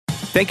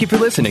Thank you for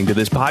listening to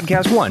this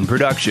Podcast One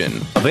production.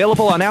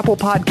 Available on Apple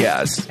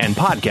Podcasts and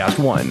Podcast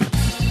One.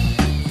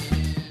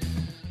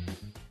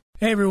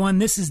 Hey everyone,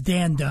 this is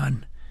Dan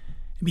Dunn.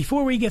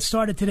 Before we get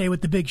started today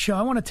with the big show,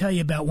 I want to tell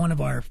you about one of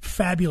our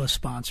fabulous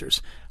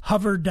sponsors,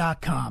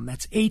 Hover.com.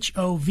 That's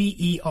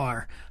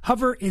Hover.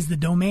 Hover is the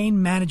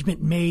domain management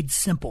made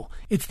simple.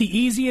 It's the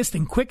easiest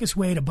and quickest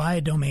way to buy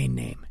a domain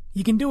name.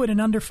 You can do it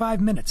in under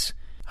 5 minutes.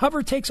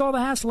 Hover takes all the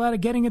hassle out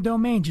of getting a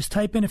domain. Just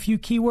type in a few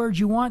keywords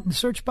you want in the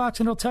search box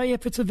and it'll tell you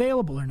if it's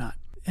available or not.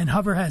 And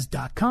Hover has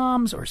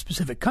 .coms or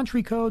specific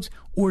country codes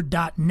or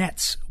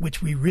 .nets, which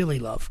we really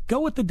love. Go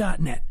with the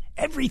 .net.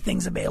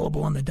 Everything's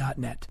available on the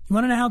 .net. You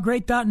want to know how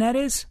great .net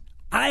is?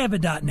 I have a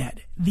 .net,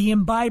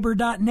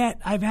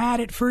 theimbiber.net. I've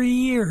had it for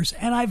years,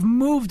 and I've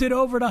moved it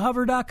over to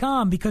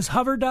Hover.com because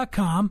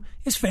Hover.com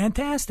is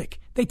fantastic.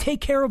 They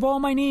take care of all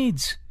my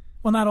needs.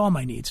 Well, not all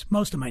my needs,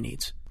 most of my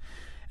needs.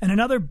 And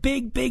another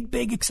big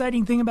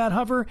exciting thing about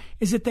Hover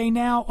is that they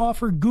now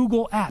offer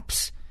Google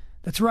Apps.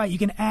 That's right, you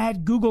can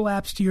add Google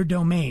Apps to your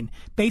domain.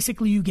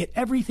 Basically, you get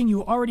everything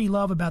you already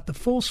love about the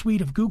full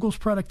suite of Google's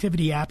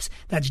productivity apps.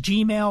 That's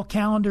Gmail,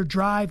 Calendar,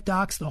 Drive,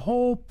 Docs, the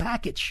whole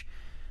package.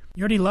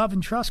 You already love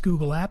and trust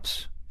Google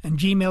Apps and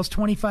Gmail's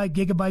 25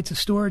 gigabytes of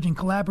storage and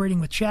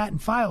collaborating with chat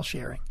and file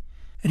sharing.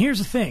 And here's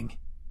the thing,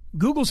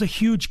 Google's a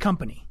huge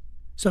company.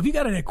 So if you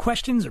got any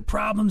questions or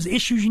problems,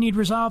 issues you need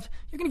resolved,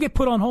 you're going to get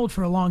put on hold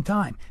for a long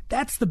time.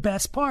 That's the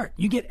best part.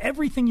 You get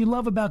everything you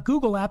love about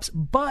Google Apps,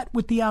 but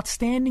with the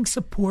outstanding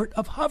support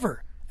of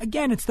Hover.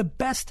 Again, it's the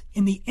best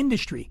in the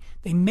industry.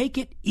 They make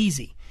it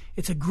easy.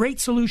 It's a great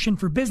solution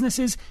for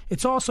businesses.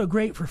 It's also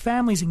great for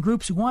families and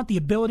groups who want the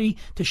ability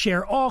to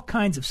share all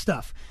kinds of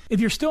stuff. If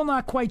you're still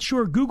not quite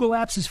sure Google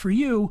Apps is for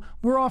you,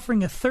 we're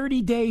offering a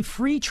 30-day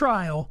free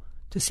trial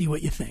to see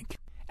what you think.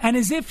 And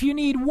as if you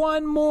need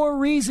one more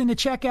reason to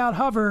check out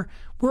Hover,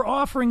 we're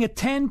offering a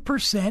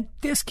 10%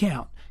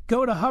 discount.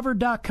 Go to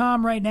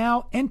Hover.com right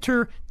now,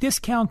 enter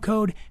discount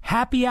code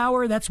Happy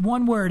Hour, that's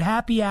one word,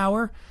 Happy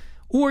Hour,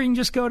 or you can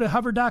just go to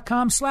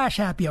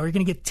Hover.com/Happy Hour. You're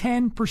going to get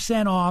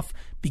 10% off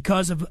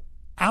because of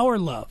our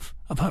love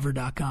of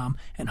Hover.com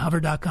and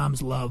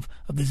Hover.com's love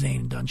of the Zane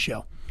and Dunn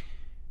Show.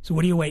 So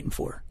what are you waiting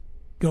for?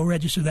 Go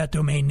register that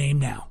domain name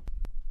now.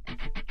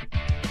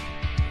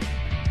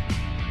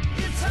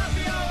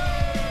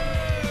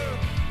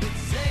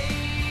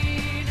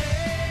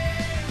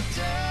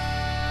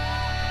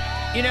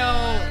 You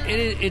know,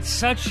 it's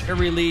such a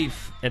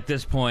relief at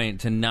this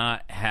point to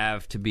not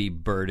have to be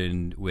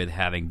burdened with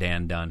having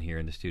Dan Dunn here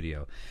in the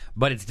studio.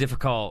 But it's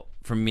difficult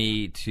for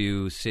me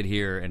to sit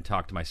here and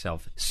talk to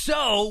myself.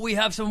 So we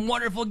have some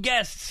wonderful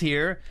guests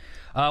here.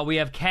 We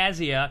have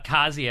Kazia.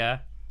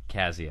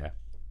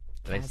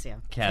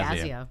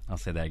 I'll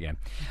say that again.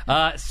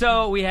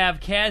 So we have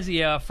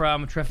Kazia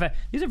from Trefethen.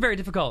 These are very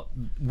difficult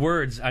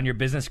words on your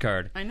business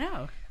card. I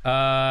know.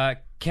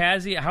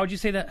 Kazia, how would you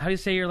say that? How do you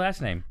say your last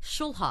name?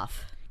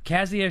 Schulhoff.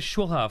 Kazia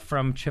Schulhoff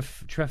from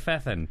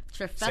Trefethen.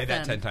 Say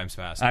that 10 times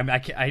fast. I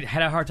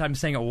had a hard time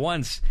saying it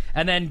once.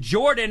 And then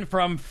Jordan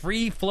from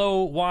Free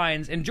Flow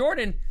Wines. And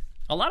Jordan,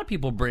 a lot of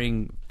people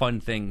bring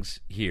fun things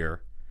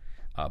here.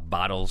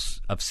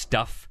 Bottles of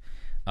stuff,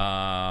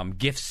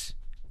 gifts,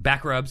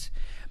 back rubs.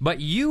 But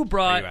you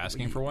brought... Are you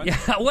asking for one? Yeah,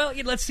 well,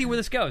 let's see where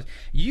this goes.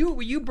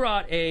 You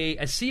brought a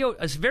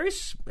very,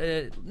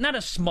 not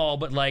a small,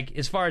 but like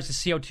as far as the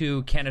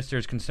CO2 canister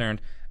is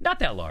concerned, not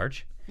that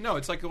large. No,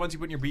 it's like the ones you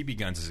put in your BB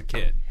guns as a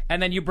kid.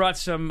 And then you brought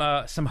some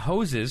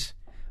hoses.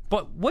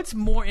 But what's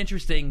more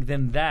interesting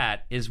than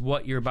that is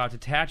what you're about to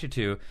attach it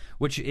to,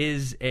 which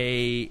is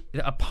a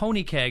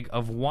pony keg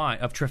of wine,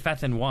 of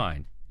Trefethen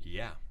wine.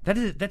 Yeah.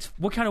 That's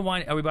what kind of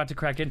wine are we about to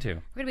crack into?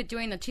 We're going to be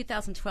doing the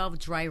 2012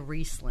 Dry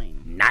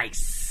Riesling.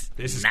 Nice.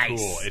 This is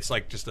cool. It's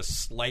like just a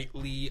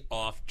slightly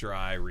off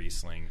dry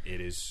Riesling. It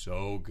is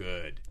so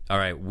good. All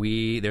right,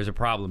 there's a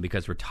problem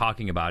because we're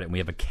talking about it and we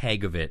have a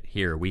keg of it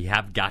here. We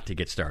have got to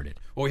get started.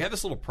 Well, we have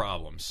this little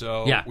problem.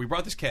 So we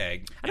brought this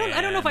keg.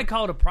 I don't know if I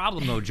call it a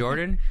problem though,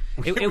 Jordan.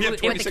 we have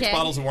 26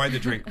 bottles of wine to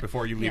drink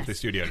before you leave the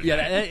studio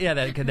today.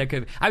 That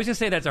could. I was going to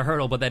say that's a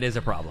hurdle, but that is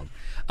a problem.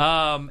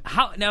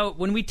 Now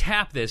when we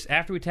tap this,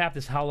 after we tap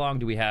this, how long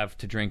do we have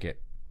to drink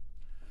it?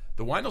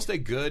 The wine will stay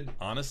good,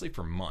 honestly,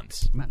 for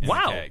months.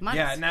 Wow. Months.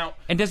 Yeah. Now,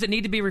 and does it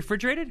need to be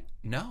refrigerated?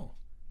 No.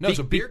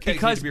 So beer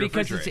kegs need to be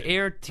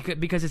refrigerated.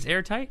 Because it's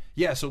airtight?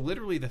 Yeah, so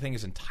literally the thing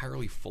is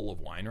entirely full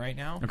of wine right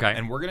now. Okay.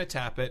 And we're going to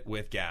tap it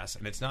with gas,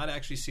 and it's not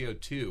actually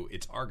CO2,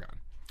 it's argon.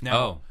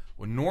 Now,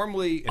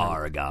 normally...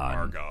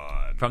 Argon.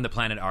 From the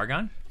planet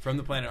Argon? From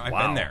the planet... I've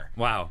been there.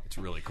 Wow. It's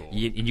really cool.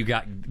 You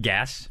got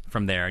gas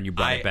from there, and you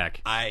brought it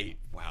back.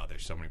 Wow,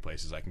 there's so many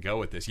places I can go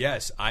with this.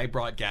 Yes, I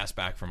brought gas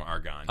back from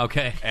Argon.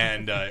 Okay.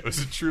 And it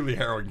was a truly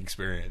harrowing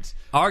experience.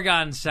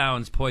 Argon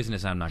sounds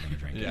poisonous. I'm not going to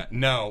drink it. Yeah.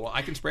 No, well,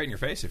 I can spray it in your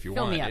face if you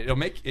Fill want. me up. It'll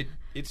make it...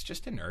 It's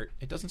just inert.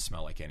 It doesn't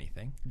smell like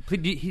anything.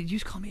 Did you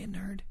just call me a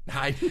nerd?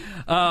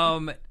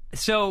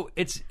 So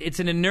it's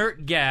an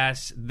inert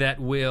gas that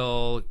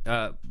will...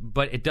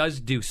 but it does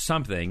do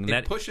something.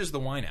 It pushes the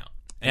wine out.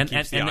 And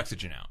keeps the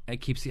oxygen out. It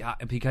keeps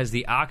because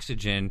the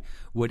oxygen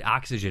would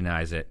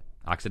oxygenize it.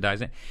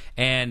 oxidize it,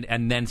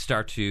 and then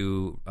start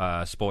to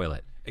spoil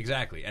it.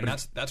 Exactly, and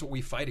that's what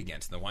we fight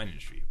against in the wine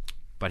industry.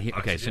 But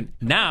so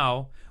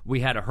now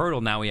we had a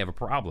hurdle. Now we have a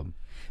problem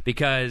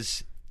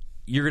because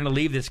you're going to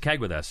leave this keg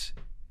with us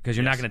because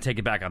you're not going to take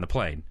it back on the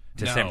plane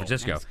to San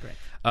Francisco. That's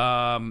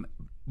correct.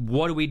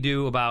 What do we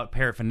do about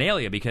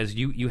paraphernalia? Because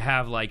you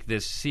have like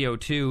this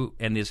CO2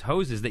 and these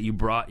hoses that you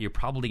brought. You're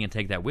probably going to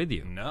take that with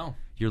you. No,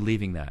 you're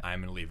leaving that. I'm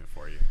going to leave it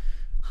for you.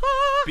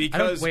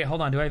 Because wait,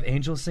 hold on. Do I have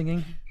angels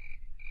singing?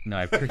 No,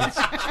 I have crickets.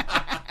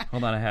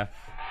 Hold on, I have.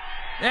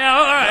 Yeah,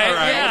 all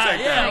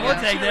right. We'll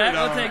take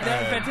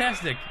that.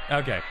 Fantastic.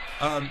 Okay.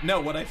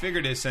 No, what I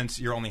figured is since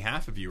you're only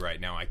half of you right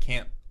now, I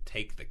can't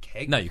take the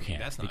keg. No, you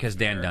can't. That's not because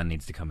fair. Dan Dunn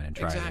needs to come in and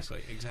try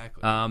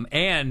Exactly.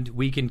 And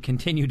we can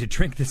continue to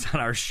drink this on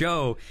our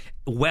show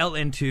well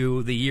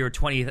into the year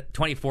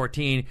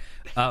 2014.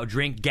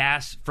 Drink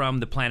gas from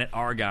the planet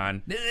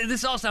Argon.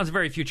 This all sounds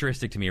very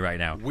futuristic to me right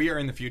now. We are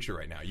in the future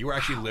right now. You are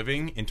actually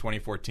living in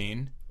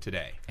 2014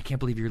 today. I can't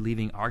believe you're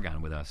leaving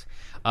Argon with us.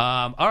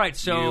 All right,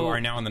 so you are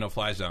now on the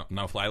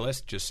no-fly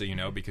list, just so you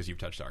know, because you've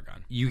touched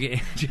Argon. You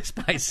get just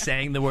by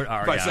saying the word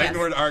Argon. By saying the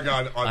word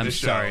Argon on this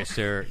show. I'm sorry,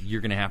 sir.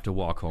 You're going to have to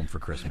walk home for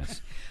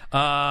Christmas. But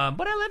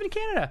I live in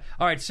Canada.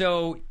 All right,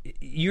 so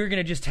you're going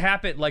to just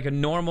tap it like a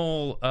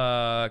normal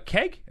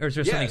keg, or is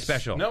there something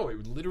special? No,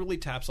 it literally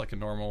taps like a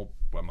normal,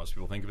 what most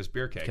people think of as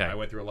beer keg. Okay. I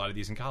went through a lot of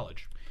these in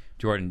college.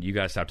 Jordan, you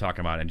got to stop talking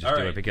about it and just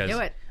do it because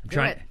do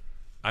it.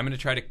 I'm going to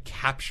try to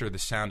capture the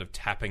sound of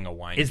tapping a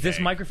wine Is keg. this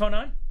microphone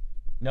on?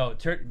 No,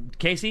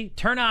 Casey,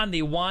 turn on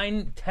the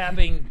wine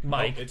tapping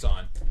mic. Oh, it's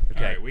on.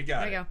 Okay. All right, we got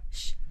There you go.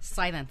 Shh.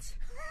 Silence.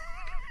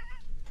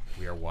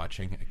 We are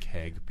watching a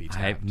keg be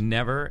tapped. I've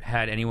never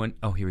had anyone...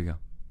 Oh, here we go.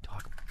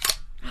 Talk.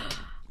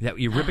 That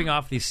you're ripping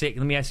off the...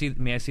 May I see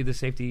the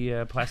safety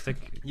plastic?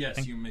 Yes,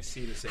 thing? you may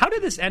see the safety. How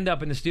did this end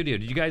up in the studio?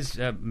 Did you guys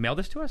mail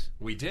this to us?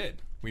 We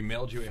did. We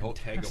mailed you a whole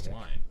keg of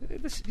wine.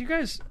 You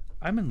guys...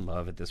 I'm in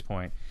love at this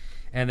point.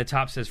 And the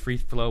top says free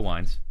flow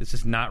wines. This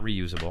is not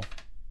reusable.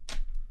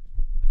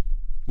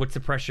 What's the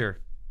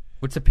pressure?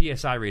 What's the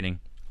PSI reading?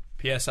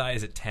 PSI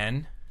is at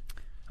 10.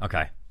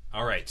 Okay.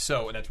 All right.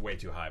 So that's way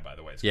too high, by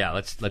the way.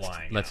 It's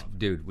let's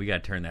dude, we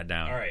got to turn that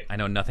down. All right. I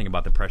know nothing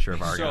about the pressure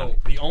of Argon. So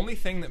the only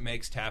thing that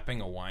makes tapping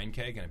a wine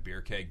keg and a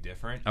beer keg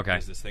different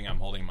is this thing I'm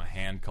holding in my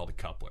hand called a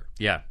coupler.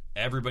 Yeah.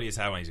 Everybody has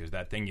had one of these.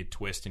 That thing you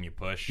twist and you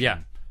push. Yeah.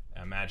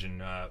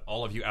 Imagine,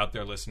 all of you out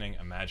there listening,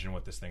 imagine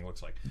what this thing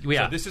looks like.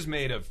 Yeah. So this is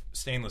made of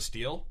stainless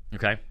steel.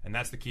 Okay. And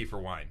that's the key for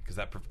wine, because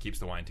that keeps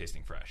the wine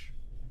tasting fresh.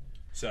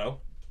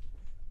 So?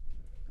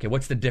 Okay,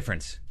 what's the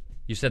difference?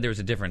 You said there was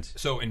a difference.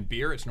 So in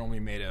beer, it's normally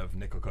made of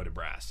nickel-coated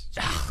brass.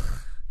 So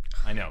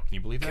I know. Can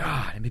you believe that?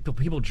 God, and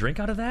people drink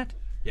out of that?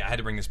 Yeah, I had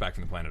to bring this back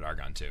from the planet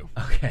Argon, too.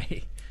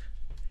 Okay.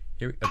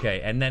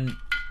 Okay, and then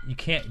you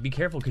can't... Be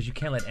careful, because you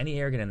can't let any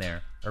air get in there,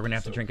 or we're going to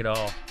have to drink it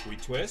all. We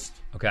twist.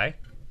 Okay.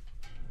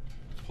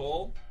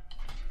 Pull.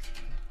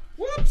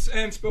 Whoops!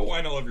 And spill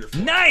wine all over your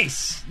floor.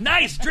 Nice!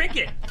 Drink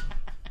it!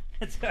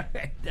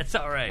 That's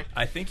all right.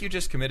 I think you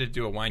just committed to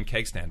do a wine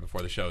keg stand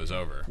before the show is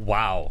over.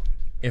 Wow.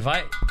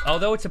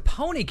 Although it's a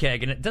pony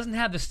keg and it doesn't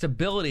have the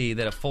stability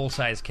that a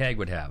full-size keg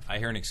would have. I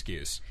hear an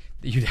excuse.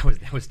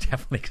 That was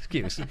definitely an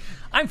excuse.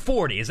 I'm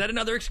 40. Is that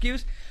another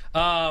excuse?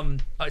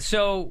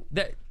 So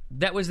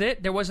that was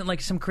it? There wasn't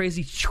like some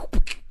crazy...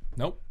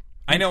 Nope.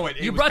 I know it.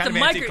 You was brought kind the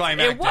of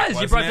anticlimactic. It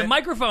was. You brought the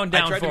microphone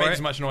down for it. I tried to make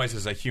as much noise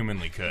as I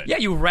humanly could. Yeah,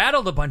 you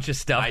rattled a bunch of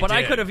stuff, but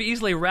I could have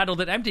easily rattled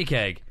an empty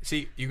keg.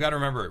 See, you got to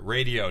remember,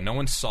 radio. No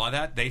one saw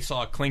that. They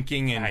saw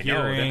clinking and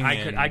hearing.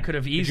 I could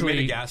have easily. Could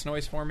you make a gas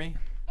noise for me?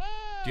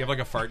 Do you have like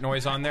a fart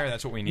noise on there?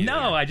 That's what we need.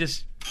 No, I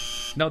don't.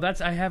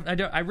 I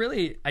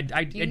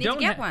don't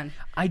get one.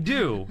 I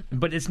do,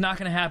 but it's not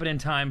going to happen in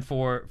time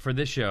for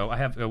this show. I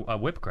have a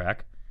whip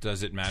crack.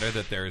 Does it matter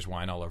that there is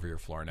wine all over your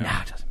floor now?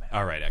 No, it doesn't matter.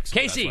 All right,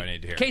 excellent. Casey, that's what I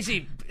need to hear.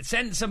 Casey,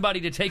 send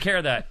somebody to take care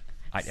of that.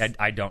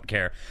 I don't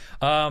care.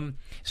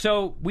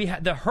 So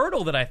the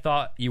hurdle that I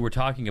thought you were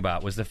talking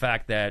about was the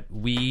fact that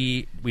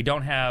we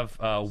don't have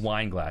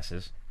wine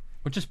glasses,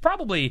 which is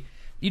probably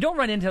you don't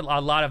run into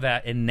a lot of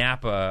that in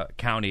Napa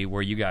County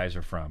where you guys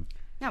are from.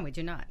 No, we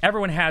do not.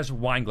 Everyone has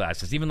wine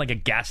glasses. Even like a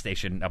gas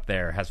station up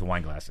there has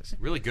wine glasses.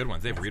 Really good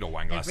ones. They have Riedel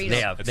wine glasses.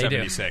 They at do.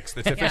 76.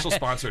 That's the official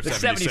sponsor of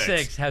 76.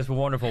 76 has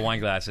wonderful wine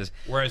glasses.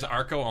 Whereas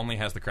Arco only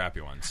has the crappy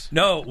ones.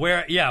 No,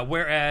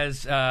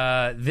 whereas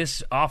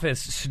this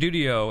office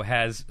studio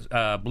has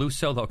blue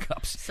Solo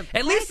cups.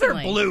 At least they're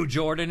blue,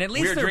 Jordan. At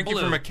least We're they're drinking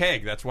blue. from a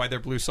keg. That's why they're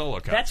blue Solo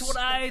cups. That's what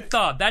I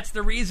thought. That's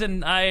the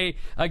reason I,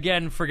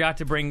 again, forgot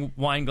to bring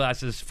wine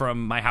glasses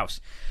from my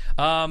house.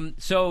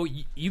 So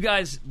you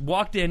guys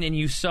walked in and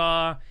you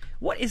saw...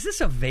 What is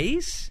this? A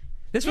vase?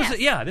 This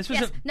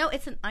was No,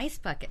 it's an ice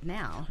bucket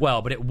now.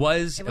 Well, but it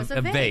was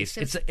a vase.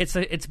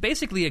 It's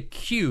basically a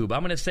cube.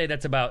 I'm going to say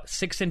that's about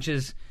 6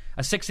 inches,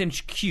 a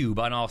 6-inch cube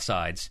on all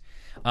sides,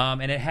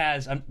 and it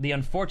has the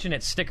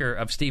unfortunate sticker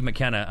of Steve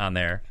McKenna on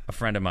there, a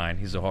friend of mine.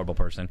 He's a horrible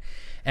person,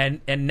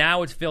 and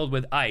now it's filled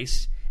with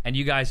ice, and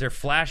you guys are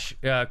flash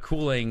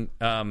cooling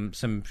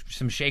some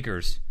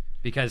shakers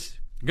because.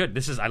 Good.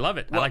 I love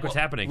it. I like what's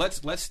happening.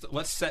 Let's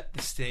set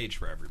the stage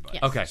for everybody.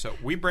 Yes. Okay. So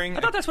we bring.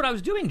 I thought that's what I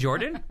was doing,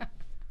 Jordan.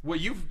 Well,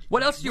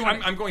 What else do you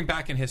want? I'm going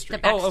back in history.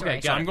 The backstory.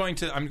 Okay. So I'm going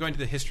to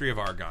the history of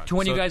Argon. To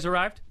when you guys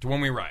arrived? To when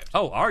we arrived.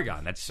 Oh,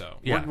 Argon. That's So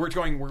yeah. we're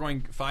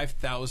going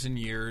 5,000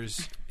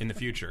 years in the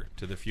future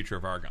to the future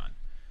of Argon.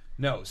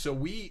 No, so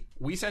we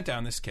sent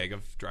down this keg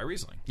of dry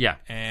Riesling. Yeah.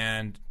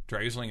 And dry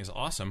Riesling is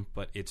awesome,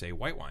 but it's a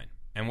white wine.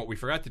 And what we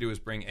forgot to do is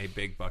bring a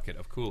big bucket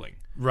of cooling.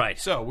 Right.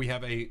 So we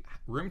have a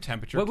room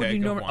temperature What would keg you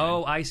of normally? wine.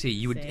 Oh, I see.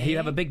 You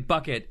have a big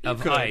bucket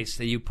of could. ice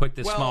that you put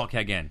the Well, small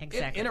keg in.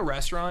 Exactly. In a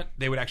restaurant,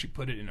 they would actually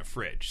put it in a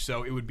fridge.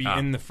 So it would be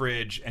in the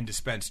fridge and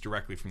dispensed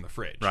directly from the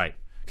fridge. Right.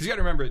 Because you got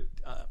to remember,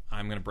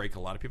 I'm going to break a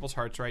lot of people's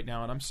hearts right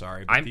now, and I'm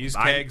sorry, but these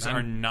kegs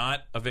are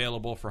not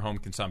available for home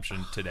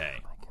consumption today.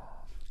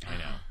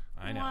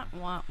 I know.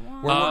 Wah,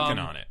 wah. We're working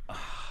on it.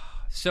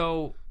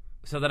 So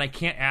then I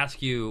can't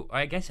ask you.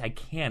 I guess I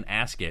can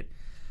ask it.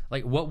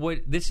 Like, what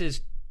would this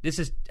is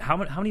how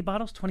many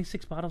bottles?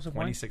 26 bottles of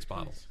wine. 26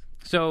 bottles.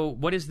 So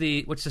what's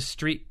the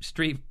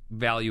street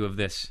value of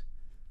this?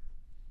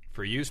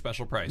 For you,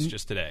 special price,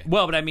 just today.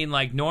 Well, but I mean,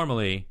 like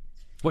normally,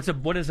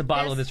 what is a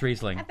bottle of this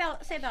Riesling?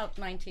 About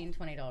 $19, $20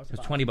 a It's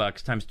bottle.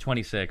 $20 times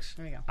 26.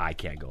 There you go. I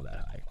can't go that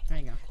high. There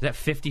you go. Is that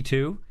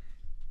 52?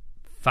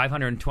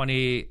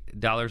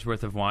 $520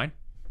 worth of wine.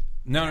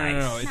 No.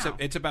 Nice.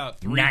 It's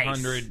about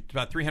Nice.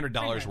 about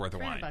 $300 worth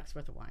of wine. $300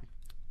 worth of wine.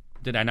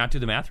 Did I not do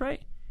the math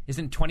right?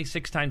 Isn't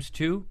 26 times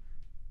 2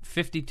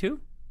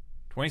 52?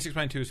 26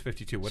 minus 2 is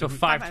 52. What So did we-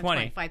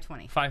 520.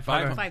 520.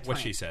 520. What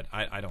she said.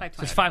 I don't.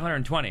 520. It's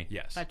 520.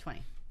 Yes.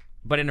 520.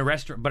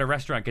 But a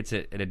restaurant gets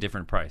it at a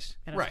different price.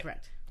 That is Right.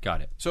 correct.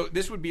 Got it. So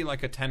this would be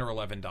like a $10 or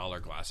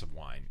 $11 glass of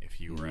wine if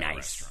you were at a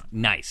restaurant.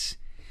 Nice.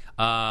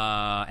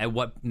 And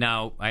what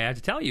now? I have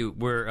to tell you,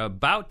 we're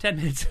about 10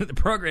 minutes into the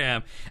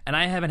program, and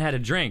I haven't had a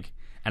drink,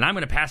 and I'm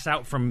going to pass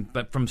out from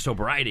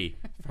sobriety.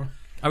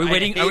 Are we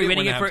waiting? Are we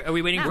waiting for it We're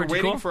to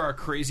waiting cool? for our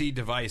crazy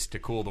device to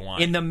cool the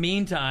wine. In the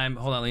meantime,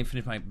 hold on. Let me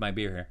finish my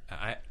beer here.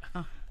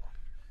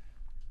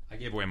 I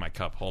gave away my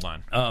cup. Hold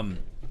on.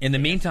 In the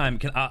meantime,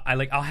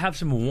 I'll have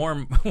some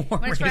warm.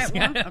 Want to try it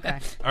warm? Okay.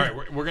 All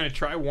right, we're going to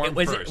try warm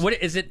Is first.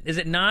 Is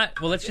it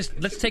not? Well,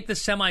 let's take the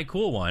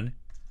semi-cool one,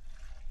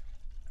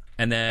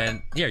 and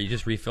then you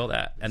just refill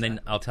that, and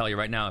then I'll tell you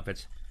right now if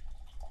it's.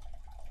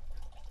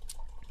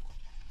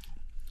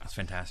 That's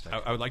fantastic.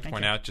 I would like to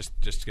point out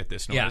just to get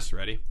this noise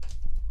ready.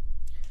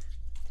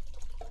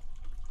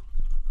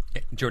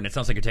 Jordan, it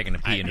sounds like you're taking a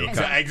pee into a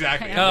cup.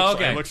 Exactly. Oh,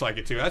 okay. It looks like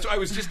it too. That's why I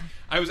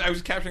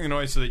was capturing the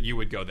noise so that you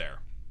would go there.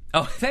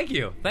 Oh, thank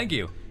you.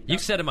 You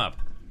set him up.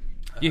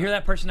 You hear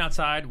that person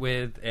outside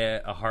with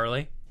a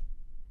Harley?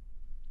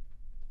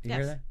 You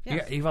hear that?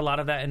 Yes. You have a lot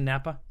of that in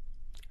Napa?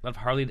 A lot of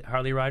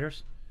Harley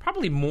riders?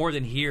 Probably more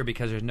than here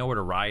because there's nowhere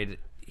to ride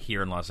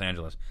here in Los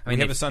Angeles. I mean,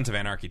 We have a Sons of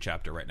Anarchy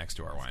chapter right next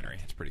to our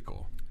winery. It's pretty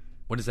cool.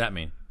 what does that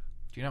mean?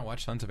 Do you not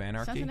watch Sons of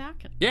Anarchy? Sons of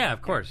Anarchy. Yeah,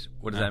 of course.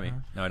 What does that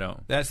mean? No, I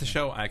don't. That's the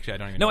show. Actually, I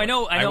don't even No, know. I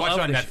know- I know watched of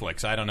it on the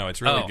Netflix. I don't know.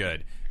 It's really Oh.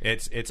 good.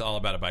 It's all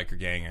about a biker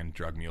gang and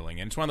drug muling,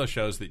 and it's one of those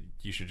shows that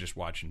you should just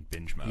watch in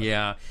binge mode.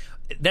 Yeah,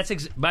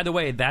 by the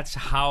way, that's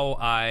how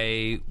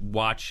I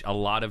watch a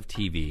lot of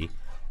TV.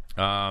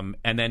 And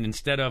then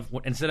instead of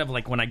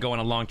like when I go on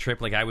a long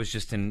trip, like I was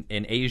just in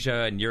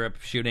Asia and Europe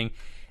shooting,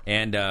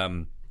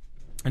 and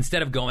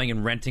instead of going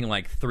and renting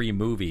like 3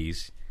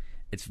 movies,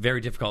 it's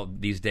very difficult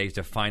these days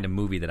to find a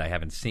movie that I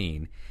haven't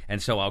seen,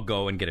 and so I'll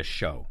go and get a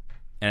show.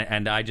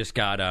 And I just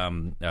got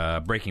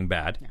Breaking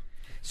Bad. Yeah.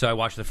 So I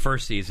watched the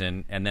first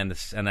season, and then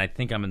and I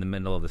think I'm in the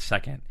middle of the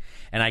second.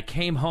 And I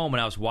came home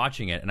and I was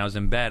watching it, and I was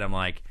in bed. I'm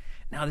like,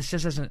 no, this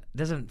just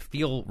doesn't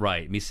feel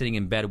right. Me sitting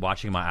in bed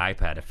watching my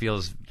iPad.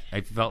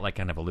 I felt like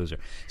kind of a loser.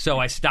 So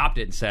I stopped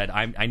it and said,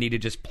 I need to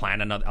just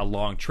plan a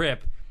long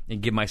trip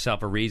and give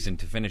myself a reason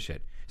to finish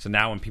it. So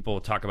now when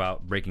people talk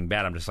about Breaking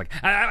Bad, I'm just like,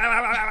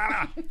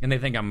 and they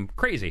think I'm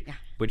crazy,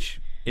 which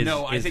is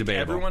I think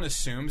debatable. everyone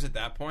assumes at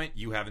that point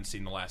you haven't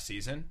seen the last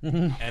season,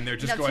 and they're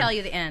just They'll going. tell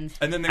you the end.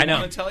 And then they I know.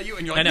 want to tell you,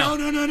 and you're like, I know.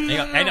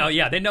 no. I know.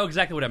 Yeah, they know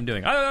exactly what I'm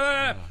doing.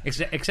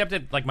 Except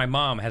that, like, my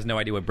mom has no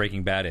idea what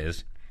Breaking Bad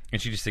is, and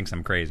she just thinks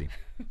I'm crazy.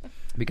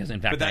 Because in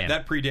fact, But I am.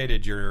 that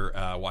predated your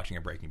watching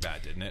of Breaking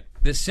Bad, didn't it?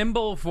 The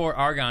symbol for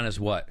argon is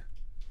what?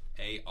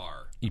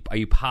 AR Are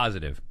you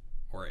positive?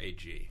 or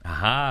AG.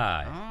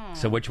 Aha.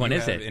 So which one You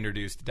is have it?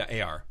 Introduced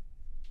AR.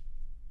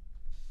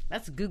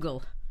 That's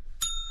Google.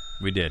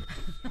 We did.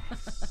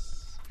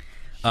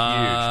 Huge.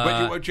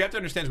 But what you have to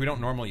understand is we don't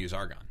normally use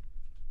argon.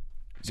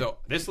 So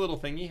this little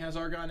thingy has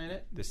argon in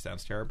it. This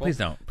sounds terrible. Please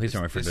don't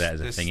refer to that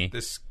as a thingy.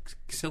 This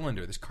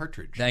cylinder, this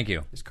cartridge. Thank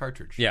you. This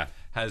cartridge. Yeah.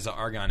 Has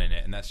argon in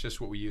it, and that's just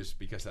what we use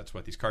because that's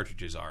what these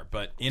cartridges are.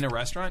 But in a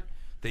restaurant,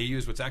 they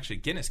use what's actually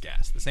Guinness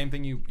gas. The same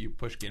thing you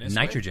push Guinness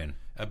Nitrogen. with.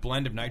 A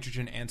blend of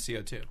nitrogen and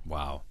CO2.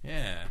 Wow.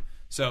 Yeah.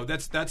 So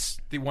that's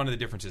one of the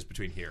differences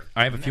between here.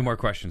 I have a few more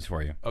questions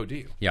for you. Oh, do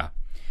you? Yeah.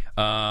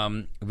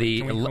 Can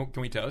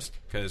we toast?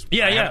 Because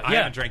Yeah, I yeah.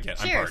 haven't drank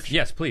yet. I'm Cheers. parched.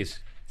 Yes, please.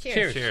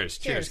 Cheers.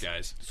 Cheers,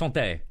 guys.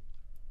 Santé.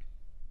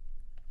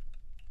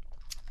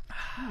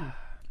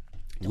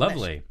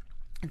 Lovely.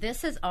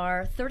 This is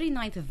our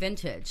 39th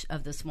vintage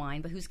of this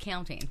wine, but who's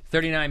counting?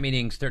 39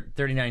 meaning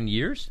 39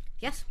 years?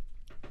 Yes.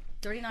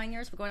 39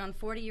 years. We're going on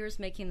 40 years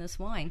making this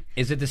wine.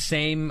 Is it the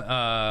same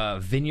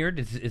vineyard?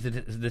 Is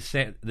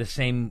it the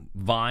same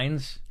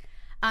vines?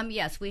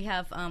 Yes, we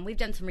have. We've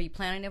done some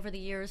replanting over the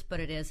years, but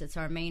it's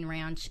our main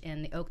ranch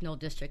in the Oak Knoll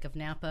district of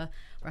Napa.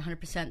 We're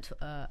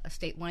 100%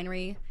 estate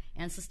winery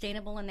and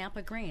sustainable in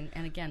Napa Green.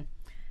 And again,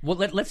 well,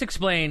 let's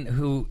explain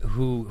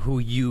who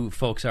you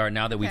folks are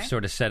now that we've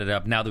sort of set it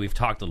up. Now that we've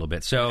talked a little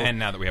bit, and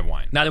now that we have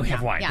wine. Now that we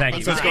have wine, thank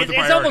you. Let's go with the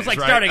It's almost like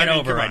priorities, starting right? it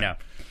over right now.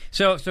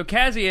 So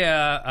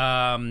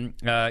Kezia,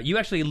 you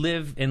actually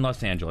live in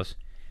Los Angeles.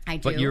 I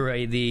do. But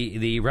you're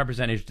the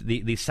representative,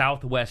 the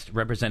Southwest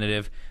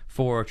representative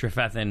for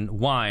Trefethen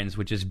Wines,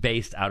 which is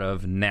based out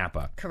of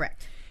Napa.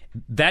 Correct.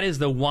 That is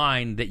the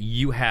wine that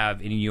you have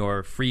in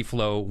your free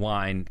flow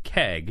wine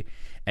keg.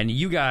 And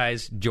you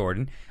guys,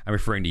 Jordan, I'm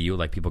referring to you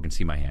like people can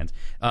see my hands.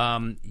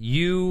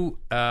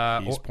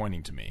 He's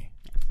pointing to me.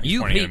 He's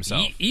pointing at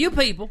himself. You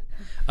people,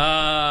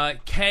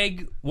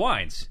 keg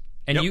wines.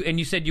 And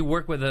you said you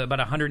work with about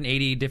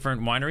 180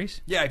 different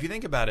wineries? Yeah, if you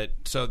think about it,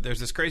 so there's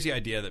this crazy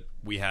idea that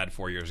we had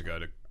 4 years ago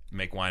to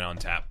make wine on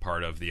tap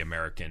part of the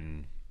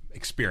American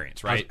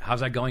experience, right? How's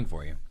that going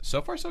for you?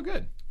 So far, so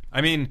good. I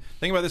mean,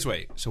 think about it this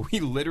way. So we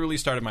literally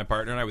started, my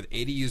partner and I, with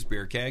 80 used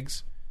beer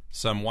kegs,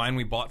 some wine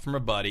we bought from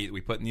a buddy that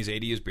we put in these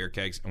 80 used beer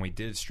kegs, and we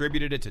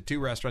distributed it to 2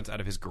 restaurants out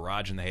of his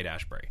garage in the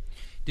Haight-Ashbury.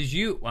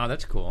 Wow,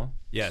 that's cool.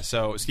 Yeah,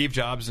 so Steve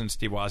Jobs and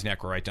Steve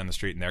Wozniak were right down the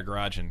street in their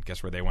garage, and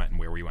guess where they went and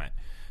where we went?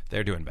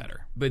 They're doing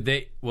better. But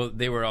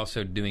they were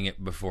also doing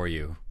it before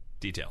you.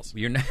 Details.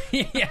 You're not,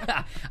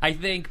 yeah, I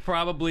think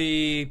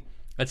probably,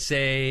 let's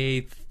say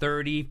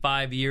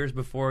 35 years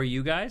before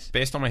you guys.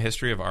 Based on my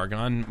history of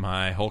Argonne,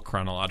 my whole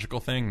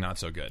chronological thing, not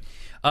so good.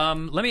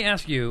 Let me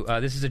ask you,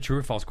 this is a true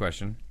or false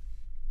question.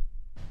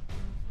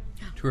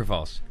 True or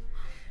false?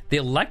 The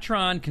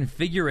electron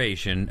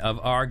configuration of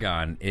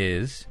argon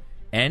is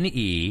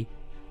Ne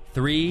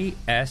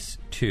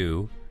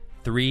 3s2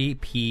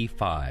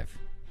 3p5.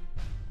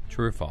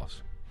 True or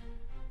false?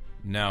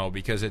 No,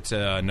 because it's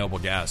a noble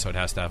gas, so it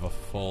has to have a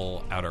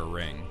full outer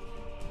ring.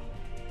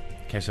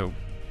 Okay, so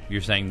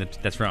you're saying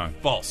that's wrong.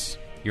 False.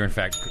 You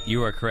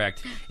are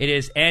correct. It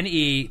is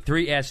Ne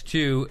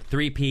 3s2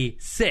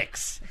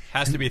 3p6.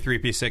 Has to be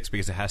 3p6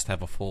 because it has to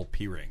have a full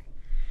p ring.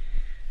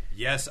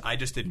 Yes, I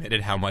just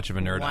admitted how much of a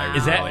nerd I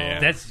Is really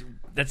am.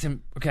 that's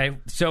okay?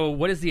 So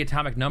what is the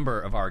atomic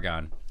number of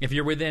argon? If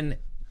you're within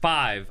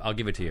 5, I'll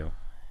give it to you.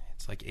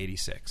 It's like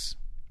 86.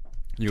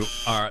 You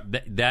are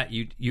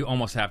you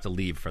almost have to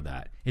leave for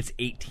that. It's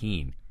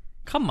 18.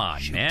 Come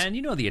on, man.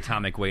 You know the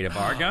atomic weight of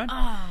argon.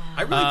 I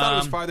really thought it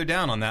was farther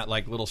down on that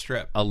little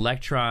strip.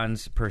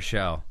 Electrons per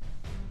shell.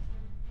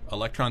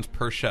 Electrons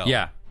per shell.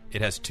 Yeah.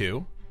 It has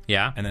 2.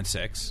 Yeah. And then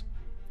 6.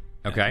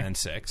 Okay. And then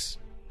 6.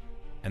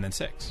 And then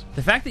 6.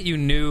 The fact that you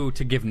knew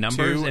to give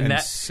numbers 2 in and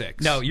that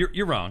 6. No,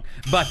 you're wrong.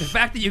 But the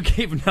fact that you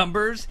gave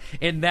numbers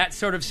in that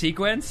sort of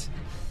sequence,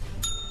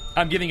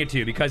 I'm giving it to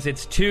you because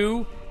it's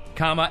 2,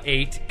 8,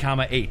 8.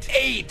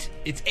 8.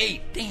 It's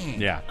 8. Dang.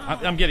 Yeah.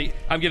 I'm giving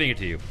it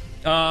to you.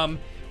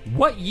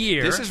 What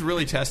year? This is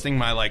really testing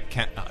my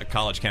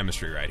college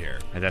chemistry right here.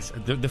 That's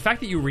the fact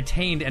that you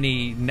retained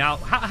any now.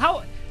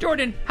 How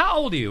Jordan? How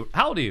old are you?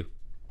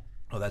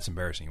 Oh, that's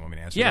embarrassing. You want me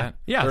to answer that?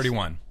 Yeah.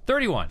 31.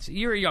 31. So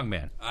you're a young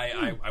man.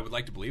 I would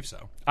like to believe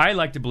so. I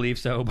like to believe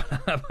so,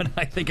 but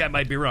I think I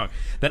might be wrong.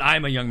 That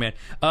I'm a young man.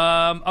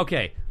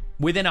 Okay.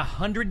 Within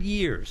 100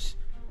 years,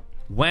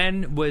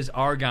 when was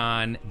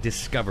argon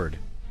discovered?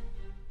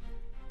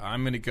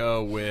 I'm going to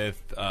go with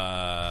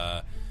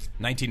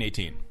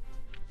 1918.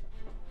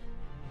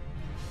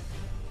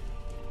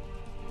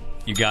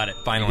 You got it.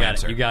 Final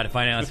answer. You got it.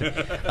 Final answer.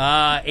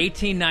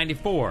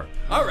 1894.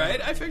 All right.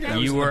 I figured I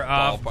was You in were the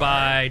off ballpark.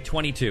 by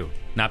 22.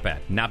 Not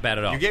bad. Not bad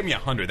at all. You gave me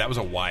 100. That was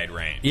a wide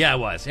range. Yeah, it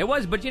was. It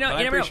was, but you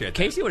I never know. appreciate that.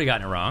 Casey would have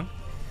gotten it wrong.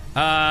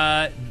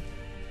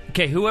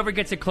 Okay, whoever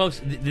gets it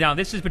close. Now,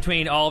 this is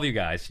between all of you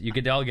guys. You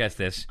could all guess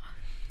this.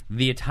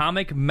 The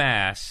atomic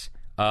mass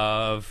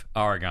of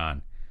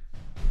argon.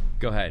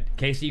 Go ahead.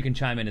 Casey, you can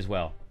chime in as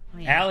well. Oh,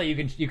 yeah. Allie,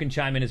 you can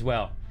chime in as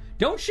well.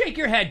 Don't shake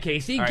your head,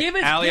 Casey. All right, Give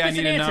us Allie, give I us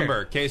need an a answer.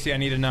 number. Casey, I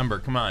need a number.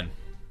 Come on.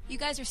 You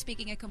guys are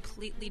speaking a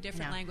completely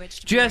different No. language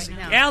to Just, me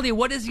right Allie,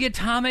 what is the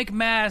atomic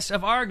mass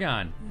of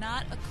argon? now.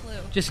 Not a clue.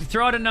 Just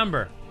throw out a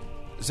number.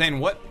 Zane,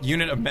 what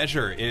unit of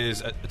measure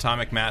is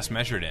atomic mass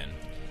measured in?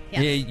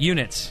 Yes.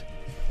 Units.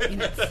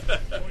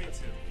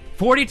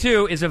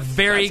 42 is a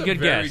very That's good a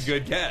very guess.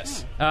 good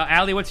guess.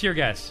 Allie, what's your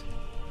guess?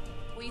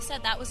 Well, you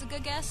said that was a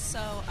good guess, so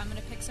I'm going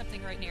to pick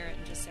something right near it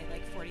and just say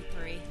like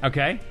 43.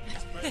 Okay.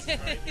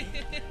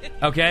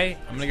 Okay.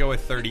 I'm going to go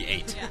with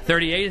 38.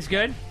 38 is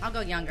good. I'll go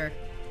younger.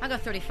 I'll go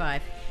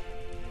 35.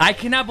 I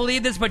cannot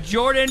believe this, but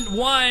Jordan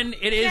won.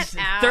 It is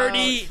Get out.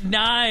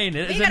 39.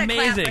 It is You got a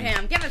amazing. clap for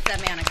him. Give us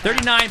that man a clap.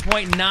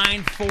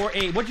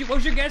 39.948. What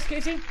was your guess,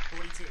 Casey?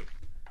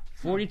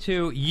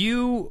 42.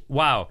 You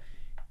won.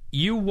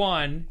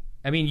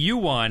 I mean, you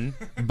won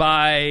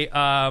by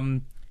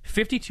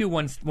 52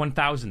 one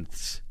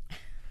thousandths.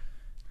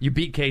 You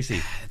beat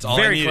Casey. That's all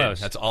Very I needed. close.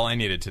 That's all I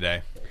needed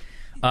today.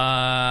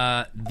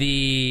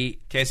 The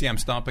Casey, I'm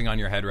stomping on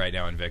your head right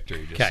now in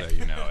victory, just Okay. so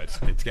you know.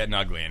 It's getting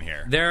ugly in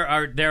here. There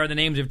are the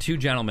names of two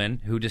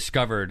gentlemen who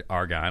discovered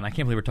argon. I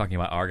can't believe we're talking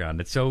about argon.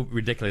 It's so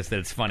ridiculous that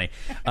it's funny.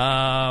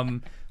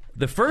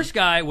 The first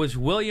guy was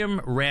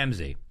William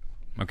Ramsey.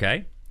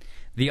 Okay,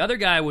 the other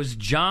guy was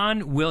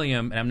John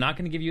William, and I'm not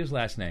going to give you his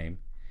last name,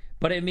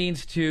 but it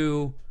means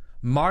to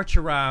march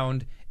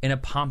around in a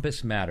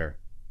pompous manner.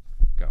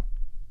 Go.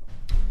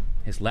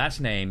 His last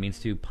name means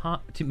to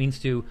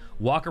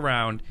walk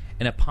around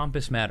in a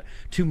pompous manner.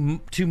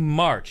 To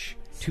march.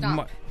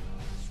 Stop.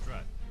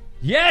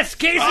 Yes,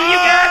 Casey, you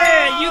got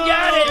it. You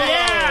got it.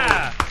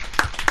 Yeah.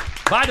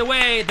 By the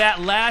way,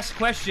 that last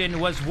question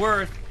was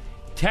worth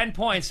 10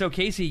 points. So,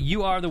 Casey,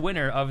 you are the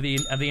winner of the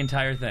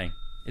entire thing.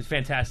 It's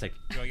fantastic.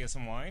 Do I get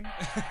some wine?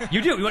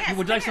 You do. Would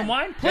you like some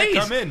wine? Please.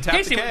 come in, tap the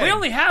Casey, keg. we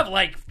only have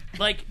like.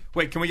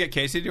 Wait, can we get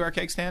Casey to do our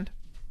cake stand?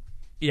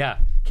 Yeah.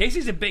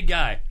 Casey's a big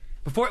guy.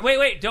 Before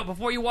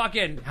you walk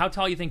in, how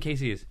tall you think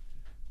Casey is?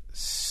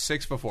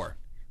 6'4".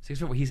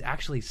 6'4". He's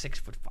actually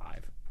 6'5".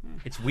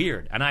 It's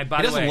weird. And by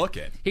He the doesn't way, look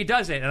it. He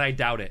doesn't, and I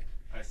doubt it.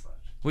 I slouch.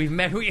 We've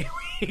met.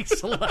 He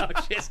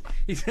slouches.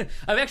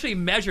 I've actually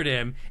measured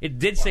him. It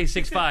did say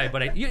 6'5",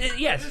 but This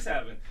yes.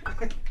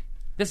 happened.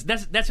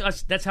 That's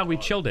us. That's how we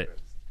chilled it.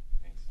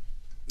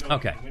 Thanks. No,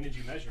 Okay. When did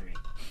you measure me?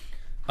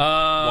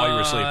 While you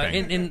were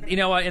sleeping. In you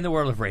know what? In the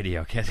world of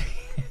radio, kid.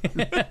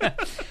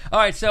 All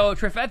right, so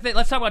Trefethen.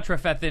 Let's talk about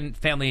Trefethen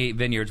Family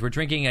Vineyards. We're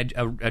drinking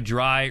a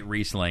dry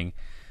Riesling.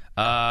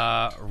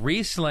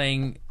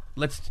 Riesling.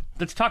 Let's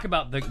talk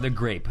about the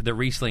grape, the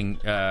Riesling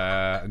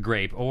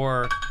grape,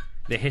 or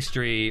the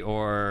history,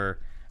 or.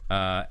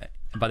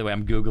 By the way,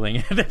 I'm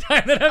Googling at the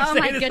time that I'm Oh,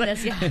 saying my this.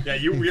 goodness, yeah.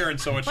 Yeah, we are in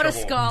so much What a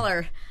trouble.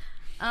 scholar.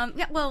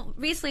 Well,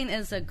 Riesling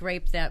is a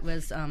grape that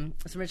was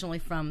it's originally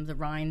from the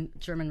Rhine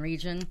German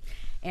region,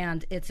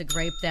 and it's a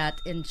grape that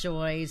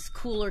enjoys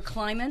cooler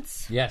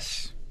climates.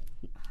 Yes.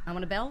 I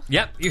want a bell?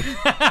 Yep. You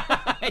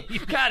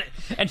got it.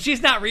 And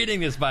she's not reading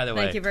this, by the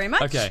way. Thank you very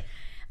much. Okay.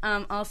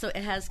 Also,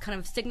 it has kind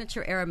of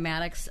signature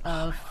aromatics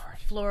of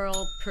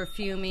floral,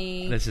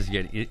 perfumey. This is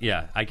good.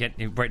 Yeah, I get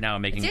right now.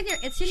 I'm making.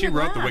 It's in She your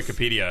wrote glass. the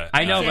Wikipedia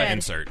I know, but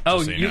insert. Oh,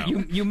 just so you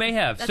know. you may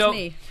have. That's so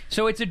me.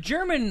 so it's a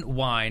German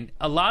wine.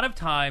 A lot of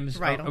times,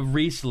 Right. a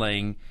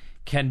Riesling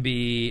can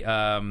be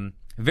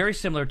very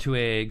similar to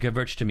a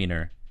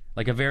Gewürztraminer,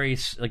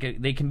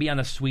 they can be on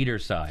the sweeter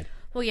side.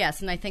 Well,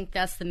 yes, and I think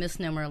that's the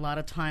misnomer a lot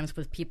of times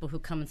with people who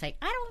come and say,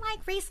 I don't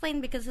like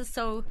Riesling because it's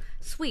so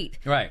sweet.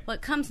 Right. Well,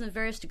 it comes in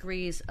various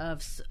degrees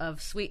of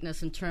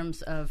sweetness in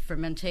terms of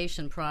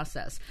fermentation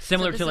process.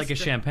 Similar So to this like a is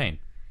champagne.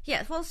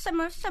 Yeah, well,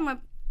 similar.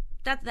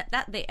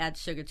 That they add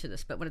sugar to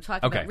this, but when I'm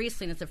talking Okay. about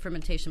Riesling, it's a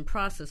fermentation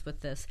process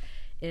with this,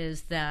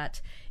 is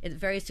that it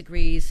various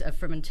degrees of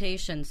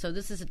fermentation. So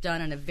this is done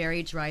in a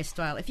very dry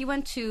style. If you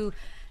went to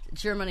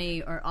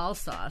Germany or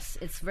Alsace,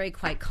 it's very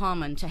quite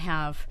common to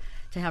have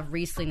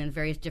Riesling in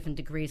various different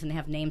degrees, and they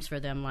have names for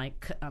them like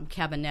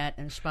Cabernet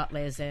and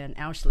Spätlese and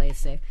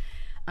Auslese.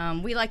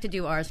 We like to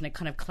do ours in a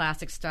kind of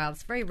classic style.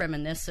 It's very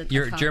reminiscent.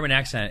 Your of German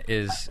accent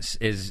is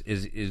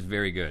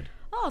very good.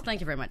 Oh, thank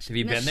you very much. Have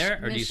you been there,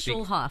 or do you Miss speak-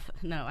 Schulhoff.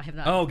 No, I have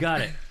not. Oh,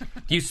 got it.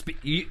 Do you speak?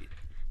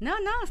 No,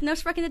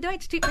 sprechen the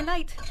Deutsch. Tut mir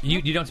leid.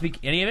 You don't speak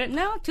any of it?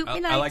 No, tut mir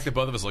leid. I like that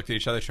both of us looked at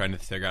each other trying to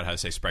figure out how to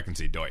say Sprechen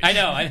Sie Deutsch. I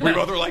know. We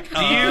both were like, Do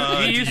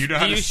you know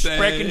how to say?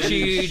 sprechen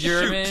Sie Shoot.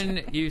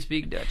 German? You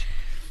speak Dutch.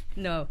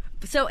 No.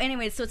 So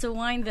anyway, so it's a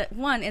wine that,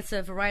 it's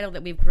a varietal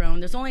that we've grown.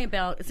 There's only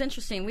it's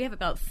interesting, we have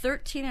about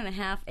 13 and a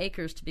half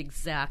acres to be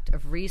exact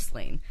of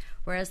Riesling,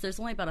 whereas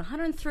there's only about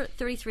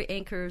 133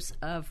 acres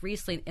of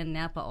Riesling in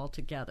Napa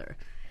altogether.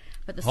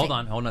 But the Hold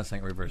on a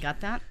second. Reverse.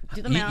 Got that?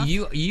 Do the math.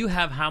 You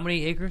have how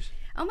many acres?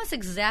 Almost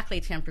exactly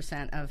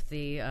 10% of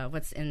the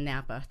what's in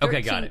Napa.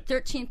 Okay, got it.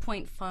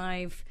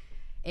 13.5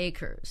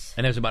 acres.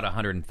 And there's about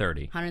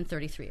 130.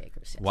 133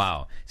 acres. Yes.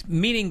 Wow.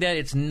 Meaning that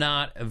it's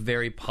not a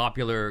very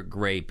popular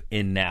grape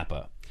in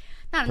Napa.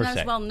 Not per as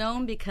se. well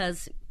known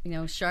because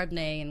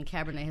Chardonnay and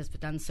Cabernet has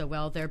done so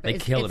well there. But They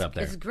kill it up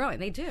there. It's growing.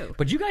 They do.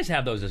 But you guys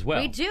have those as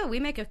well. We do. We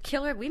make a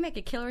killer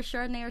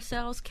Chardonnay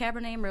ourselves,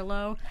 Cabernet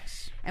Merlot.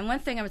 And one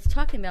thing I was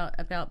talking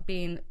about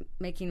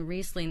making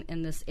Riesling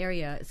in this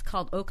area, it's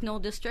called Oak Knoll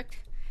District.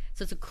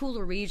 So it's a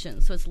cooler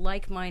region. So it's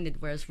like-minded,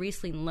 whereas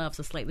Riesling loves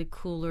a slightly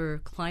cooler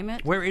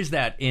climate. Where is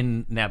that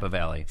in Napa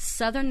Valley?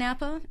 Southern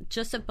Napa,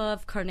 just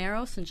above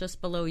Carneros and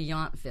just below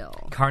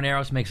Yountville.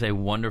 Carneros makes a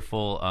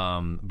wonderful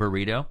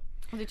burrito.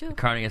 Oh, they do.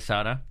 Carne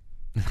asada.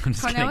 I'm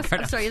just kidding. Carneros?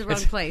 I'm sorry, you're the wrong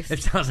place.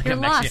 It sounds like You're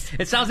a Mexican.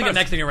 lost. It sounds like a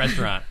Mexican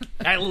restaurant.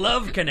 I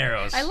love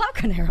Carneros. I love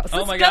Carneros. Oh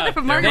Let's my go God. there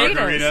for Their margaritas.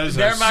 margaritas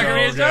Their are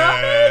margaritas so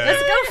are good.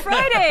 Let's go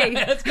Friday.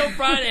 Let's go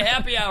Friday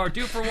happy hour.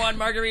 2-for-1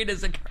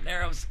 margaritas at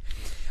Carneros.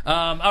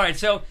 All right,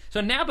 so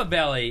Napa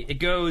Valley, it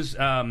goes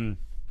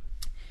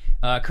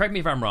Correct me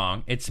if I'm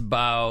wrong. It's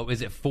about,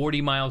 is it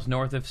 40 miles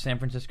north of San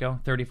Francisco?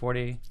 30,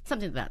 40?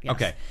 Something like that, yes.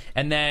 Okay.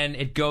 And then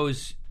it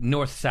goes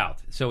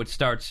north-south. So it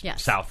starts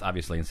south,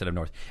 obviously, instead of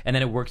north. And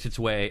then it works its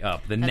way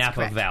up, the That's Napa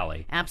correct.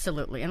 Valley.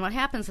 Absolutely. And what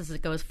happens as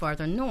it goes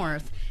farther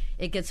north,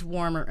 it gets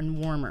warmer and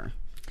warmer.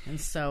 And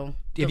so...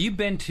 Have you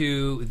been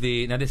to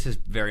the... Now, this is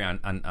very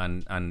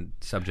on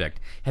subject.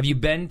 Have you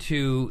been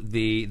to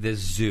the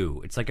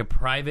zoo? It's like a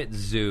private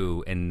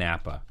zoo in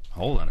Napa.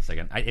 Hold on a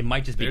second. It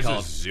might just be There's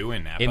called... a zoo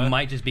in Napa? It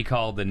might just be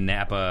called the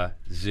Napa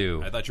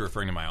Zoo. I thought you were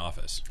referring to my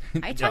office.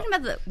 Are you talking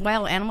about the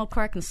Wild Animal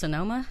Park in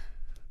Sonoma?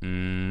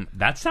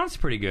 That sounds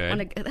pretty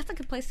good. That's a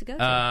good place to go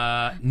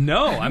to.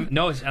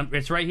 No,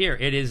 it's right here.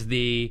 It is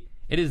the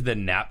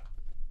Napa...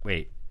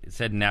 Wait, it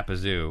said Napa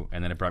Zoo,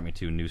 and then it brought me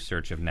to a new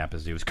search of Napa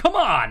Zoos. Come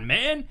on,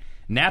 man!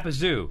 Napa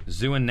Zoo.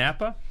 Zoo in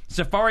Napa?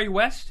 Safari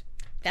West?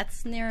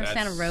 That's near That's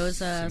Santa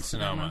Rosa. in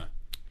Sonoma.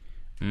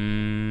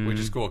 Which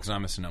is cool because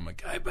I'm a Sonoma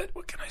guy, but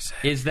what can I say?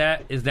 Is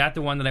that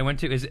the one that I went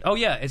to? Is it, oh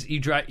yeah,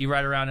 you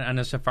ride around on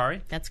a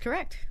safari? That's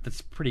correct.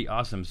 That's pretty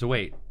awesome. So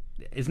wait,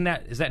 is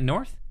that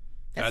north?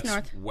 That's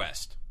north.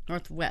 west.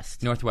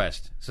 Northwest.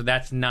 Northwest. So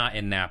that's not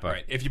in Napa.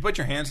 Right. If you put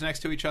your hands next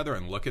to each other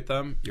and look at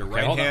them, your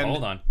right hold on, hand.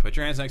 hold on. Put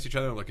your hands next to each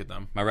other and look at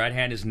them. My right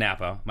hand is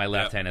Napa. My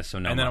left hand is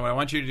Sonoma. And then what I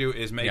want you to do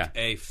is make Yeah.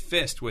 a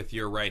fist with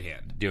your right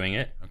hand. Doing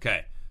it.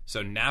 Okay.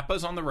 So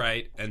Napa's on the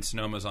right and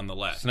Sonoma's on the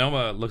left.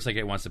 Sonoma looks like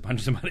it wants to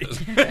punch somebody.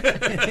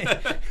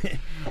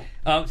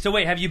 So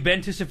wait, have you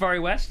been to Safari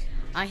West?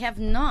 I have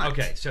not.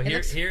 Okay, so It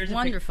looks here's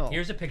wonderful.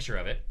 here's a picture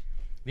of it.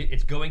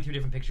 It's going through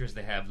different pictures.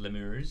 They have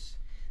lemurs.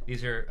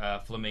 These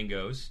are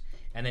flamingos.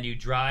 And then you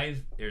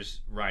drive,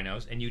 there's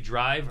rhinos, and you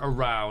drive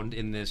around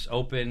in this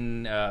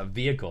open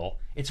vehicle.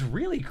 It's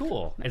really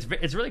cool.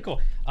 It's really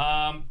cool.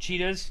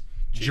 Cheetahs.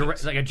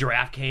 Like a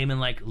giraffe came and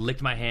like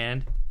licked my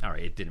hand. All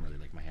right, it didn't really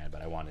lick my hand,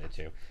 but I wanted it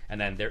to. And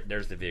then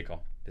there's the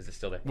vehicle. Is it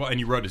still there? Well, and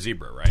you rode a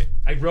zebra, right?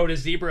 I rode a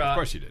zebra. Of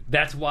course you did.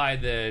 That's why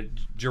the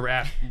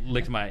giraffe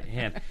licked my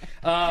hand.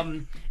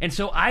 And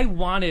so I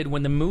wanted,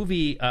 when the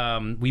movie,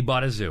 we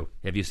bought a zoo.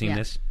 Have you seen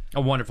this? A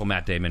wonderful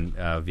Matt Damon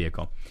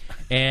vehicle.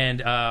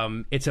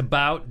 And it's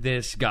about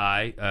this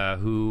guy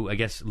who, I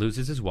guess,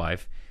 loses his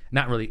wife.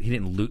 Not really. He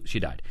didn't lose.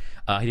 She died.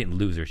 He didn't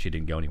lose her. She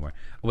didn't go anywhere.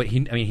 But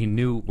he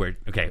knew where.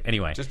 Okay.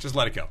 Anyway. Just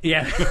let it go.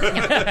 Yeah.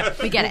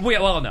 We get it.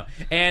 Well, no.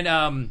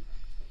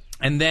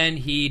 And then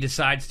he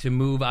decides to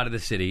move out of the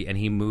city, and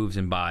he moves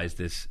and buys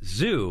this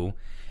zoo.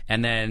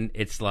 And then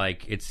it's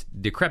like it's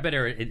decrepit,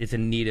 or it's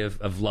in need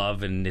of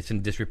love, and it's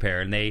in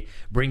disrepair. And they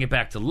bring it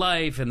back to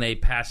life, and they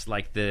pass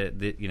like the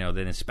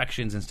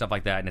inspections and stuff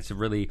like that. And it's a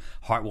really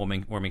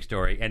heartwarming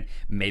story. And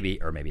maybe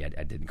I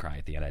didn't cry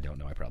at the end. I don't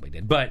know. I probably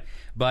did. But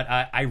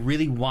I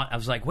really I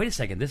was like, wait a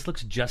second, this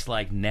looks just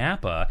like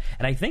Napa.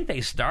 And I think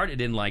they started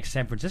in like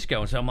San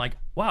Francisco. And so I'm like,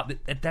 wow,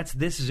 that's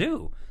this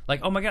zoo.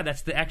 Like, oh my God,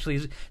 that's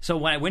actually. So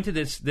when I went to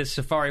this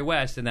Safari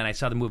West, and then I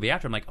saw the movie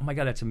after, I'm like, oh my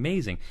God, that's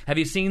amazing. Have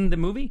you seen the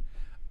movie?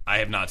 I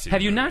have not seen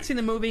Have the you movie. not seen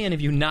the movie, and have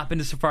you not been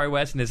to Safari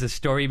West, and is this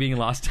story being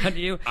lost on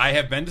you? I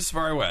have been to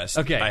Safari West.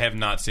 Okay. I have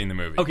not seen the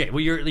movie. Okay, well,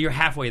 you're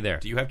halfway there.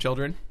 Do you have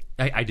children?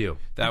 I do.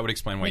 That would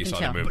explain why you can saw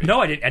tell. the movie.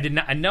 No, I did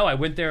not. No, I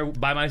went there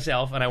by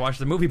myself, and I watched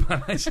the movie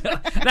by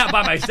myself. Not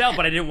by myself,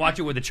 but I didn't watch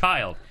it with a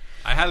child.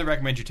 I highly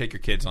recommend you take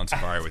your kids on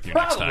safari with you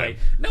next Probably.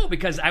 time. No,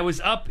 because I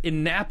was up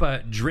in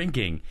Napa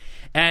drinking,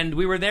 and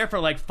we were there for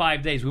like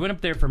 5 days. We went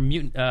up there for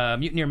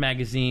Mutineer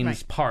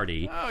Magazine's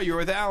party. Oh, you were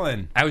with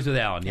Alan. I was with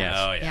Alan, yes.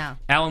 Oh, yeah. Yeah.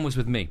 Alan was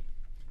with me.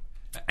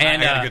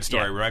 And I got a good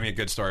story. yeah. Remind me a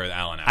good story with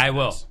Alan. I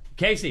will.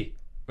 Casey,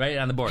 write it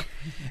on the board.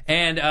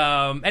 And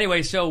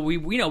anyway, so we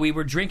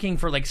were drinking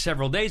for like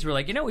several days. We're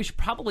like, we should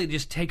probably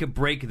just take a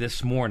break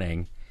this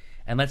morning,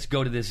 and let's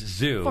go to this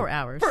zoo. 4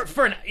 hours. For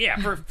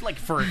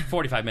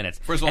 45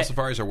 minutes. First of all,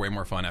 safaris are way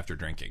more fun after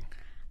drinking.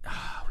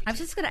 I was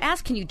just going to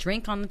ask, can you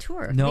drink on the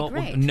tour? It'd No, be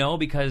great. no,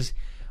 because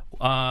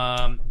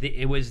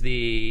it was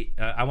the.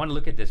 I want to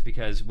look at this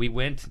because we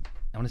went.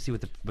 I want to see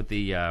what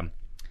the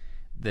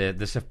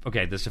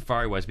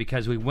safari was,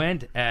 because we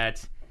went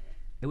at.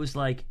 It was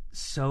like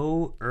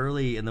so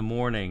early in the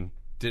morning.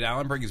 Did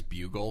Alan bring his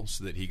bugle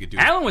so that he could do?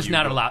 Alan was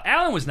bugle? not allowed.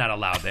 Alan was not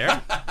allowed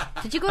there.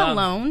 Did you go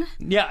alone?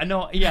 Yeah,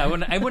 no, yeah.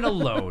 I went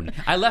alone.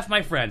 I left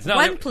my friends. No,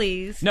 One,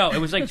 please. No, it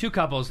was like two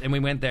couples, and we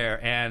went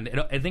there, and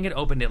I think it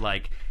opened at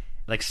like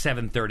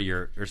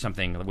 7:30 or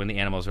something when the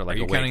animals are like Are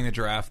you awake. counting the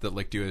giraffe that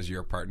licked you as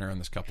your partner in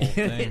this couple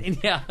thing?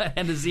 Yeah,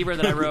 and the zebra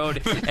that I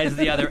rode as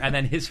the other, and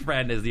then his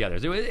friend as the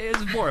others. It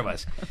was four of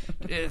us,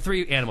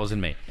 3 animals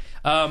and me.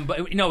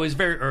 But it was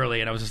very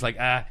early, and I was just like,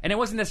 and it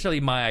wasn't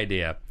necessarily my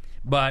idea,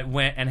 but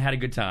went and had a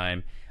good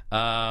time.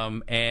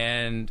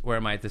 And where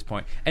am I at this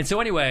point? And so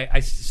anyway,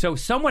 so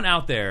someone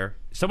out there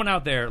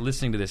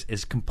listening to this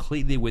is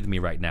completely with me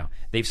right now.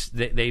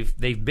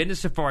 They've been to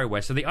Safari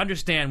West, so they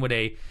understand what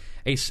a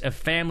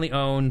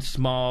family-owned,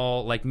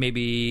 small, like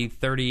maybe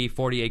 30,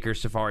 40-acre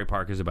safari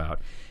park is about.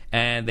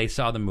 And they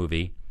saw the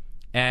movie.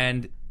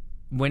 And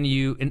when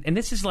you... And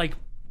this is like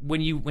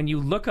when you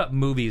look up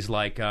movies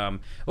like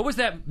what was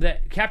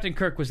that Captain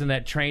Kirk was in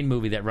that train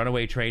movie, that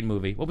runaway train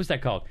movie. What was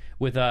that called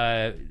with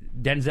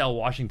Denzel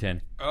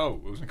Washington? Oh,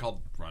 it wasn't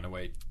called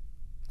Runaway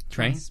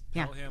Train.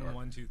 Yeah. Pelham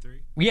 1, 2, 3.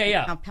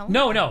 Yeah. Oh, Pelham?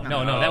 No.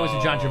 That was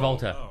John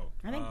Travolta. Oh.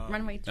 I think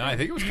Runaway. No, I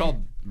think it was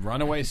called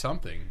Runaway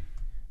something.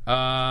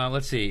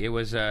 Let's see. It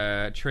was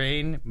a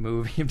train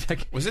movie.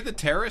 Was it the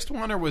terrorist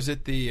one, or was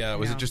it the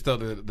was it just the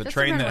Just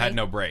train that Runaway. had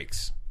no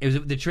brakes? It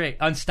was the train.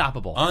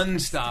 Unstoppable.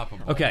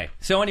 Unstoppable. Okay.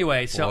 So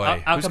anyway, Boy, I'll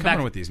who's come coming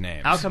back with these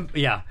names? I'll come.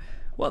 Yeah.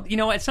 Well,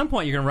 at some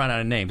point you're going to run out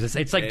of names.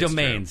 It's like It's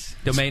domains,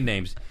 true. domain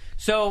names.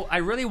 So I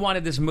really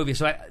wanted this movie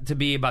to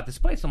be about this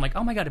place. I'm like,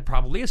 oh my god, it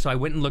probably is. So I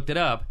went and looked it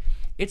up.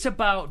 It's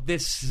about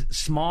this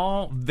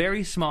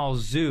very small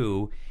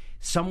zoo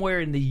somewhere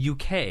in the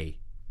UK,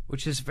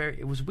 which is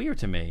it was weird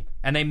to me.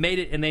 And they made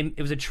it, and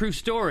it was a true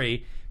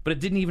story, but it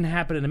didn't even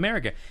happen in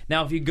America.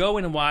 Now, if you go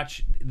in and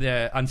watch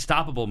the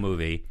Unstoppable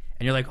movie,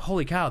 and you're like,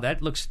 holy cow,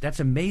 that's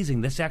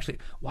amazing.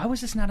 Why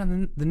was this not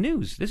on the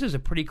news? This is a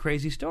pretty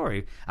crazy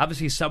story.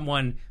 Obviously,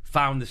 someone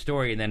found the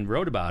story and then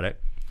wrote about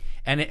it.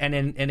 And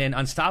in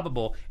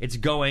Unstoppable, it's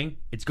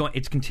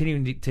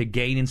continuing to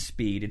gain in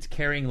speed. It's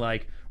carrying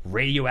like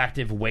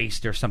radioactive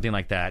waste or something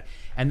like that.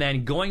 And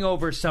then going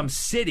over some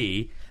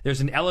city,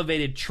 there's an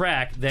elevated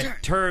track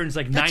that turns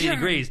like 90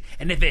 degrees.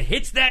 And if it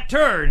hits that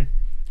turn,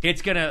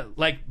 it's going to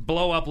like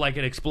blow up like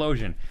an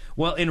explosion.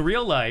 Well, in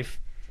real life,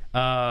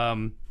 I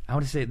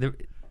want to say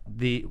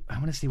I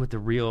want to see what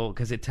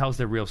because it tells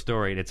the real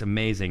story and it's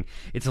amazing.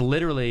 It's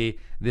literally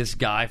this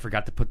guy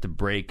forgot to put the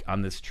brake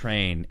on this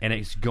train and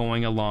it's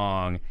going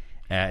along.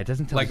 It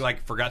doesn't tell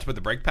like forgot to put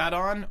the brake pad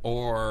on,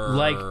 or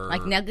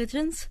Like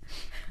negligence?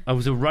 It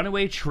was a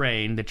runaway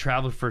train that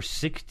traveled for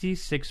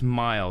 66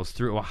 miles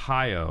through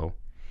Ohio,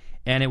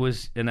 and it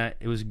was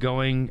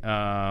going.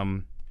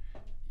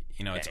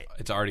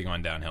 It's already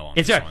gone downhill on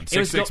It's this right. one. It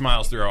was 6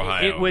 miles through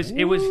Ohio. It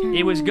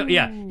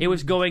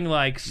was going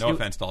like No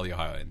offense to all the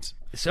Ohioans.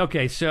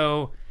 Okay,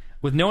 so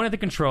with no one at the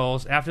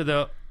controls, after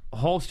the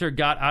holster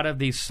got out of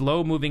the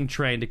slow-moving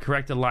train to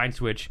correct the line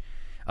switch.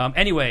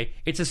 Anyway,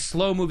 it's a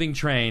slow-moving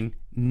train,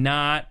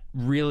 not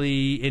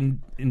really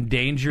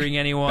endangering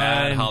anyone.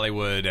 Bad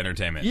Hollywood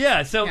entertainment.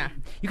 Yeah, so Yeah.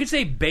 you could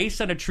say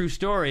based on a true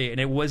story, and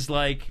it was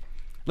like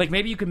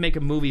maybe you could make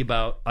a movie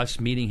about us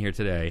meeting here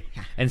today.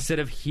 Instead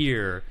of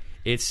here,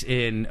 it's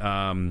in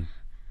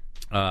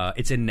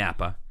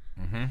Napa,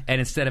 and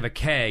instead of a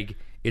keg,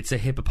 it's a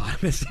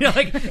hippopotamus.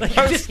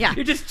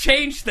 You just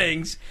change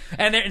things,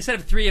 and instead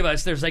of 3 of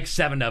us, there's like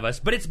 7 of us.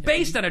 But it's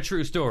based on a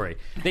true story.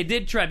 They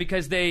did try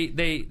because they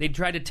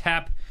tried to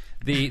tap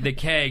the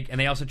keg, and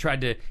they also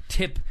tried to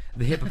tip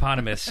the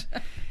hippopotamus.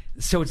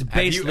 So it's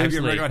based. Have you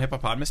ever heard about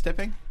hippopotamus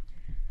tipping?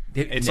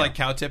 It's No. like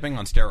cow tipping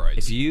on steroids.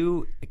 If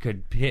you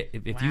could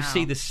if you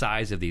see the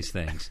size of these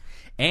things,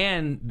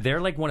 and they're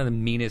like one of the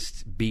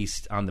meanest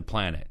beasts on the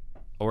planet,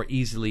 or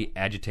easily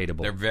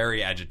agitatable. They're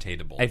very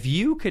agitatable. If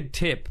you could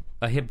tip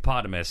a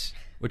hippopotamus,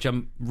 which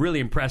I'm really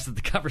impressed that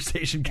the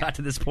conversation got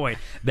to this point,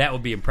 that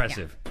would be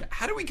impressive.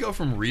 How do we go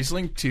from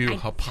Riesling to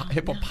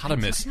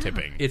hippopotamus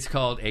tipping? It's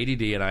called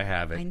ADD, and I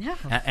have it. I know.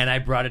 And I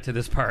brought it to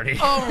this party.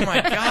 Oh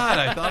my god!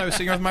 I thought I was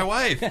singing with my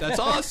wife. That's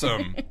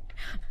awesome.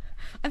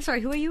 I'm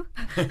sorry, who are you?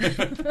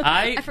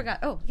 I forgot.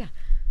 Oh, yeah.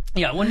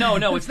 Yeah, well,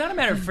 no, it's not a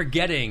matter of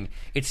forgetting.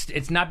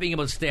 It's not being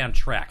able to stay on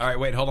track. All right,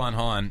 wait, hold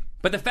on.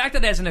 But the fact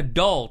that as an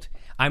adult,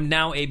 I'm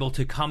now able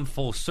to come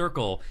full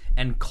circle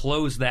and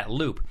close that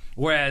loop.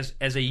 Whereas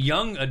as a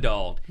young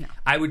adult,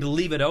 I would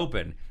leave it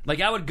open. Like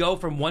I would go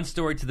from one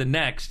story to the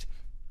next,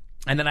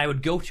 and then I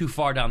would go too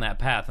far down that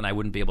path, and I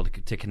wouldn't be able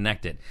to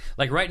connect it.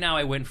 Like right now,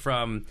 I went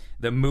from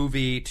the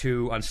movie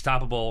to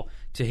Unstoppable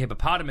to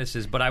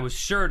hippopotamuses, but I was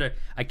sure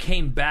I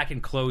came back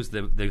and closed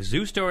the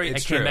zoo story.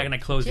 It's I came true. back and I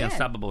closed the You did.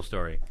 Unstoppable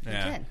story.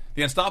 Yeah. did.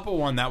 The Unstoppable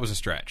one, that was a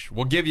stretch.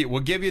 We'll give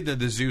you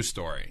the zoo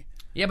story.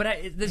 Yeah,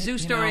 but the zoo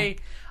story,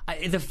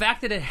 the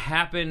fact that it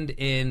happened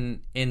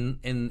in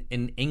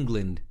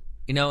England,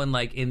 and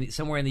like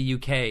somewhere in the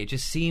UK, it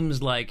just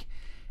seems like,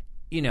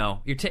 you're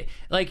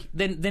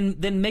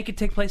then make it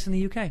take place in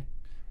the UK.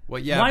 Well,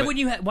 yeah. Why but- wouldn't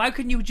you? Why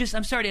couldn't you just?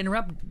 I'm sorry to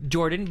interrupt,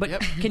 Jordan, but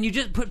can you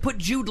just put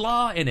Jude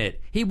Law in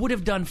it? He would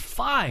have done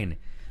fine.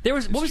 What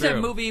was that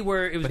true. movie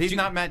where it was? But he's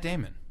not Matt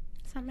Damon.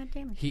 It's not Matt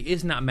Damon. He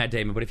is not Matt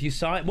Damon, but if you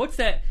saw it, what's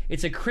that?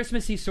 It's a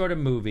Christmassy sort of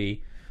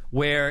movie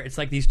where it's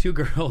like these 2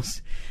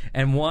 girls,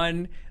 and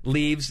one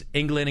leaves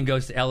England and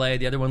goes to L.A.,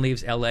 the other one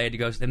leaves L.A.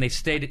 and they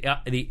stay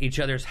at each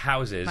other's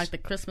houses. Like the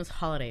Christmas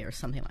holiday or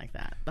something like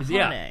that. The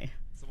Yeah. holiday.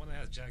 It's the one that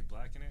has Jack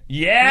Black in it.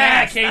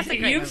 Yeah, Yes, that's a Casey,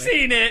 great you've movie.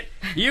 seen it.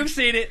 You've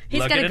seen it. He's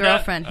got Looking a it up.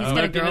 girlfriend. He's got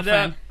a Looking it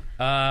girlfriend.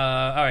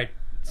 up. All right.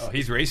 Oh,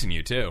 he's racing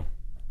you too.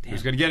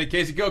 Who's gonna get it?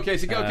 Casey, go,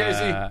 Casey, go,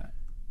 Casey.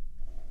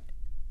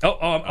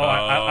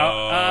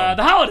 The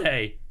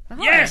Holiday.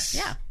 Yes.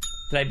 Yeah.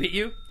 Did I beat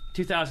you?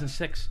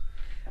 2006.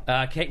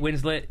 Kate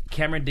Winslet,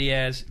 Cameron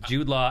Diaz,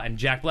 Jude Law, and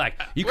Jack Black.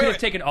 You could have wait.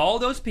 taken all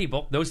those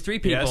people, those 3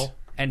 people, Yes.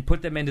 and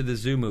put them into the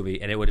zoo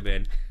movie, and it would have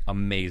been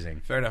amazing.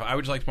 Fair enough. I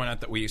would just like to point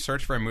out that we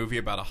searched for a movie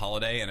about a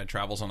holiday, and it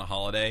travels on a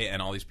holiday,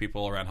 and all these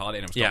people around holiday,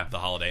 and it was called Yeah. The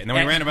Holiday. And then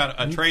we And- ran about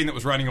a train that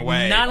was running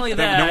away. Not only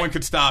that- no one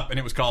could stop, and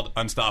it was called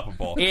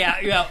Unstoppable.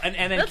 Yeah, and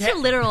then That's a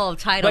literal But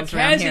titles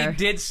around Cassie here.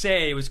 did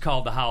say it was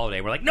called The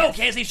Holiday. We're like, no,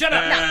 Cassie, shut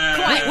up.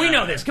 come on. We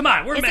know this. Come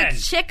on, we're It's men. a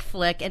chick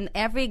flick, and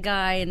every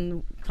guy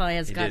in probably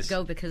has got is. to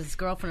go because his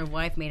girlfriend or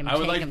wife made him. I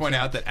would take like to him point to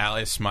out it. that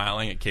Allie is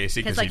smiling at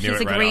Casey because It's like he knew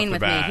he's it right agreeing off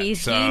the with me. bat. He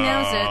So,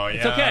 knows it.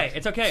 It's yeah. okay.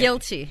 It's okay.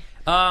 Guilty.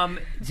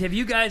 Have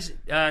you guys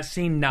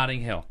seen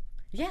Notting Hill?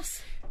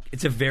 Yes,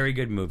 It's a very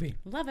good movie.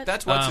 love it.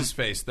 That's what's his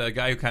face, the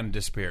guy who kind of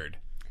disappeared.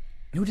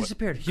 Who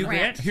disappeared? Hugh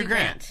Grant? Hugh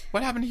Grant.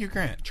 What happened to Hugh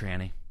Grant?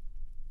 Tranny.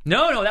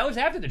 No, that was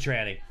after the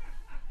tranny.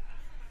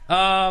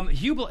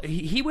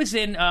 He was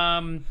in.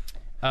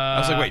 I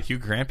was like, wait, Hugh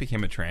Grant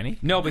became a tranny?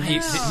 No, but he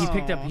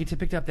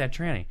picked up that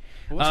tranny.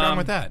 What's wrong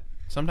with that?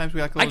 Sometimes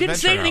we like a I little didn't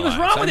adventure say in our anything was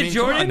lives. wrong with I it, mean,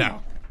 Jordan. Come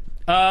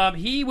on now.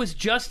 He was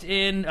just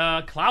in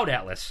Cloud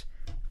Atlas.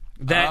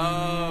 That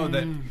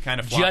That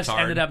kind of flopped just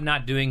hard. ended up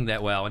not doing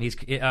that well, and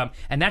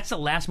and that's the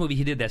last movie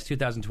he did. That's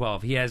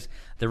 2012. He has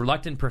The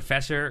Reluctant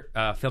Professor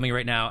filming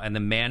right now, and The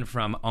Man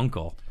from U.N.C.L.E.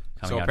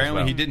 coming So out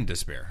apparently as well. he didn't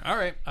despair. All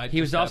right. He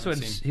was also in.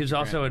 He was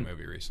also in. a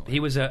movie recently. He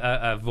was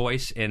a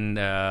voice in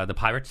the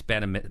Pirates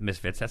Band of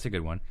Misfits. That's a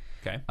good one.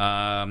 Okay.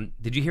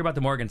 Did you hear about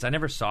the Morgans? I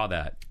never saw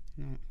that.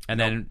 And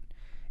then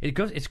it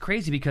goes. It's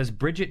crazy because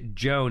Bridget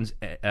Jones'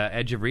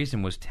 Edge of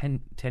Reason was 10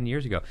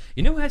 years ago.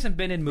 You know who hasn't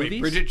been in movies? Wait,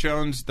 Bridget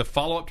Jones. The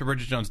follow-up to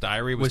Bridget Jones'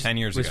 Diary was 10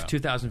 years ago. Was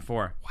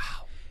 2004. Wow.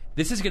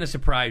 This is going to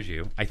surprise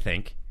you, I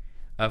think,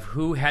 of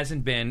who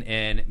hasn't been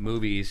in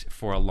movies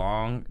for a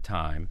long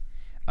time,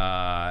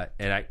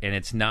 and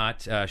it's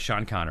not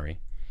Sean Connery.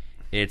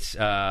 It's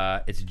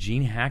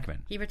Gene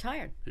Hackman. He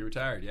retired. He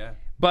retired. Yeah.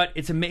 But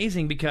it's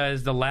amazing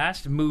because the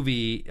last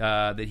movie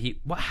that he...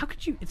 Well, how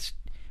could you...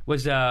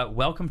 was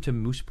Welcome to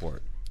Mooseport.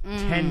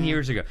 10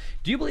 years ago.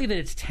 Do you believe that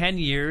it's 10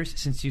 years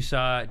since you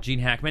saw Gene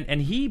Hackman? And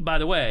he, by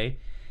the way,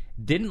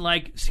 didn't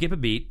skip a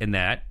beat in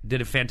that. Did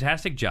a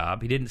fantastic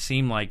job. He didn't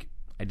seem like,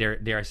 dare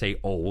I say,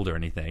 old or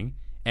anything.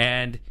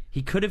 And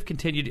he could have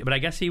continued, but I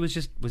guess he was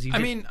just... I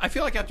mean, I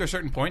feel like after a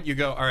certain point, you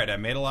go, all right, I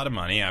made a lot of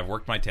money. I've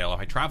worked my tail off.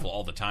 I travel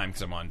all the time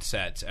because I'm on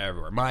sets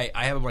everywhere. I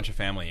have a bunch of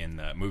family in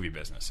the movie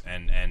business,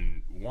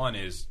 and one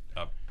is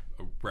a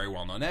very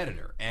well-known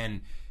editor,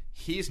 and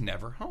he's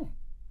never home.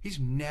 He's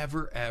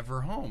never,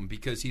 ever home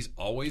because he's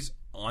always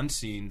on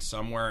scene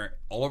somewhere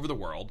all over the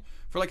world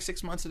for like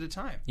 6 months at a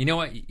time. You know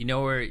what? You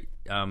know where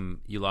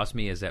you lost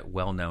me is that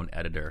well-known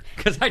editor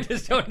because I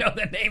just don't know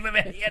the name of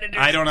any editor.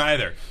 I don't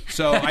either.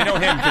 So I know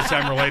him because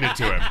I'm related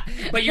to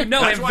him. But you know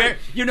That's him. why-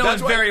 You know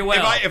that's him why very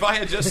well. If I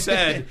had just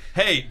said,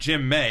 "Hey,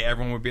 Jim May,"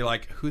 everyone would be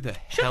like, "Who the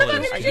hell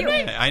is Jim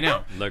May?" I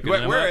know. Looking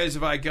him Whereas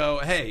if I go,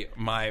 "Hey,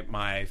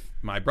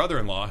 my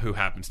brother-in-law, who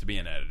happens to be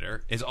an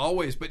editor, is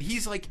always," but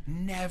he's like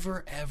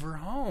never ever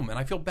home, and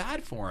I feel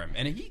bad for him,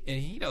 and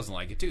he doesn't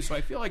like it too. So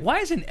I feel like Why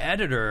is an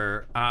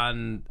editor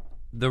on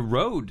the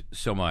road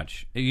so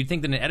much? You'd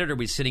think that an editor would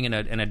be sitting in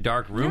a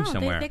dark room No,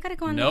 somewhere. They got to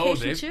go on no,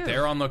 vacation too.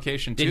 they're on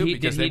location Did too he-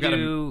 because did he they've got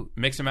do- to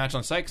mix and match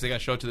on site because they got to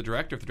show it to the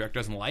director. If the director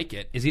doesn't like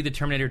it, Is he the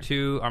Terminator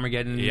 2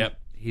 Armageddon? Yep.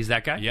 He's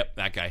that guy? yep,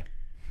 that guy.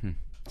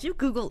 Did you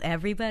Google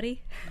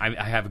everybody? I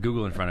have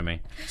Google in front of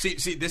me.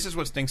 See, this is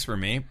what stinks for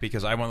me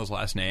because I have one of those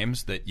last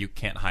names that you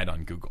can't hide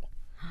on Google.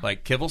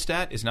 Like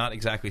Kivelstadt is not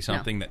exactly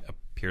something that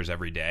appears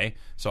every day,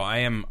 so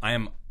I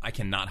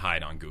cannot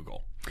hide on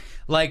Google.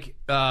 Like,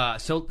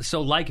 so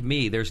like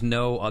me, there's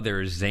no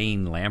other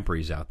Zane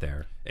Lampreys out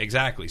there.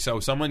 Exactly. So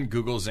someone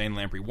Googles Zane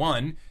Lamprey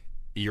 1,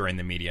 you're in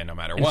the media no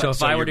matter And what. so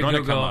if I were you're to gonna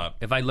Google, come up.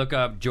 if I look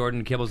up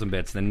Jordan Kibbles and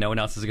Bits, then no one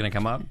else is going to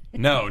come up?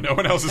 No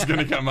one else is going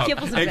to come up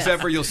Kibbles and except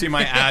Bits. for you'll see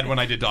my ad when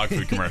I did dog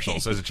food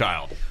commercials as a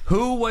child.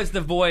 Who was the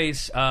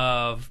voice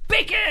of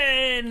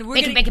Bacon? We're Bacon,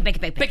 getting- bacon,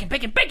 bacon, bacon,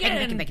 Bacon,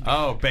 bacon, bacon.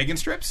 Oh, bacon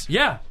strips?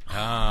 Yeah.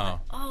 Oh.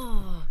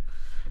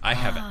 I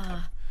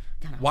haven't.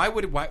 Why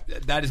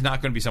that is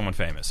not going to be someone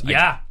famous?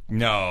 Yeah.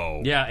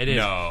 No. Yeah, it is.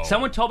 No.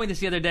 Someone told me this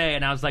the other day,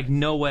 and I was like,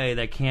 "No way,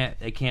 that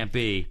can't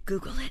be."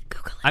 Google it.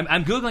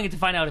 I'm googling it to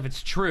find out if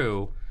it's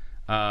true.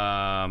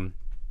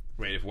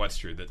 Wait, if what's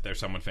true that there's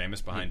someone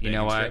famous behind You bacon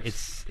know what?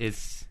 strips?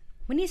 It's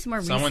We need some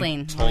more Someone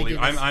Riesling. totally. while we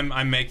do this.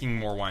 I'm making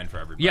more wine for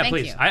everybody. yeah. Thank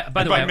Please. you.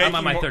 By the way, I'm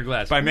on my more- third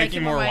glass. By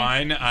Making making more more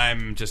wine,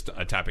 I'm just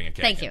tapping a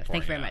keg. Thank you. and Thank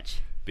you pouring very it much.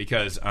 out.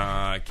 Because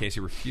Casey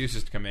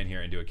refuses to come in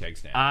here and do a keg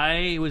stand.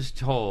 I was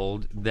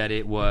told that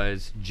it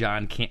was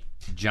John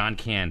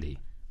Candy.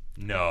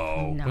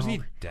 No. No. Wasn't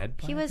he dead?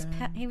 by He was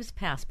then? he was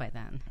passed by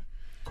then.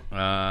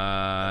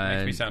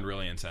 Makes me sound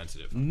really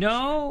insensitive.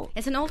 No,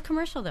 It's an old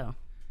commercial though.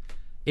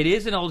 it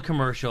is an old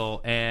commercial,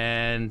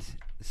 and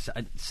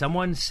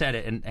someone said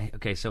it. And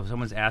okay, so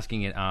someone's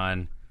asking it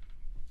on.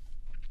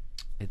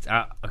 It's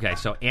okay.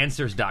 So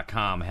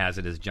Answers.com has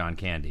it as John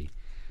Candy,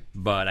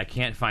 but I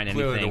can't find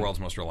Clearly anything. the world's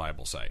most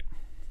reliable site.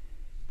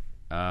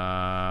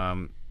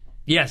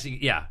 Yes,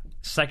 yeah.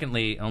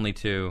 Secondly, only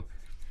two.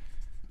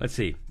 Let's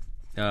see.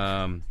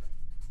 Gilbert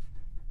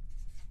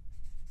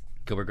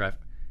Greif.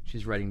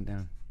 She's writing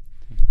down.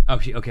 Oh,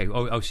 okay.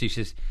 She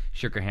just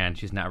shook her hand.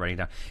 She's not writing it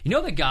down. You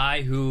know the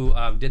guy who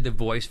did the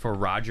voice for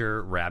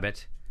Roger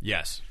Rabbit?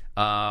 Yes.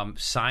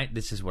 Signed.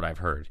 This is what I've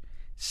heard.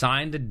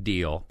 Signed a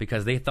deal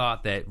because they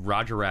thought that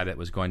Roger Rabbit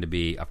was going to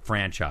be a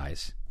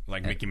franchise.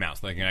 Like Mickey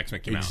Mouse, like an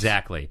ex-Mickey Mouse.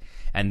 Exactly.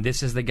 And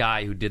this is the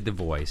guy who did the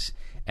voice.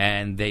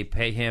 And they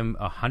pay him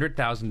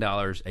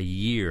 $100,000 a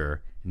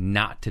year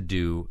not to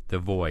do the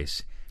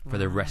voice for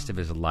the rest of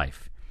his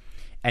life.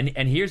 And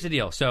here's the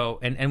deal. So,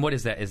 and what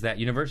is that? Is that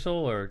Universal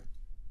or...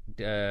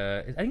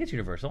 I think it's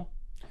Universal.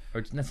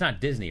 Or that's not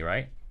Disney,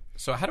 right?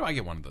 So how do I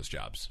get one of those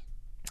jobs?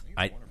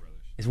 Warner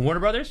Brothers. Is Warner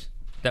Brothers?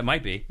 That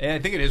might be. Yeah, I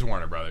think it is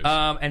Warner Brothers.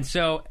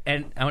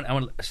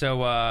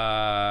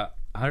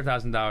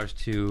 $100,000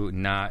 to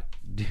not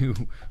do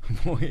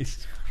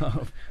voice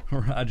of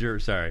Roger.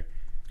 Sorry.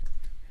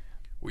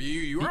 Well,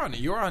 you were on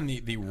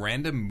the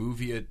random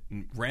movie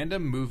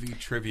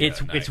trivia.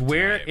 It's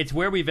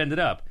where we've ended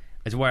up.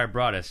 It's where I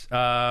brought us.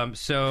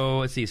 So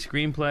let's see,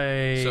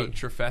 screenplay. So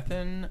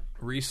Trefethen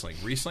Riesling.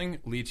 Riesling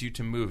leads you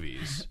to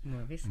movies.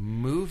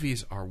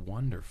 Movies are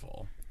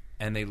wonderful,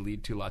 and they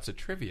lead to lots of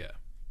trivia.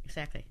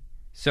 Exactly.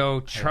 So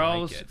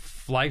Charles it.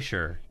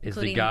 Fleischer is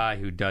the Including guy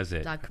who does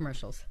it. Dog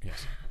commercials.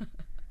 Yes.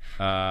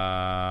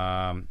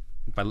 I'm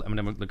going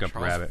to look up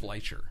Charles Rabbit.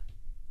 Fleischer.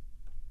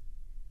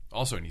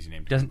 Also an easy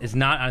name. It's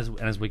not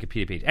on his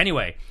Wikipedia page.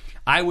 Anyway,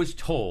 I was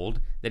told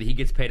that he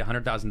gets paid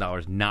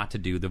 $100,000 not to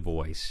do the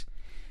voice.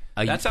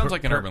 That sounds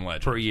like an urban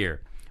legend. Per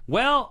year.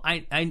 Well,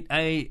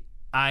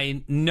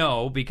 I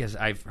know because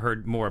I've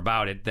heard more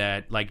about it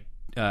that like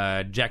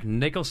Jack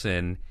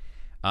Nicholson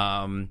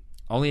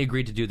only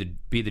agreed to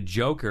be the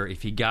Joker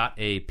if he got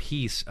a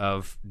piece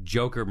of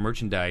Joker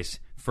merchandise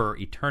for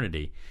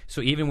eternity.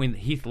 So even when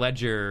Heath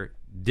Ledger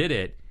did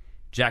it,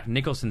 Jack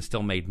Nicholson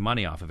still made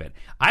money off of it.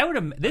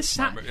 That's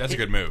a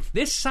good move.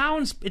 It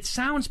sounds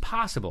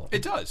possible.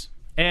 It does.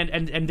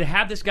 And to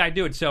have this guy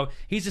do it, so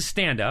he's a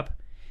stand-up,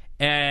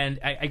 and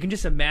I can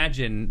just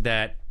imagine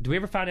that. Do we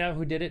ever find out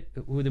who did it?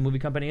 Who the movie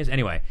company is?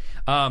 Anyway,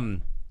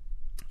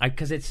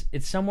 because it's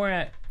somewhere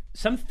at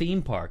some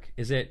theme park.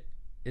 Is it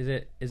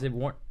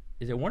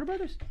Warner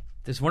Brothers?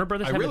 Does Warner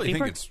Brothers have a theme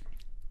park?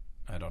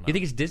 I don't know. You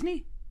think it's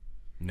Disney?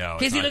 No,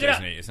 Casey, it's look not it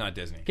up. Disney. It's not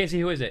Disney. Casey,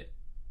 who is it?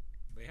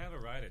 They have a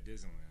ride at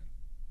Disneyland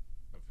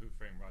of Who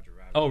Framed Roger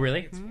Rabbit. Oh,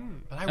 really?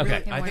 But Okay. I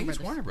think Warner it's Brothers.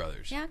 Warner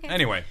Brothers. Yeah, okay.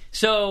 Anyway.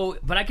 So,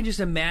 but I can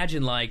just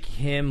imagine like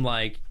him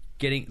like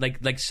getting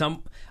like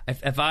some.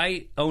 If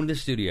I owned a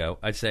studio,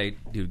 I'd say,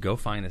 dude, go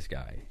find this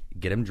guy,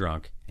 get him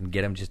drunk, and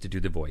get him just to do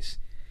the voice,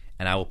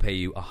 and I will pay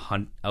you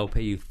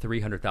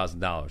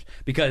 $300,000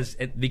 because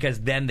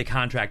then the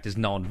contract is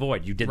null and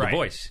void. You did Right. the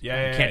voice.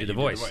 Yeah, you can't do you the did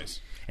the voice. voice.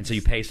 And so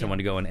you pay someone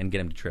to go in and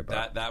get him to trip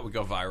up. That would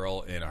go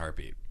viral in a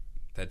heartbeat.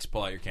 That's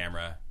pull out your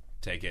camera,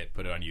 take it,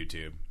 put it on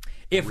YouTube.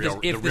 If the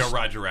real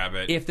Roger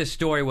Rabbit. If the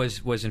story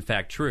was in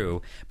fact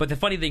true. But the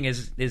funny thing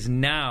is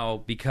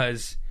now,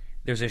 because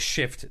there's a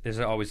shift, there's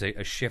always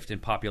a shift in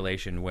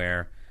population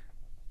where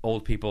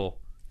old people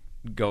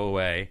go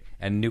away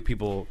and new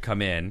people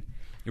come in,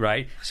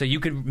 right? So you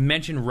could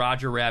mention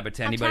Roger Rabbit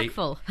to anybody.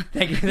 Tactful.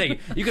 Thank you.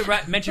 You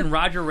could mention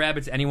Roger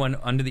Rabbit to anyone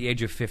under the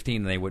age of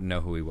 15 and they wouldn't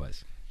know who he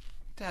was.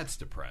 That's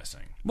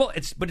depressing. Well,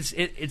 it's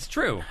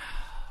true.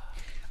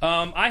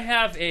 I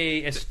have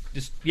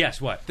yes.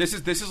 What? This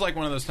is like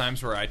one of those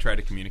times where I try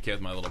to communicate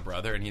with my little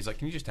brother, and he's like,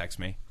 "Can you just text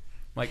me?" I'm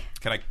like,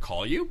 "Can I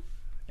call you?"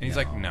 And he's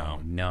like, "No,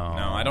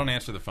 I don't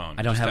answer the phone.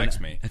 I don't just have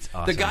text me." That's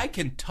awesome. The guy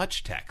can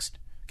touch text.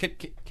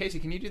 Casey,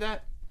 can you do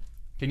that?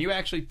 Can you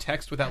actually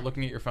text without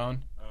looking at your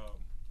phone? I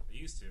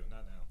used to,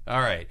 not now.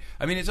 All right.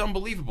 I mean, it's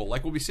unbelievable.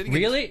 Like we'll be sitting.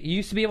 Really? You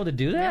used to be able to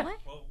do that? Really?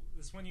 Well,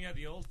 it's when you had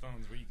the old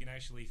phones where you can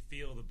actually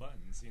feel the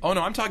buttons. Oh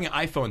no, I'm talking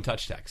iPhone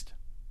touch text.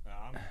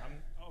 I'm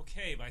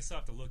okay, but I still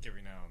have to look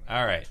every now and then.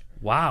 All right.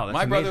 Wow, that's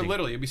My brother amazing.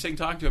 literally, you'll be sitting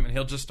talking to him, and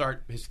he'll just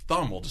his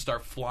thumb will just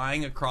start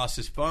flying across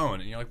his phone,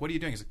 and you're like, "What are you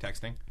doing?" He's like,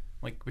 "Texting." I'm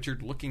like, but you're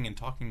looking and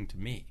talking to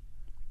me.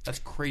 That's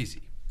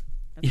crazy.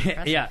 That's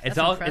impressive. Yeah, it's That's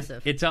all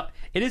impressive.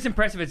 it is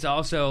impressive. It's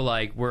also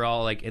like we're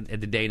all like at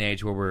the day and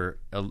age where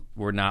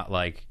we're not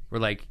like we're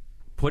like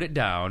put it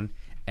down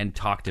and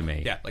talk to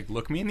me. Yeah, like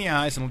look me in the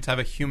eyes and let's have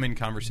a human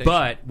conversation.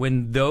 But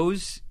when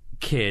those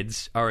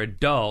kids are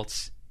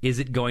adults, is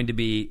it going to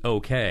be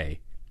okay?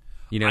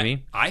 You know what I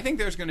mean? I think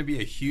there's going to be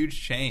a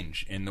huge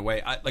change in the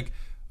way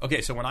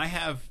okay, so when I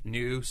have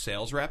new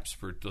sales reps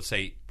for, let's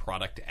say,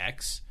 product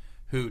X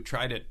who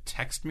try to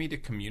text me to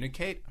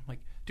communicate, I'm like,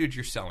 dude,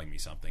 you're selling me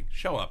something.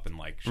 Show up and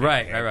shake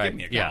Right. give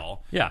me a Yeah.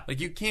 call. Yeah. Like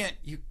you can't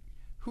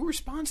who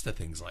responds to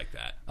things like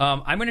that?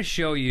 I'm going to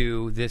show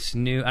you this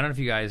new. I don't know if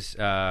you guys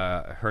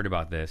heard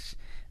about this.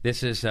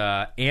 This is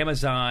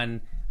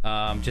Amazon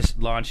just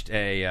launched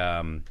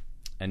a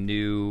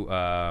new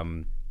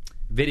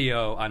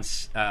video on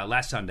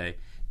last Sunday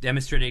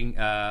demonstrating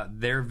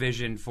their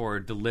vision for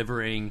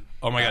delivering.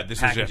 Oh my God!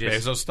 This packages.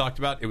 is Jeff Bezos talked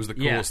about. It was the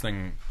coolest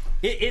thing.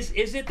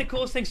 Is it the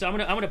coolest thing? So I'm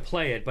gonna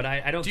play it, but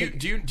I don't.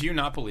 Do you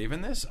not believe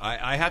in this?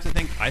 I have to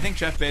think. I think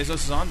Jeff Bezos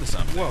is onto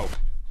something. Whoa.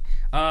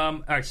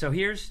 All right, so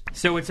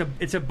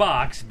it's a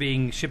box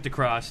being shipped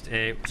across.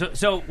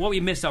 So what we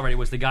missed already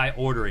was the guy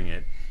ordering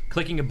it,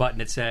 clicking a button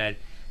that said,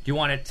 "Do you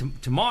want it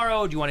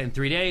tomorrow? Do you want it in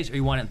 3 days? Or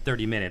you want it in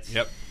 30 minutes?"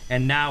 Yep.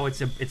 And now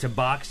it's a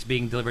box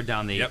being delivered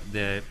down the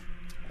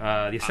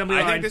assembly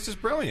line. I think this is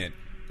brilliant.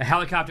 A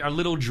helicopter, a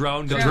little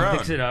drone goes Drone. and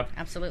picks it up,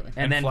 Absolutely.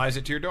 And then flies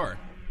it to your door.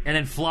 and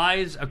then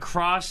flies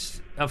across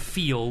a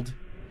field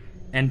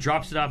and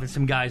drops it off in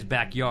some guy's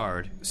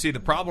backyard. See, the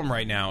problem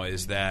right now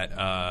is that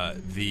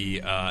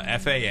the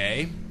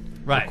FAA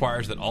Right.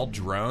 requires that all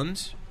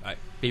drones...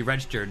 Be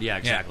registered, yeah,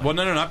 exactly. Well,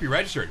 no, not be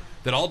registered.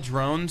 That all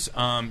drones,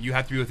 you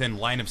have to be within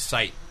line of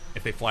sight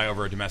if they fly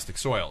over a domestic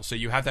soil. So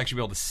you have to actually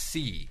be able to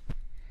see.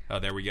 Oh,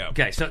 there we go.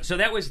 Okay, so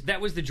that was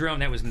the drone.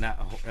 That was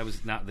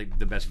not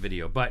the best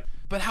video, but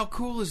But how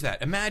cool is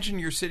that? Imagine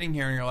you're sitting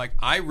here and you're like,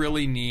 I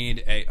really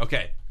need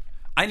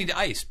I need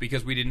ice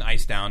because we didn't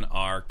ice down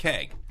our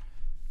keg.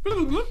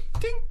 Bloop, bloop,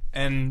 ding.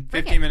 And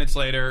 15 minutes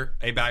later,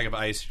 a bag of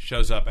ice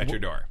shows up at your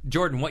door.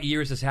 Jordan, what year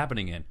is this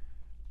happening in?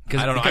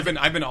 I don't know.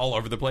 I've been all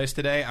over the place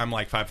today. I'm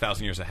like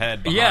 5,000 years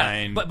ahead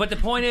behind. Yeah, but the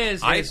point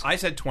is, I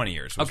said 20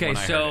 years. Was okay, when I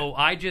heard so it.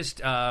 I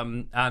just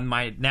on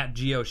my Nat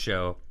Geo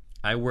show,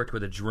 I worked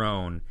with a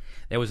drone.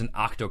 That was an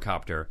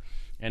octocopter,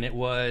 and it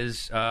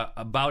was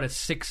about a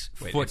 6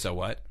 Wait, foot it's a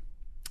what?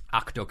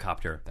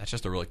 octocopter. That's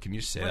just a really. Can you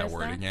say What that is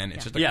word that? again?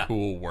 It's Yeah. just a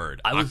cool word.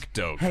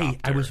 Octocopter. Hey,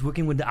 I was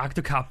working with the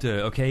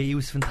octocopter. Okay, it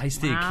was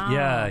fantastic. Wow.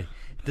 Yeah,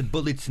 the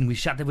bullets, and we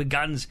shot them with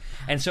guns,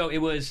 and so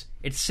it's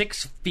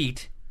 6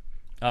 feet.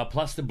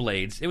 Plus the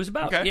blades. It was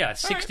about, Okay.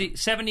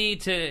 70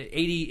 to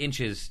 80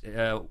 inches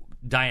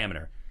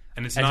diameter.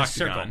 And it's as an a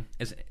octagon.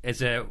 circle.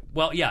 As a,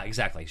 well, yeah,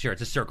 exactly. Sure,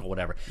 it's a circle,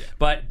 whatever. Yeah.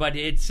 But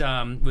it's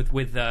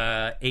with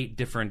 8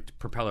 different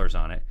propellers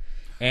on it.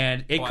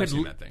 And it I've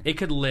seen that thing.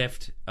 could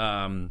lift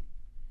 30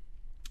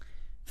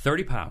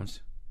 pounds.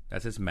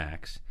 That's its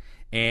max.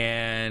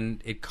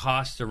 And it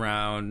costs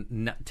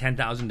around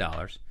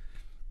 $10,000.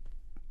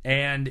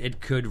 And it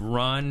could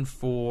run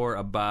for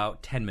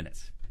about 10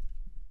 minutes.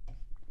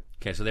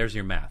 Okay, so there's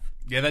your math.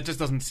 Yeah, that just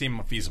doesn't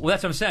seem feasible. Well,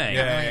 that's what I'm saying.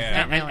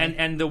 Yeah.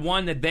 And the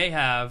one that they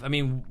have, I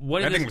mean,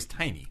 That thing was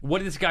tiny. What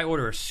did this guy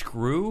order? A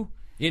screw?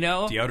 You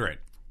know? Deodorant.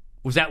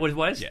 Was that what it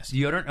was? Yes.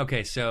 Deodorant?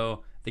 Okay,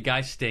 so the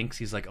guy stinks.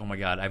 He's like, oh my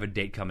God, I have a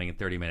date coming in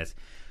 30 minutes.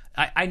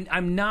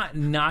 I'm not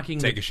knocking...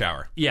 Take a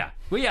shower. Yeah.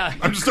 Well, yeah.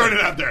 I'm just throwing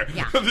it out there.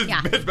 Yeah, It's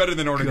yeah. better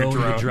than ordering Go a to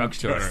the drone.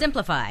 drugstore.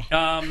 Simplify.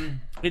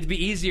 It'd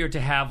be easier to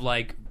have,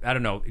 like, I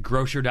don't know,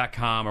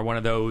 grocer.com or one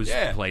of those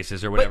Yeah.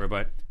 places or whatever,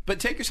 but But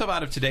take yourself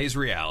out of today's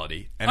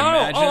reality and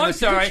imagine I'm the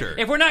sorry. future.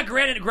 If we're not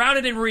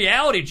grounded in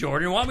reality,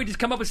 Jordan, why don't we just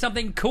come up with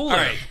something cooler? All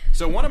right.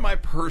 So one of my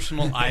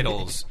personal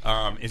idols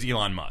is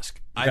Elon Musk.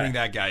 I Okay. think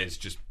that guy is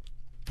just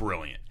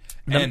brilliant.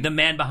 The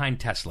man behind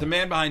Tesla. The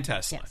man behind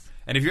Tesla. Yes.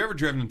 And if you've ever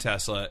driven a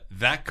Tesla,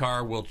 that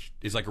car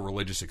is like a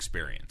religious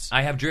experience.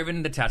 I have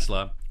driven the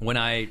Tesla. When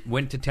I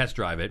went to test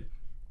drive it,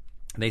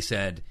 they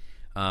said,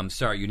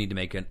 sorry, you need to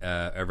make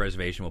a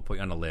reservation. We'll put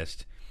you on the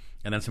list.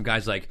 And then some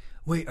guy's like,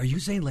 wait, are you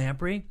Zane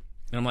Lamprey?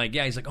 And I'm like,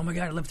 yeah. He's like, oh my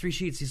God, I left 3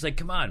 sheets. He's like,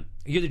 come on.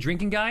 You're the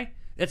drinking guy?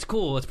 That's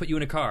cool. Let's put you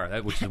in a car,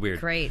 which is weird.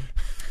 Great.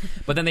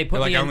 But then they put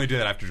Like, me I in... only do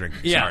that after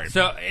drinking. Yeah, Sorry.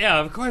 so yeah,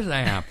 of course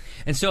I am.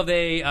 And so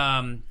they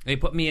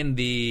put me in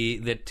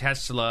the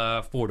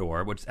Tesla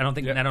 4-door, which I don't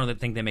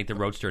think they make the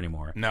Roadster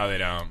anymore. No, they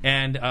don't.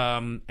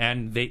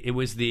 And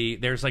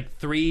there's like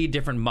 3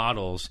 different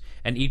models,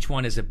 and each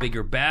one is a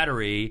bigger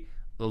battery,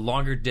 a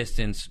longer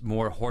distance,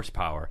 more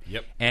horsepower.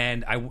 Yep.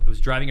 And I was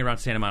driving around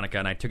Santa Monica,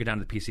 and I took it down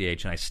to the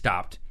PCH, and I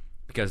stopped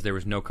because there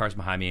was no cars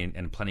behind me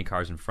and plenty of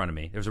cars in front of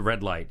me. There was a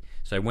red light,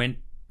 so I went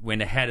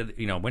ahead of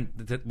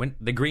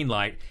went the green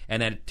light,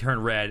 and then it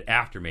turned red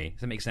after me. Does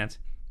that make sense?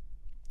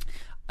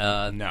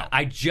 No.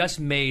 I just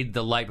made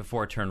the light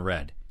before it turned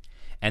red,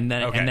 and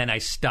then I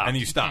stopped. And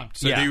you stopped.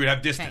 So Yeah. you would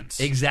have distance.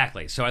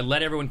 Exactly. So I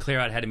let everyone clear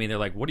out ahead of me. They're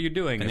like, "What are you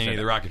doing?" And then you need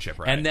the rocket ship,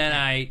 right? And then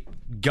I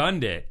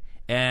gunned it.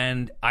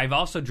 And I've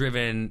also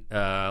driven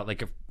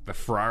like a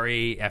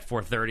Ferrari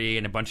F430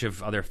 and a bunch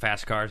of other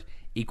fast cars,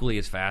 equally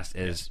as fast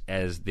as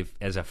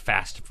a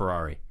fast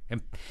Ferrari,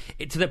 and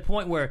to the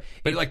point where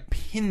But it like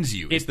pins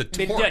you. It's the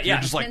torque. yeah, You're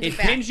just like, Pins it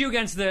back. pins you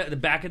against the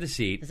back of the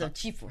seat. It's a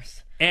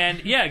G-force.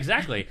 And yeah,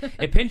 exactly.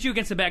 It pins you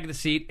against the back of the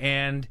seat,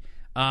 and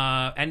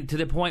to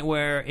the point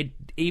where it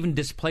even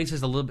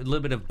displaces a little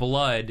bit of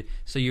blood.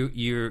 So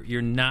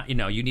you're not,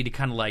 you need to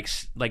kind of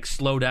like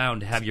slow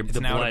down to have it's the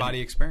an blood. out-of-body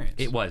experience.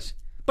 It was,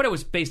 but it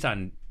was based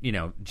on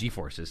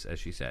G-forces, as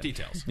she said.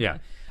 Details. Yeah.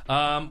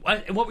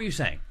 What were you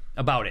saying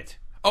about it?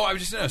 Oh, I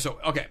was just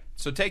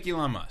So take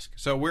Elon Musk.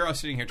 So we're all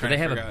sitting here Do trying they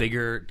to have figure a out-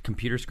 bigger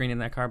computer screen in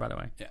that car, by the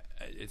way? Yeah,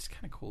 it's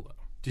kind of cool though.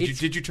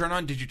 Did you turn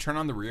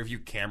on the rear view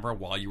camera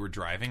while you were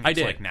driving? It's I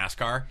did. like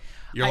NASCAR.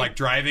 You're like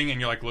driving and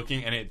you're like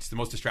looking, and it's the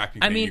most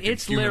distracting I thing mean, you can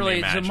it's humanly literally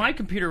imagine. so. My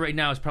computer right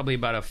now is probably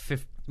about a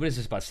what is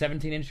this? About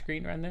 17-inch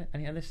screen right there?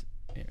 Any of this?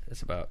 Yeah,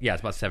 it's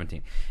about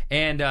 17.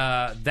 And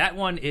that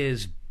one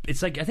is.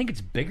 It's like I think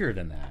it's bigger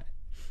than that.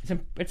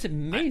 It's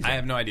amazing. I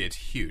have no idea. It's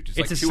huge. It's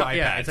like a two iPads.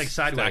 Yeah, it's like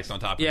sideways stacked on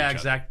top of yeah,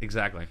 each other.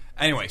 exactly.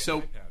 Anyway, so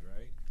iPad,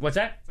 right? What's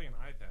that? It's like an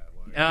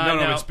iPad. Like.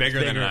 no, it's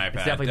bigger than an iPad.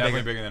 It's definitely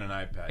bigger. bigger than an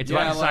iPad. It's Yeah,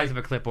 about the size like of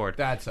a clipboard.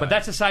 that size. But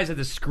that's the size of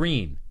the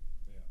screen.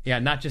 Yeah,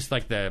 not just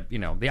like the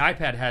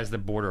iPad has the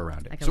border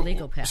around it. Like a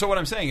legal pad. So what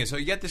I'm saying is, so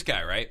you get this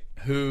guy, right,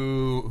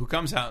 who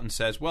comes out and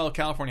says, well,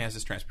 California has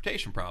this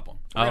transportation problem.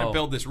 We're going to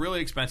build this really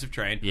expensive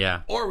train.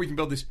 Yeah. Or we can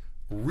build this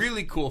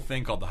really cool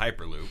thing called the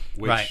Hyperloop,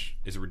 which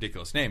is a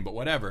ridiculous name, but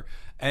whatever.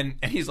 And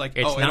he's like,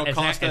 It's it'll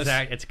cost us...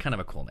 It's kind of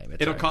a cool name.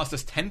 It'll cost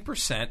us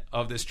 10%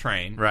 of this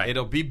train. Right.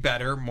 It'll be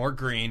better, more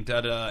green,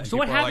 da-da. And So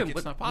what people are happened? like,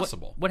 it's not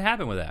possible. What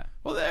happened with that?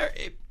 Well,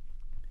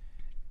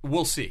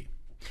 we'll see.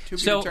 To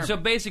be So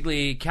determined.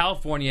 basically,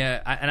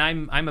 California,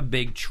 and I'm a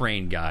big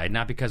train guy,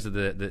 not because of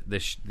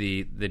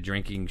the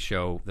drinking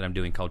show that I'm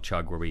doing called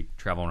Chug, where we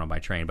travel around by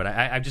train, but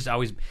I just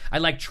always I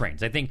like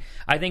trains. I think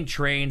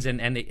trains,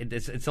 and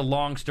it's a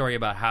long story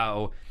about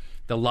how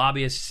the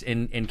lobbyists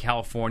in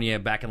California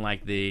back in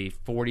like the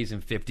 40s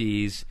and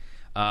 50s.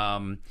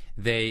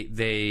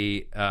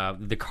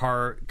 The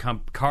car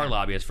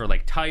lobbyists for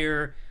like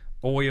tire,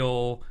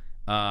 oil,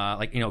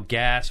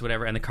 gas,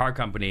 whatever, and the car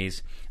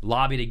companies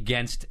lobbied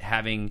against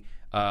having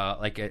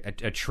like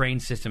a train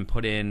system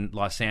put in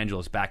Los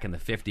Angeles back in the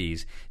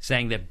 50s,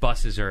 saying that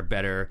buses are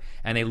better,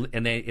 and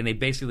they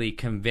basically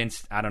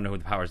convinced, I don't know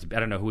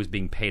who was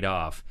being paid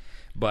off,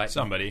 but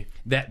somebody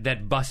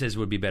that buses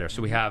would be better.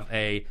 So we have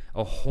a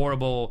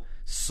horrible,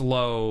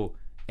 slow,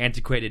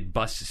 antiquated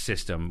bus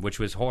system, which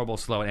was horrible,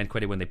 slow, and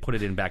antiquated when they put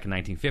it in back in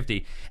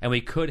 1950, and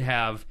we could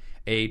have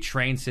a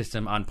train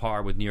system on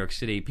par with New York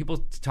City.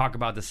 People talk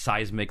about the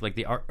seismic, like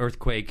the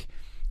earthquake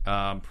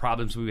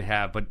problems we would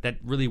have, but that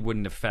really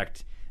wouldn't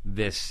affect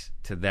this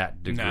to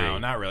that degree. No,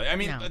 not really. I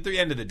mean, at the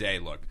end of the day,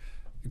 look,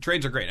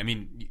 trains are great. I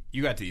mean,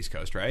 you got to the East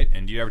Coast, right?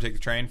 And do you ever take the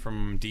train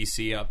from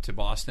D.C. up to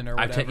Boston or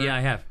whatever? I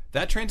have.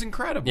 That train's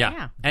incredible.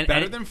 Yeah. And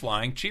better than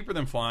flying, cheaper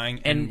than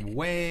flying, and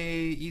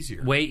way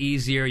easier. Way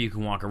easier. You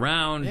can walk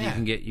around. Yeah.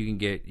 You can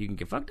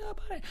get fucked up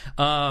on it.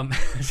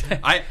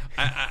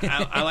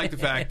 I like the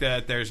fact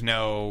that there's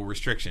no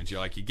restrictions.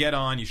 You're like, you get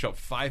on, you show up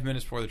 5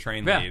 minutes before the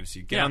train leaves.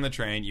 You get on the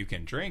train, you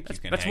can drink, you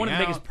can That's hang one of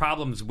the out. biggest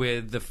problems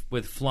with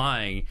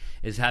flying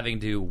is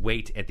having to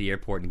wait at the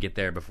airport and get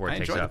there before it I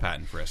takes enjoy off. the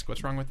patent frisk.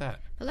 What's wrong with that?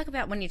 But look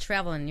about when you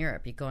travel in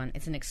Europe, you go on.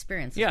 It's an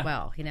experience Yeah. as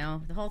well. You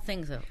know, the whole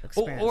thing's an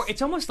experience. Or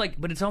it's almost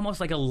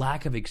like a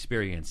lack of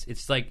experience.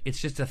 It's like it's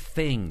just a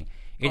thing.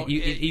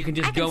 You can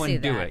just I can go see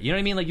and do that. it. You know what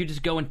I mean? Like you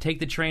just go and take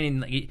the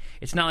train, and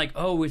it's not like,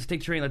 oh, let's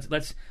take the train.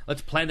 Let's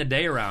plan the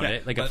day around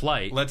it like a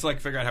flight. Let's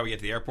figure out how we get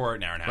to the airport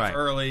an hour and a half Right.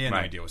 early, and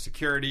then Right. we deal with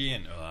security.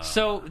 And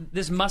So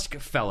this Musk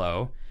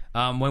fellow,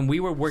 when we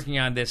were working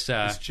on this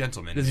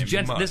gentleman this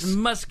named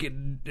Musk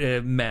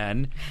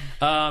man,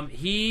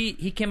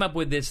 he came up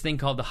with this thing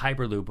called the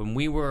Hyperloop, and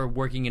we were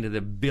working into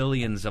the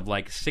billions of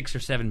like $6 or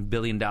 $7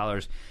 billion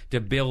to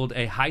build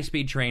a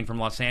high-speed train from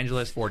Los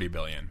Angeles. $40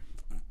 billion.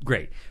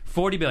 Great,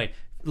 $40 billion.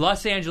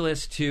 Los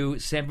Angeles to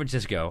San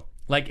Francisco.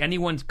 Like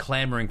anyone's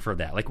clamoring for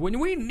that. Like when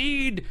like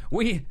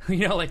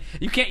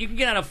you can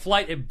get on a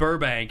flight at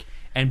Burbank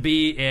and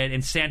be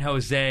in San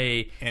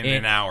Jose in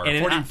an hour,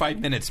 45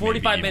 minutes.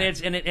 45 maybe,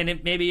 minutes, and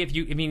it maybe if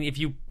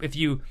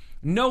you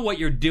know what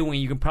you're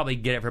doing, you can probably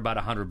get it for about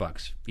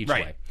 $100 each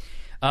Right. way.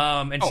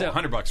 And so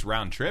 $100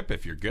 round trip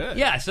if you're good.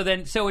 yeah,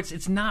 so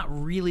it's not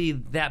really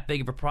that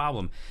big of a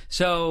problem.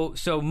 So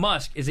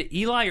Musk, is it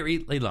Eli or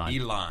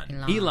Elon?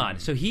 Elon.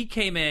 So he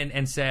came in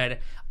and said,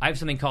 I have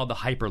something called the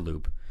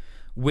Hyperloop,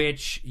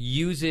 which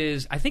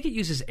uses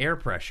air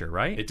pressure,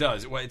 right? It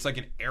does. Well, it's like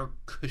an air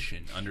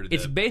cushion under the...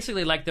 It's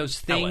basically like those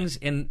things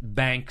in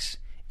banks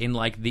in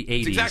like the 80s.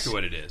 It's exactly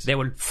what it is. They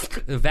would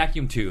a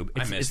vacuum tube.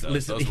 I missed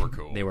those. Those were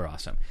cool. They were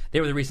awesome.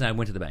 They were the reason I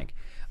went to the bank.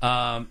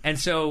 And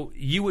so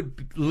you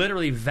would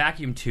literally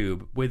vacuum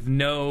tube with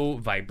no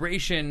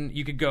vibration.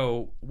 You could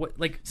go It's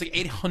like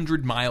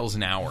 800 miles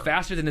an hour.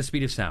 faster than the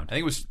speed of sound. I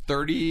think it was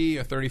 30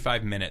 or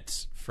 35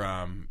 minutes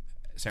from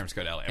San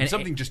Francisco to LA. And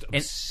something just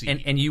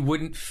obscene. And you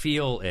wouldn't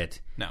feel it.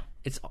 No.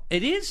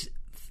 It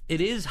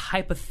is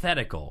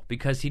hypothetical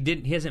because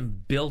he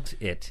hasn't built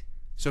it.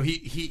 So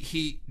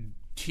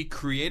he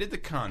created the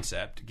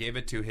concept, gave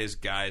it to his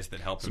guys that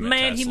helped him at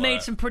Man, Tesla. he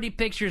made some pretty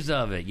pictures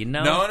of it, you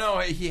know? No,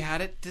 he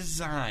had it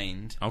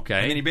designed.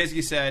 Okay. And then he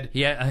basically said,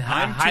 He had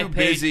I'm too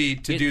busy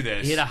to do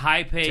this. He had a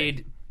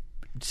high-paid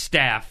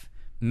staff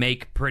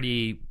make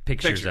pretty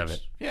pictures of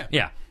it.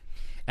 Yeah.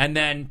 And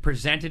then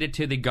presented it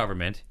to the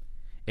government.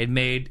 It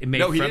made he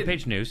front-page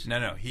didn't. news.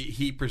 No.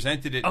 He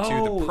presented it to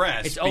the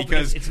press. It's open.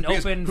 because It's an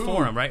open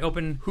forum, right? Who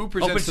presents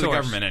open to the source.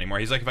 government anymore?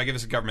 He's like, if I give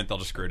this to the government, they'll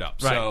just screw it up.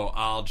 Right. So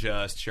I'll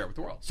just share it with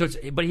the world. So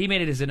but he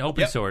made it as an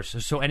open source,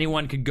 so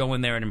anyone could go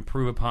in there and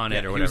improve upon it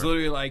or He whatever. was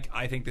literally like,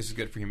 I think this is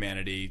good for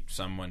humanity.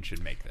 Someone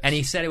should make this. And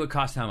he said it would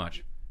cost how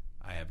much?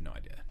 I have no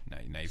idea.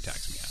 Now you've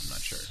taxed me. I'm not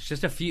sure. It's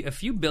just a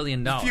few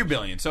 $billion. A few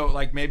billion. So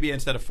like maybe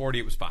instead of 40,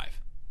 it was 5.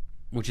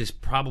 Which is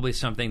probably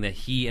something that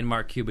he and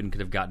Mark Cuban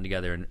could have gotten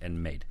together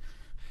and made.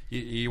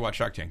 You watch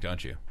Shark Tank,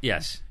 don't you?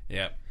 Yes.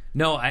 Yeah.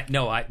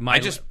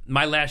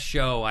 My last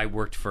show I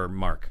worked for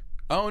Mark.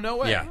 Oh, no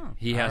way. Yeah,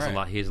 he has All right. a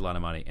lot. He has a lot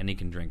of money, and he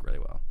can drink really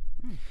well.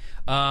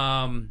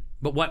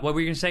 But what were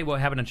you going to say? What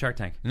happened on Shark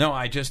Tank? No,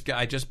 I just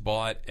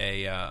bought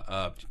a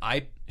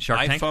Shark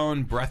Tank?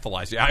 iPhone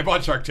breathalyzer. Yeah, I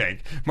bought Shark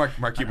Tank. Mark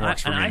Cuban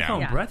works for me An now.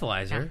 iPhone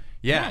breathalyzer.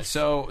 Yeah,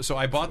 so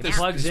I bought this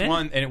Plugs in?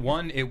 one, and it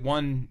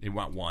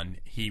won.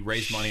 He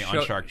raised money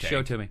on Shark Tank. Show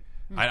it to me.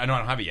 I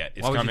don't have it yet.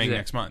 It's Why would you coming do that?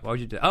 next month. Why would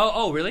you do that?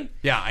 Oh, really?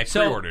 Yeah, I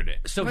So- pre-ordered it.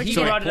 so Where'd he you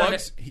get brought it? it on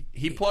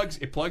plugs.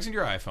 It plugs into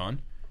your iPhone,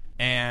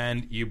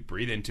 and you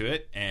breathe into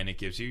it, and it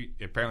gives you.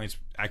 Apparently, it's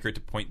accurate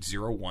to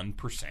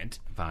 0.01%.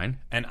 Fine.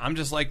 And I'm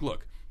just like,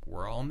 look,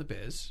 we're all in the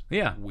biz.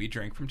 Yeah. We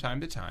drink from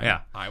time to time.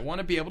 Yeah. I want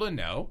to be able to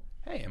know,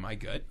 hey, am I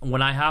good?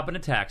 When I hop in a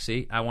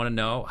taxi, I want to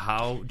know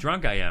how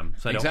drunk I am,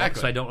 so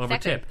Exactly. I don't overtip.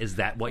 Exactly. Is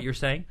that what you're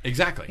saying?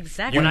 Exactly.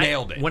 Exactly. You When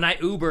nailed it. When I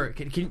Uber,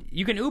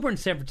 you can Uber in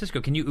San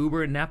Francisco. Can you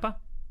Uber in Napa?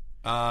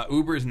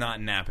 Uber is not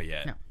in Napa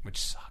yet, No. which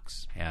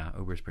sucks. Yeah,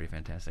 Uber's pretty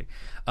fantastic.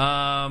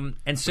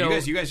 And so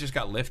You guys just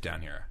got Lyft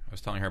down here. I was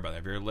telling her about that.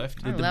 Have you heard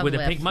Lyft? I love with the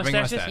Lyft. pink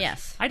mustaches. mustache.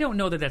 Yes. I don't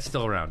know that that's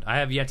still around. I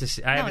have yet to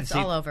see. I No, haven't it's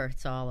seen. all over.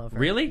 It's all over.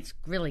 Really? It's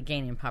really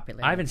gaining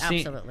popularity. I haven't seen.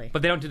 Absolutely.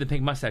 But they don't do the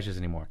pink mustaches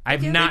anymore. I've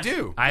do. not. They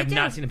do. I have They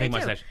not do. seen the pink They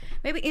do. mustache.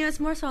 Maybe it's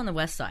more so on the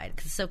west side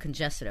because it's so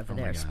congested over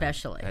there, God.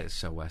 especially. That is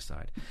so West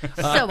Side.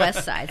 So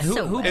west side. who-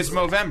 so who- west. It's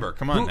Movember.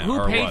 Come on now. Who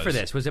or paid was. for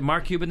this? Was it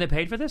Mark Cuban that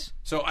paid for this?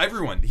 So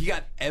everyone, he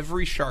got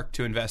every shark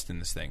to invest in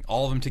this thing.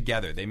 All of them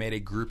together. They made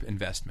a group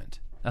investment.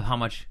 Of how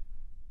much?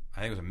 I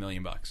think it was $1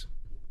 million.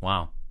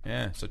 Wow.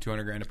 Yeah, so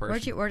 $200,000 a person.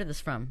 Where'd you order this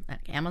from?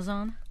 At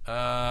Amazon?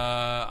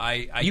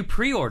 You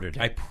pre-ordered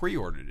it I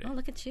pre-ordered it. Oh,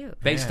 look at you.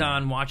 based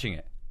on watching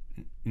it.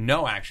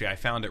 No, actually, I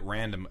found it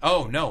random.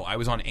 Oh no, I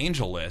was on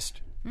Angel List,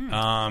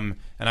 and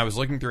I was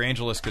looking through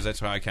Angel List because that's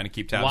how I kind of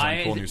keep tabs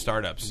on cool is new it-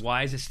 startups.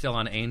 Why is it still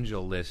on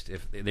Angel List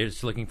if they're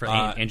just looking for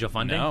angel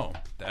funding? No,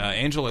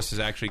 Angel List has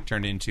actually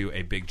turned into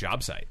a big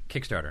job site.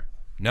 Kickstarter.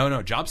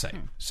 No, job site.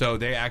 So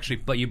they actually.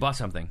 But you bought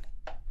something.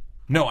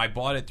 No, I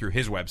bought it through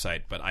his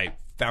website, but I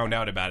found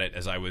out about it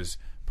as I was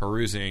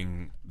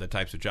perusing the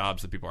types of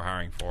jobs that people are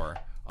hiring for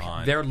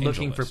on They're Angel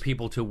looking for List.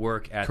 people to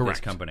work at this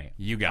Correct. company.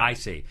 You got I it.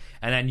 see.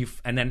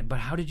 And then, but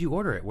how did you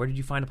order it? Where did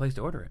you find a place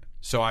to order it?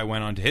 So I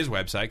went onto his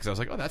website because I was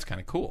like, oh, that's kind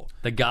of cool.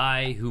 The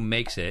guy who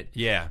makes it,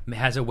 Yeah.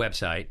 has a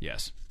website.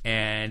 Yes.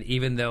 And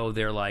even though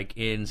they're like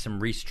in some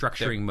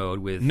restructuring mode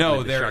with No,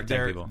 with the Shark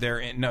Tank people. they're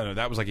in, no,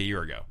 that was like a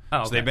year ago.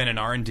 Oh, So they've okay. been in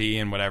R&D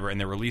and whatever, and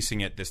they're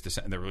releasing it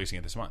they're releasing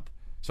it this month.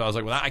 So I was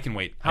like, well, I can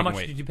wait. How much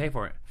did you pay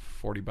for it?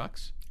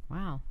 $40?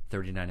 Wow.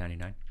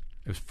 $39.99. It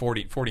was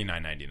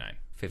 $49.99.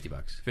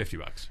 $50.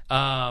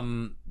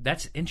 $50.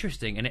 That's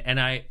interesting. And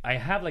I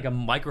have like a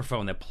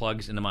microphone that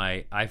plugs into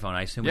my iPhone.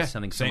 I assume it's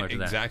something similar to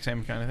that. Exact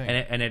same kind of thing.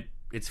 And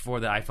it's for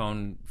the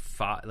iPhone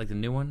 5, like the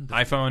new one.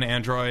 iPhone,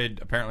 Android,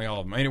 apparently all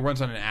of them. I mean, it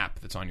runs on an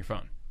app that's on your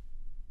phone.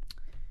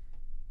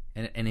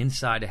 And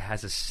inside it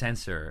has a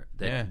sensor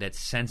Yeah. that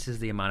senses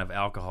the amount of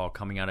alcohol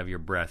coming out of your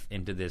breath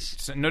into this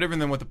It's no different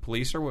than what the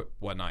police or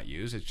whatnot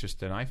use. It's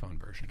just an iPhone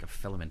version.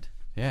 filament.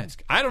 Yeah,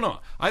 I don't know.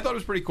 I thought it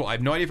was pretty cool. I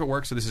have no idea if it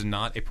works, so this is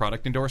not a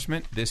product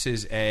endorsement. This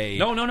is a...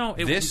 No.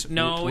 This it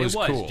was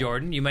cool.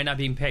 Jordan. You might not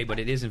be being paid, but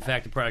it is in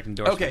fact a product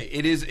endorsement. Okay,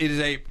 it is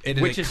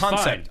Which a is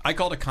concept. fine. I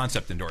call it a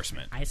concept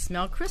endorsement. I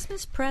smell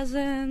Christmas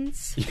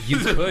presents. You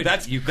could.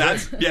 That's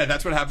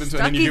what happens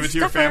when then you Stocking give it to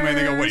your family and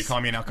they go, "What? You stuffers.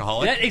 call me an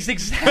alcoholic?" That is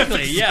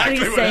exactly, yeah.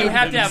 exactly what You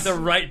have to happens. have the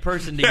right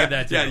person to give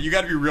that to. Yeah, you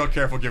got to be real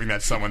careful giving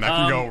that to someone. That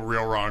can go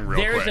real wrong real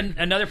There's quick.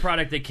 another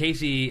product that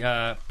Casey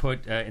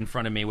put in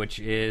front of me, which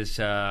is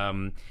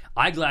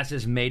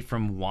eyeglasses made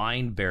from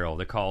wine barrel.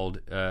 They're called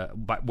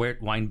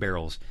wine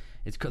barrels.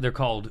 They're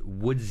called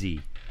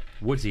Woodsy.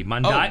 Mondavi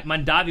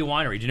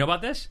Winery. Do you know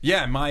about this?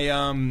 Yeah, my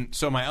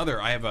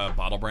I have a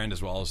bottle brand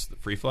as well as the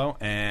Free Flow,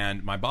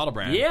 and my bottle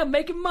brand. Yeah,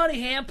 making money,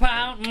 hand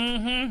pound.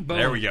 Mm-hmm. Boom.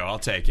 There we go. I'll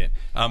take it.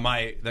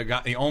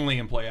 The only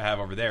employee I have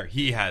over there,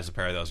 he has a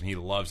pair of those and he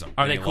loves them.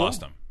 Are And they he cool? lost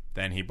them.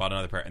 Then he bought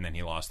another pair and then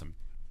he lost them.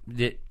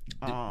 They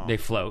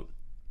float.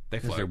 They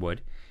Because they're float.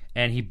 wood.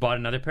 And he bought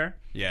another pair.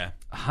 Yeah,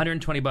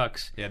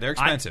 $120. Yeah, they're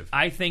expensive.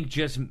 I think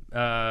just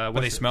but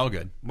they smell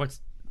good. What's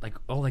like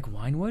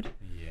wine wood?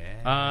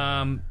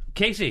 Yeah.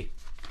 Casey,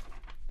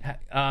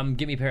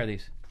 give me a pair of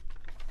these.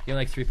 Give me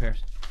like 3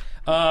 pairs.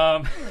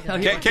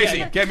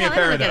 Casey, get me a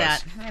pair of those.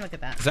 Let me look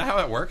at that. Is that how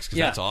that works? Because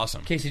that's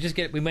awesome. Casey, just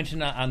we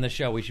mentioned on the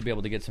show we should be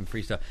able to get some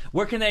free stuff.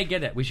 Where can they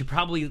get it? We should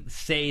probably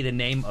say the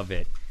name of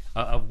it,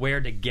 of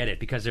where to get it,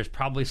 because there's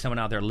probably someone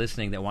out there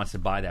listening that wants to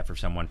buy that for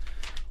someone.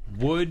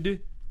 Woodsy.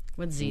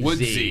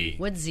 Woodsy.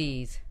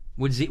 Woodsies.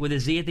 With a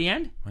Z at the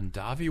end?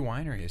 Mondavi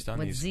Winery has done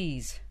these.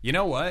 Woodsies. You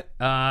know what?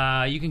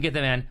 You can get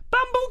them in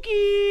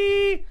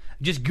Bambuki.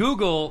 Just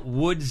Google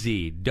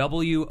Woodsy.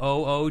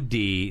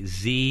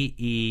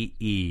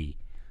 WOODZEE.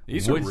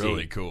 These Woodsy. are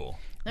really cool.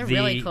 They're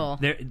really cool.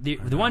 The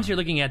ones you're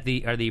looking at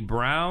are the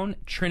Brown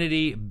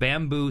Trinity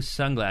bamboo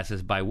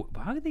sunglasses by.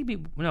 How could they be?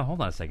 No,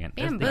 hold on a second.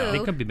 Bamboo? They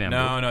could be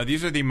bamboo. No,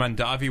 these are the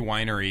Mondavi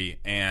Winery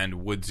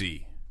and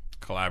Woodsy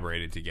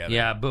collaborated together.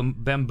 Yeah,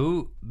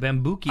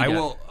 bambuki. I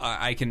will.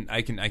 I can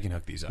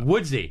hook these up.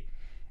 Woodsy.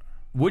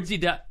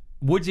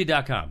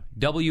 Woodsy.com.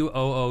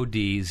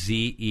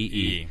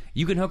 WOODZEE.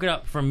 You can hook it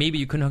up for me, but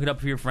you couldn't hook it up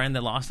for your friend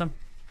that lost them?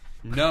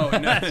 No.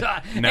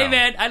 Hey,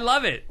 man, I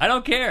love it. I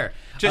don't care.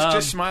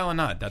 Just smile and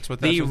nod. That's what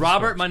The what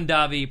Robert this was.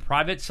 Mondavi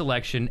Private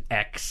Selection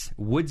X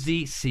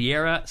Woodsy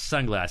Sierra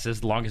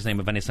sunglasses, longest name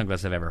of any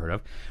sunglasses I've ever heard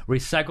of,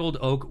 recycled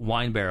oak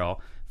wine barrel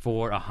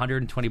for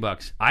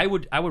 $120. I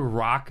would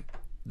rock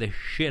the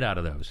shit out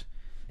of those.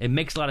 It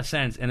makes a lot of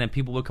sense, and then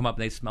people would come up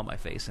and they'd smell my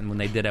face, and when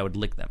they did, I would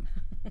lick them.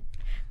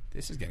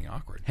 This is getting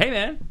awkward. Hey,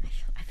 man.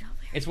 I feel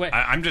weird. It's what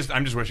I'm just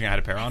wishing I had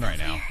a pair on right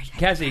now.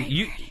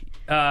 Cassie,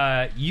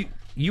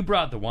 you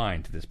brought the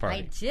wine to this party.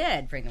 I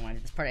did bring the wine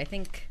to this party. I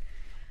think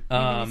we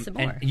need some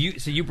more. And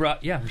you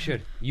brought we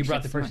should. You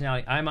brought the some more.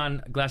 personality. I'm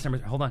on glass number.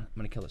 Hold on, I'm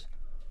gonna kill this.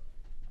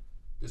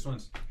 This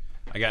one's.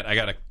 I got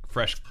a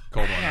fresh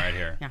cold one right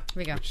here. Yeah, here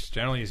we go. Which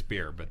generally is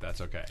beer, but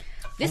that's okay.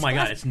 Oh my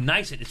god, it's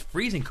nice. It's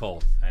freezing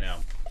cold. I know.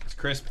 It's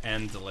crisp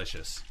and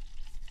delicious.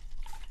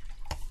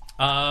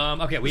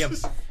 Okay,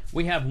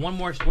 we have one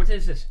more. What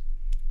is this?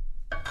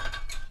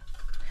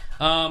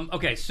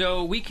 Okay,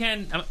 so we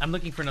can. I'm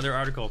looking for another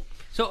article.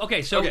 So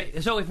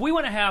if we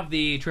want to have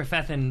the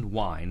Trefethen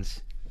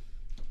wines,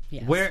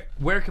 Yes.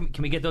 where can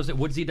we get those at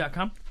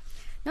woodsy.com?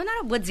 No,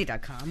 not at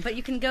woodsy.com, but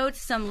you can go to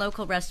some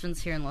local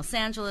restaurants here in Los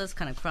Angeles,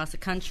 kind of across the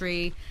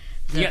country.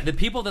 Yeah, the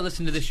people that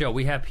listen to this show,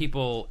 we have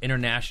people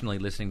internationally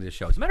listening to the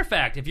show. As a matter of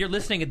fact, if you're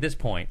listening at this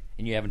point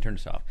and you haven't turned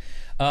us off,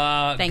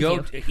 Thank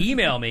you.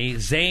 Email me,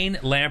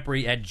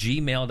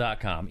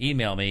 zanelamprey@gmail.com.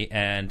 Email me,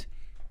 and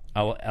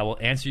I will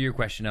answer your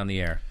question on the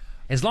air.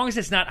 As long as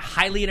it's not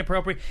highly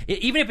inappropriate.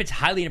 Even if it's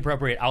highly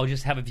inappropriate, I'll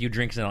just have a few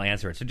drinks and I'll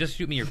answer it. So just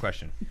shoot me your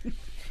question.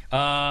 We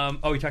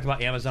talked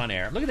about Amazon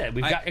Air. Look at that.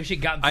 We've actually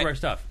gotten through our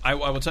stuff. I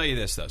will tell you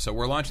this, though. So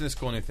we're launching this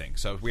cool new thing.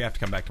 So we have to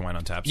come back to Wine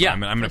on Tap. So Yeah.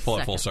 I'm going to pull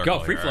it full circle.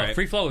 Go, free here, flow. all right?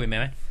 Free flow with me,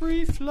 man.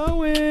 Free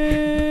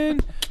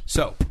flowing.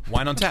 So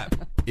Wine on Tap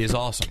is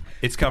awesome.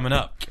 It's coming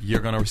up. You're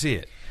going to see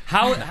it.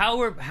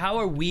 How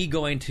are we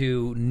going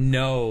to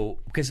know?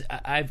 Because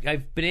I've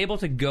been able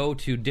to go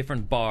to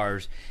different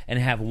bars and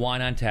have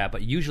wine on tap,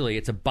 but usually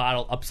it's a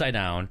bottle upside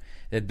down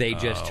that they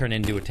just turn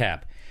into a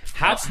tap.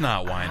 That's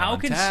not wine on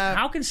tap.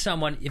 How can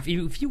someone, if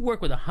you work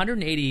with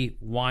 180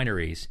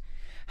 wineries,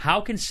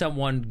 how can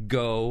someone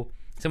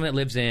that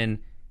lives in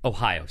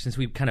Ohio, since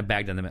we've kind of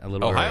bagged on them a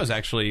little Ohio's earlier.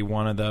 actually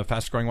one of the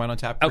fastest growing wine on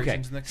tap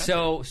regions in the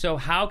country. So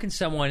how can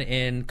someone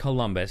in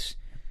Columbus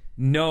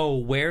know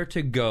where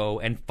to go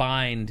and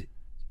find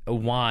a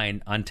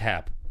wine on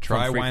tap?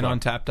 Try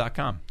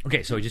wineontap.com.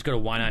 Okay, so we just go to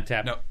wine on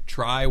tap. No,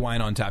 try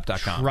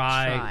wineontap.com.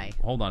 Try.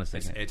 Hold on a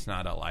second. It's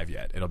not live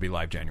yet. It'll be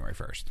live January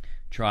 1st.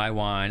 Try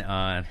wine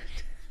on.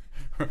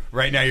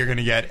 Right now, you're going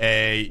to get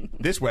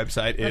this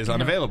website is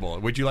unavailable.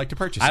 Would you like to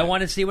purchase it? I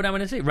want to see what I'm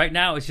going to see. Right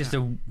now, it's just a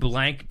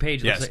blank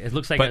page. Yes. It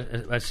looks like But-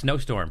 a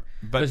snowstorm.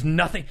 but- There's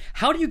nothing.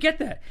 How do you get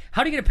that?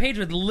 How do you get a page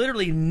with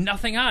literally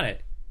nothing on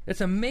it? That's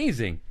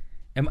amazing.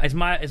 Is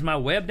my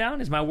web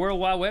down? Is my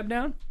World Wide Web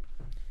down?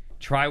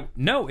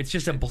 No, it's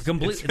just a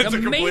complete. It's a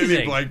amazing.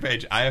 completely blank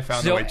page. I have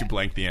found So a way to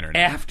blank the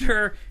internet.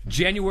 After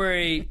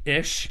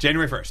January-ish,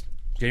 January 1st.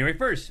 January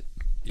 1st.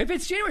 If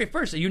it's January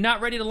 1st, are you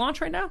not ready to launch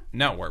right now?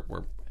 No, we're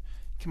come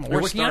on, We're we're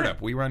a working on startup.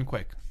 it? We run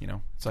quick.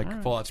 It's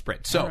like full out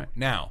sprint. So right.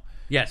 now,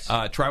 Yes.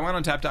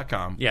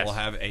 trywineontap.com Yes. will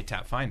have a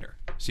tap finder,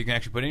 so you can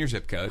actually put in your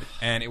zip code,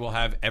 and it will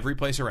have every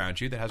place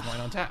around you that has wine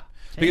on tap.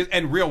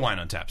 And real wine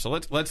on tap. So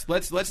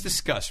let's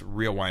discuss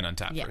real wine on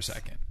tap for a Yes.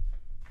 second.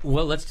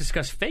 Well, let's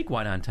discuss fake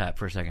wine on tap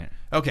for a second.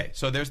 Okay,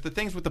 so there's the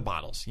things with the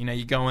bottles.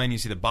 You go in, you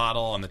see the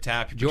bottle on the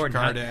tap, you put Jordan,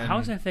 your card in. how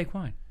is that fake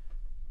wine?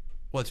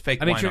 Well, it's fake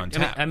I mean, wine on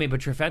tap. but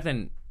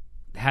Trefethen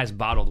has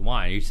bottled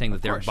wine. Are you saying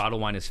that their course.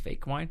 bottled wine is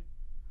fake wine?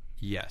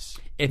 Yes.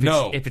 If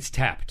it's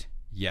tapped,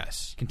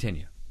 Yes.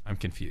 continue. I'm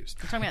confused.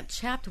 We're talking about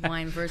chapped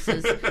wine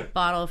versus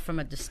bottle from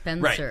a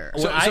dispenser.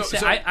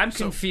 Right. I'm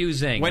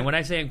confusing. when- And when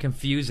I say I'm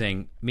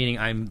confusing, meaning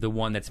I'm the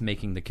one that's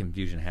making the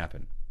confusion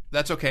happen.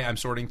 That's okay. I'm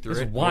sorting through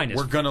This it. wine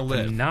We're is gonna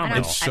live. phenomenal.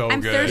 It's so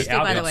I'm good. thirsty,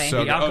 by the way. It's so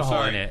The good. alcohol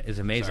sorry. in it is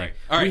amazing. Sorry.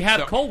 All right, We have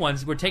so- cold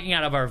ones. We're taking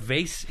out of our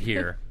vase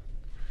here.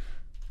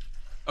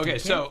 Okay,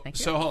 so Thank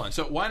you. hold on.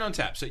 So wine on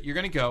tap. So you're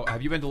going to go.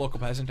 Have you been to Local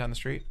Peasant down the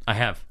street? I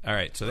have. All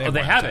right. So they Oh, have they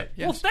wine on have tap. it.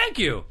 Yes. Well, thank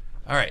you.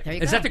 All right. There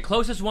you Is go. that the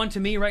closest one to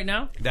me right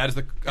now? That is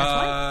the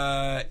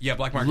yeah.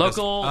 Black Market.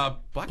 Local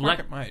Black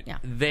Market might. Yeah.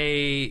 Do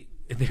they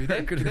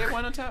have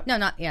wine on tap? No,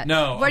 not yet.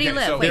 No. Where do you okay,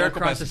 live? So Wait. They're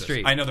Local across the Peasant street.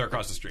 is. I know they're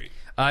across the street.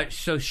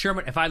 So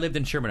Sherman, if I lived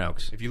in Sherman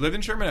Oaks, If you lived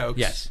in Sherman Oaks,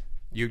 Yes.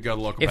 you'd go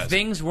to Local if Peasant.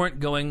 things weren't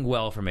going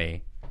well for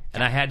me,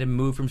 and I had to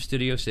move from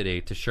Studio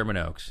City to Sherman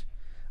Oaks,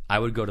 I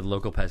would go to the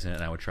Local Peasant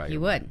and I would try. You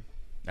your would. wine.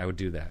 I would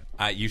do that.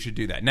 You should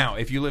do that. Now,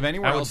 if you live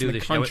anywhere I would else do in the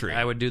this. country,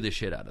 I would do the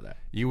shit out of that.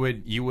 you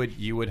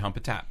would hump a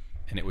tap,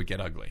 and it would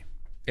get ugly.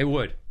 It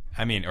would.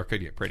 I mean, or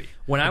could get pretty.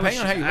 When I was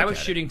Depending on how you look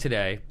at it. shooting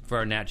today for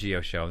our Nat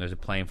Geo show, and there's a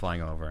plane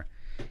flying over,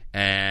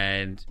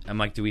 and I'm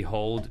like, "Do we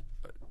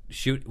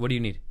shoot? What do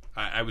you need?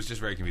 I was just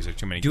very confused. There's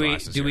too many Do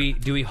glasses here.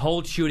 we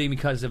hold shooting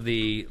because of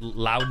the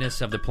loudness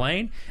of the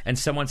plane?" And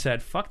someone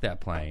said, "Fuck that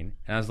plane,"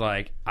 and I was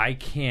like, "I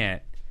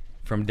can't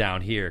from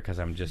down here because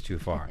I'm just too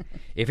far.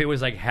 If it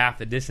was like half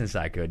the distance,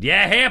 I could.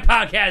 Yeah, hand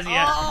pound, Cassie.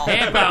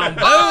 Hand pound.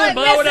 Boom,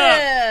 blow it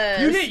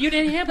up. You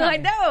did hand pound. I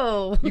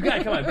know. You got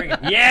it. Come on, bring it.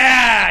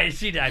 Yeah,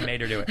 I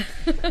made her do it.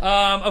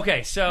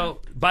 Okay,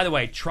 so by the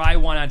way, try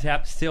Wine on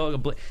Tap. Still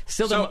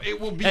it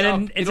will be and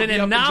up. it's It'll an be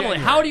up in anomaly. January.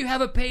 How do you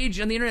have a page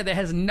on the internet that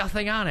has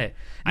nothing on it?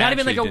 I Not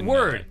even actually like a didn't know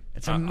word. that.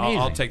 It's amazing.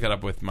 I'll take that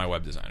up with my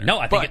web designer. No,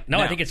 I think But now-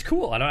 I think it's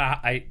cool. I don't know.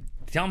 I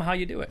tell them how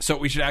you do it. So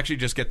we should actually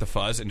just get the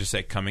fuzz and just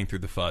say coming through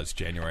the fuzz,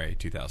 January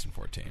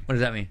 2014. What does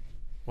that mean?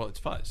 Well, it's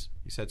fuzz.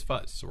 You said it's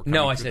fuzz. So we're coming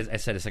No, I through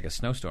said it's like a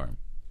snowstorm.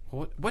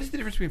 What is the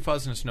difference between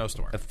fuzz and a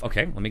snowstorm?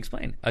 Okay, let me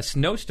explain. A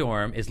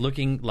snowstorm is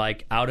looking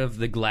like out of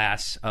the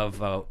glass of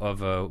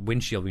a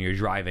windshield when you're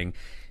driving,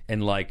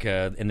 in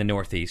in the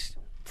Northeast,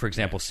 for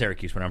example,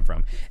 Syracuse, where I'm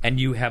from, and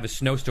you have a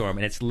snowstorm,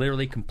 and it's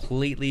literally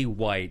completely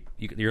white.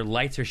 Your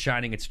lights are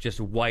shining. It's just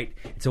white.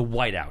 It's a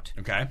whiteout.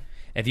 Okay.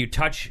 If you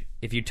touch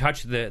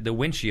the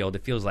windshield,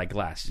 it feels like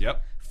glass.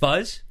 Yep.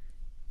 Fuzz,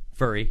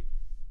 furry.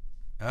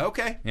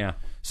 Okay. Yeah.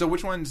 So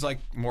which one's like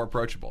more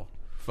approachable,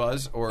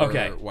 fuzz or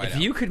Okay. whiteout? If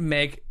you could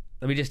make,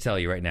 let me just tell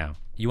you right now,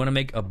 you want to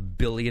make $1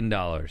 billion,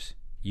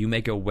 you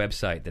make a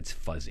website that's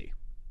fuzzy.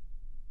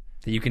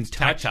 That you can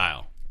touch.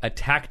 tactile. A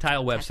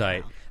tactile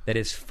website that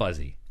is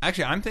fuzzy.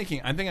 Actually, I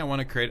think I want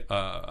to create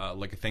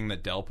like a thing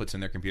that Dell puts in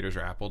their computers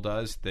or Apple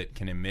does that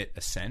can emit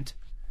a scent,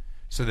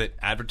 so that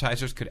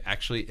advertisers could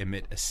actually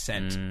emit a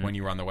scent when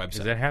you were on the website.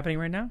 Is that happening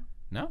right now?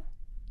 No.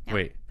 Yeah,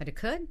 Wait. but it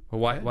could.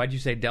 Well, why'd you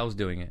say Dell's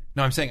doing it?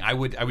 No, I'm saying I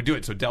would do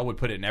it. So Dell would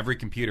put it in every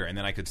computer, and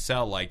then I could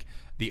sell like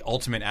the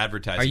ultimate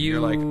advertising. Are you You're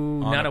like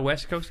on not a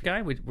West Coast guy?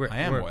 I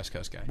am a West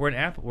Coast guy. We're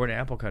an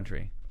Apple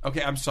country.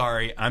 Okay, I'm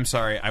sorry.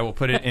 I will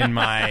put it in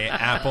my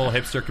Apple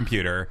hipster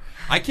computer.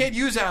 I can't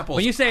use Apples.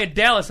 When you say a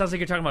Dell, it sounds like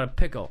you're talking about a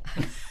pickle.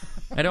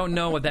 I don't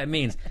know what that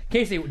means.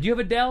 Casey, do you have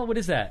a Dell? What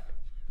is that?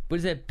 What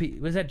is that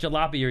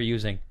jalopy you're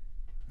using?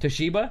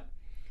 Toshiba?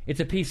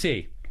 It's a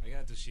PC. I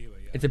got Toshiba,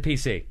 yeah. It's a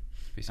PC.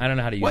 I don't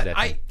know how to use What? that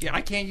thing.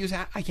 I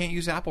can't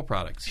use Apple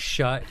products.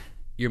 Shut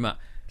your mouth.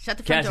 Shut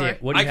the front Cassie, door.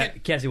 what do you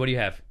have? Cassie, what do you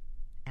have?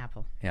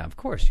 Apple. Yeah, of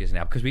course she has an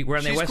Apple because we're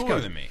on the She's West cooler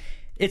Coast. than me.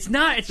 It's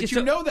not. It's But just.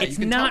 you know that. It's You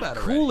can tell not that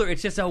already. cooler.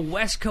 It's just a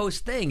West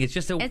Coast thing. It's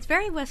just a. It's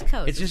very West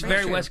Coast. It's just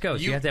very True. West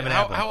Coast. You have to have an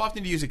how, Apple. How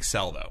often do you use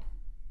Excel though?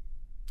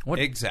 What?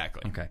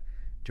 Exactly. Okay,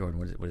 Jordan,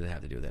 what does it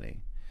have to do with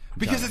anything?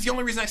 Because it's the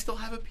only reason I still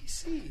have a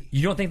PC.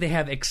 You don't think they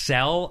have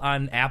Excel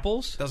on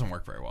Apples? Doesn't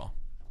work very well.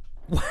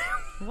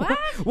 What?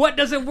 What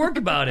doesn't work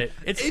about it?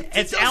 It's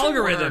doesn't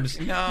algorithms.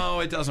 work. No,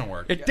 it doesn't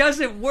work. It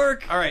doesn't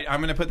work. All right, I'm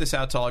going to put this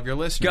out to all of your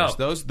listeners.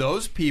 Go.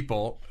 Those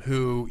people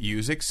who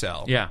use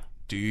Excel. Yeah.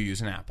 Do you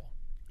use an Apple?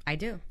 I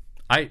do.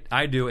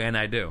 I do, and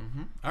I do.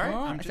 All right, Oh,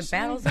 I'm it's just a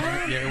battle saying.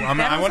 zone. Yeah, I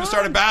Battle's want to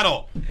start a on.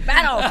 battle.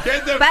 Battle.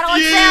 Get the Battle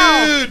feud.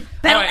 Excel.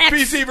 Battle All right,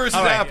 X. PC versus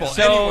All right, Apple.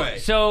 So, anyway,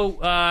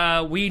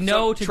 so we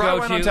know to try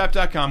go to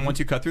wineontap.com once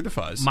you cut through the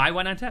fuzz. My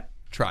Wine on Tap.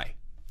 Try.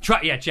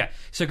 Yeah.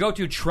 So go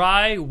to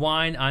Try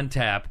Wine on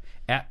Tap.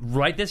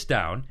 Write this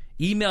down.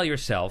 Email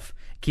yourself.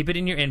 Keep it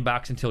in your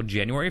inbox until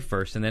January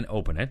 1st, and then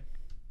open it.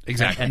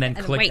 Exactly. And then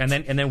And click, wait. and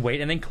then wait,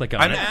 and then click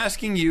on I'm it.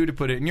 asking you to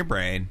put it in your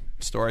brain,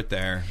 store it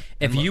there.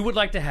 If you would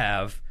like to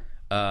have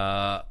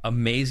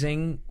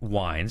amazing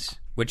wines,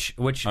 which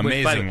by the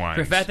Amazing way,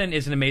 wines. Trefethen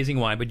is an amazing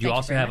wine, but you Thank you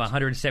also very have much.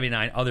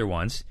 179 other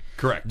ones,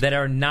 Correct. that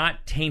are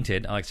not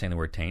tainted. I like saying the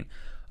word taint.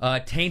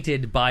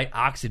 Tainted by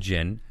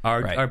oxygen,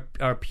 Right.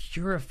 are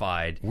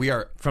purified. We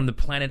are- from the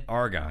planet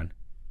Argon,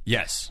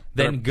 Yes.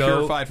 Then They're go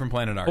purified from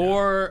Planet Argon.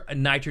 or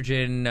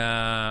nitrogen.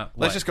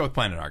 Let's just go with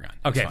Planet Argon.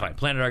 That's Okay, fine.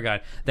 Planet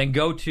Argon. Then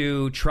go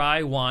to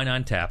Try Wine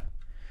on Tap,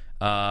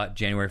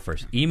 January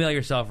 1st. Email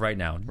yourself right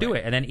now. Do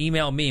it, and then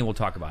email me, and we'll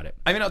talk about it.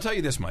 I mean, I'll tell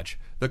you this much.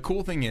 The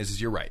cool thing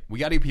is you're right. We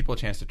got to give people a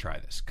chance to try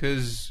this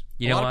because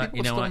You a know lot of what? people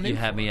You know are still what? new You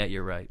had for me it. at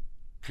you're right.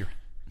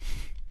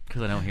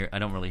 Because I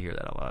don't really hear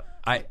that a lot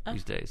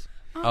these days.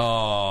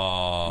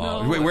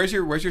 Oh, wait, where's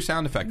your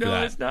sound effect for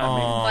that? it's not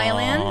me.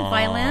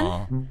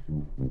 Violin.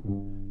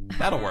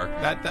 That'll work.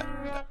 That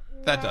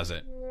does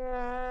it.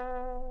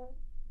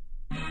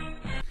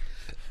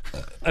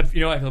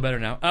 You know, I feel better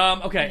now.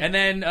 Okay, and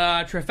then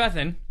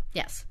Trefethen.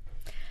 Yes.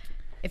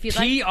 If you'd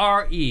like.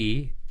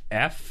 Trefethen.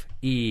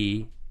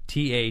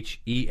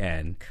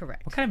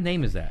 Correct. What kind of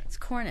name is that? It's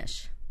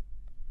Cornish.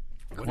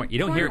 You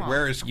don't hear. Cornwall.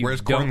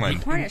 Where's don't-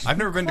 Cornland? Cornish. I've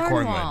never been to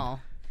Cornwall.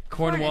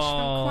 Cornland.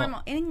 Cornwall.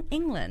 Cornwall. In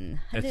England.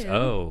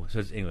 Hello. So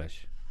it's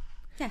English.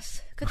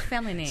 Yes. Good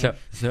family name. So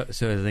it's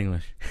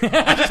English.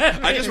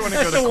 I just want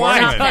to go to Why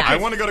Cornland. not? I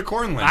want to go to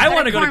Cornland. I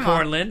want to go to Cornwall.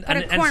 Cornland Go to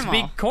and Cornwall.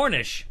 speak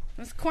Cornish.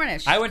 It's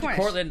Cornish. I went Cornish.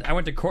 to Cortland. I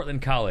went to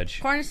Cortland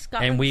College. Cornish,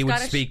 Scotland. and we would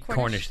Scottish, speak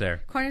Cornish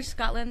there. Cornish,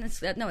 Scotland.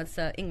 It's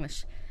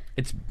English.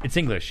 It's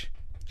English.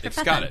 It's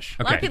Trefethen. Scottish.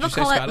 A lot of Okay. people Did you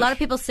say call it. A lot Scottish? of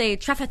people say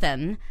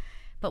Trefethen,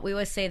 but we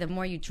always say the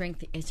more you drink,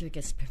 the easier it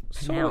gets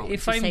pronounced.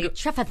 if You I'm say go-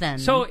 Trefethen.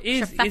 So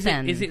is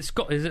Trefethen.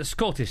 it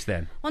Scottish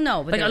then? Well,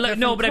 no, but they're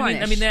no, from but I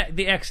mean Cornish.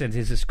 the accent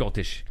is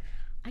Scottish,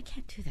 I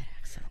can't do that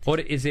accent. or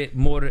is it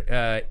more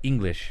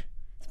English?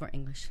 It's more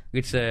English.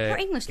 It's More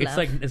English, It's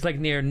love. like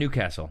near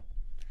Newcastle.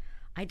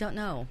 I don't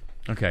know.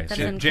 Okay. That So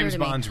doesn't James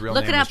occur to me. Bond's real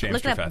Look name it is up. James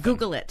Look it up. Trefethen.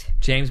 Google it.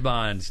 James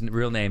Bond's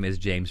real name is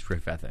James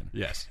Trefethen.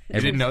 Yes.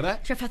 You didn't know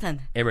that? Trefethen.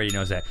 Everybody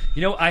knows that.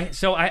 You know, I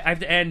have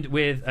to end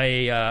with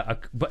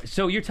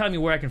so you're telling me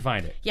where I can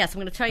find it. Yes, I'm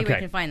going to tell you where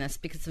Okay. you can find this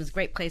because it's a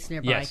great place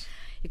nearby. Yes.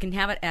 You can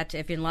have it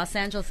if you're in Los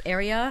Angeles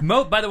area.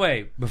 By the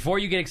way, before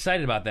you get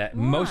excited about that,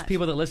 most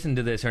people that listen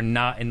to this are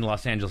not in the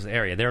Los Angeles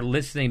area. They're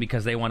listening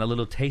because they want a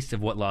little taste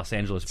of what Los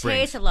Angeles brings.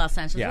 Taste of Los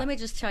Angeles. Yeah. Let me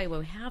just tell you where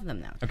we have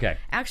them now. Okay.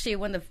 Actually,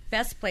 one of the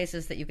best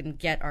places that you can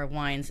get our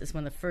wines is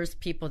one of the first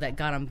people that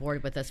got on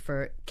board with us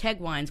for Keg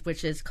Wines,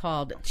 which is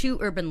called Two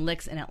Urban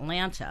Licks in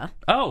Atlanta.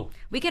 Oh.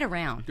 We get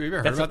around. Have you ever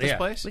heard about this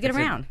place? We get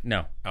around.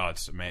 No. Oh,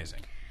 it's amazing.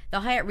 The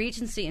Hyatt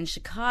Regency in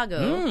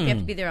Chicago. You have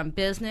to be there on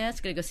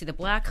business. Going to go see the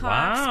Blackhawks.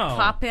 Wow.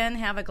 Pop in,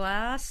 have a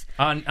glass.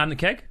 On the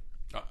keg?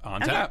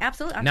 On Okay, tap.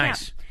 absolutely. On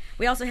Nice. tap.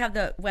 We also have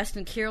the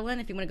Westin Kierland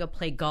if you want to go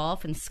play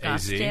golf in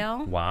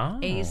Scottsdale.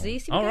 Wow. AZ.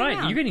 See, we All get right.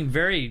 around. You're getting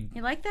very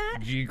You like that?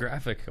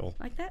 geographical.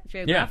 Like that?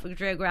 Yeah.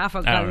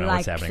 Geographical. I don't know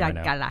what's happening right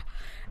now.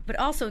 But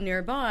also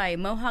nearby,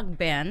 Mohawk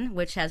Bend,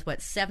 which has,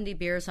 70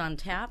 beers on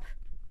tap.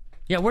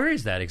 Yeah, where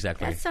is that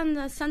exactly? That's on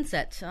the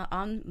Sunset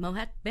on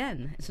Mohawk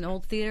Bend. It's an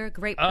old theater,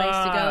 great place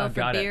to go for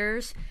got it.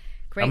 beers.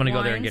 Great I'm gonna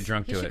go there and wines. get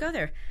drunk you to should it. go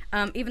there.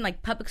 Even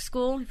like Public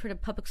School. You've heard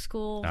of Public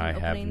School? I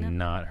have opening?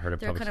 not heard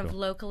of They're Public kind of School.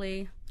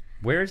 locally.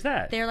 Where is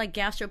that? They're like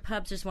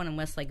gastropubs. There's one in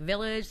Westlake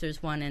Village.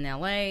 There's one in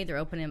L.A. They're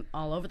opening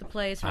all over the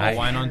place. All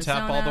wine on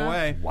tap all the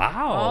way.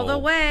 Wow. All the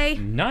way.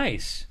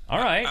 Nice. All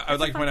right. I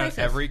would like to fun point out places.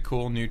 every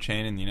cool new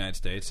chain in the United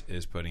States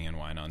is putting in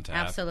wine on tap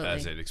Absolutely.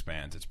 as it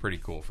expands. It's pretty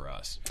cool for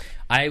us.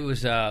 I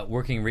was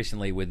working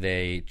recently with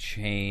a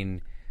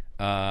chain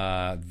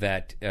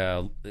that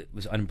it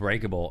was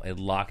unbreakable. It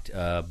locked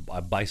a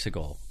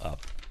bicycle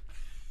up.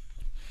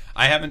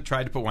 I haven't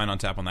tried to put wine on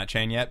tap on that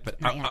chain yet,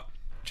 but Not yet.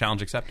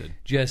 challenge accepted.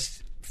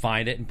 Just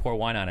find it and pour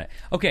wine on it.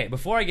 Okay,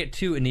 before I get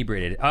too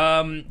inebriated,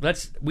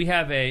 we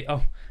have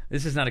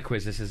this is not a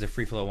quiz. This is a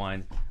free flow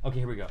wine. Okay,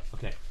 here we go.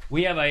 Okay,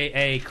 we have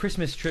a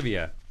Christmas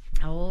trivia.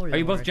 Oh, Are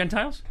you both Lord.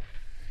 Gentiles?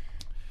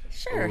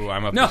 Sure. Ooh,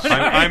 I'm of No, the,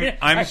 no,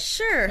 I'm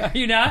Sure. Are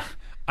you not?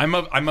 I'm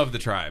of the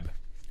tribe.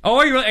 Oh,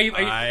 are you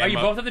I'm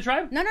both of the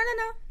tribe? No.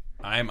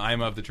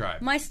 I'm of the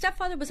tribe. My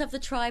stepfather was of the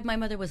tribe. My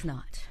mother was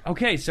not.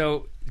 Okay,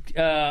 so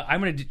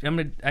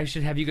I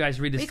should have you guys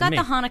read this We to got me.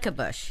 the Hanukkah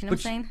bush. You know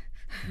Which- what I'm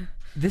saying?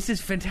 This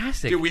is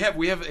fantastic. Dude, we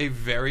have a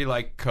very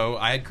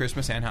I had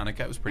Christmas and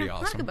Hanukkah. It was pretty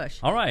awesome. Hanukkah bush.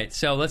 All right,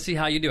 so let's see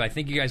how you do. I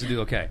think you guys will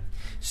do okay.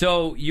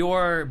 So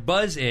your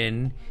buzz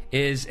in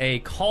is a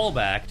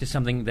callback to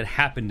something that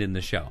happened in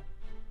the show.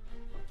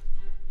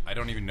 I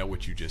don't even know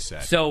what you just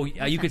said. So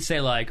you could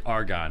say like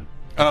Argon.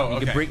 Oh, You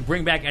okay. could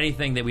bring back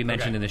anything that we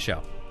mentioned Okay. in the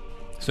show.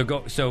 So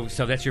go. So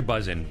that's your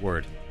buzz in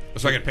word.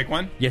 So I got to pick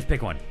one? Yes,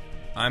 pick one.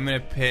 I'm going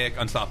to pick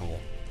Unstoppable.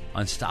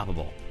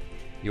 Unstoppable.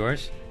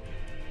 Yours?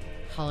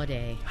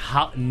 Holiday.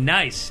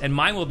 Nice. And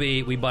mine will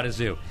be We Bought a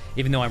Zoo.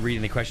 Even though I'm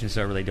reading the questions,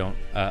 so I really don't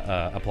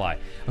apply.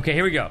 Okay,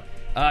 here we go.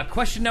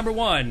 Question number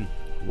 1.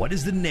 What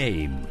is the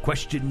name?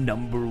 Question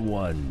number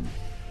 1.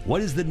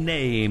 What is the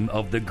name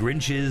of the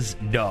Grinch's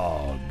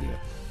dog?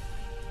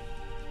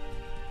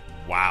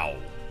 Wow.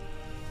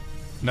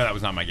 No, that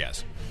was not my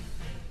guess.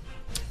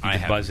 I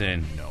could have buzz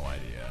in. no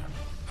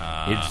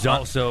idea. It's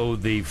also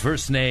the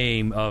first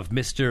name of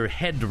Mr.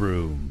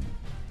 Headroom.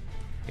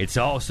 It's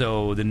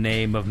also the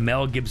name of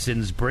Mel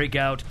Gibson's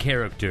breakout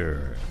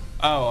character.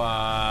 Oh,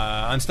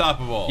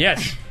 Unstoppable.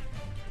 Yes.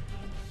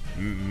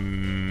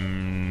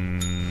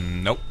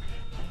 Nope.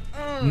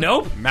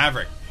 Nope.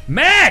 Maverick.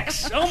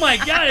 Max! Oh my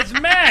god, it's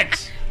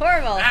Max!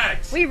 Horrible.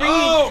 Max. We read.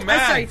 Oh, I'm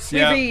Max. sorry.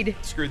 Yeah. We read.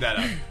 Screwed that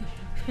up.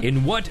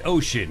 In what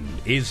ocean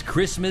is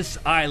Christmas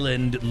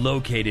Island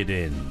located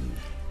in?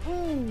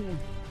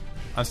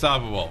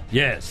 Unstoppable.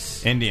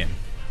 Yes. Indian.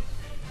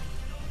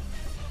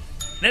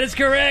 That is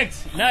correct.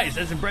 Nice.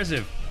 That's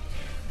impressive.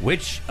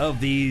 Which of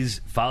these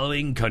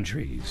following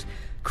countries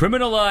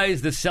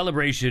criminalized the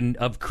celebration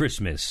of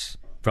Christmas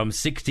from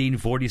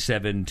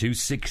 1647 to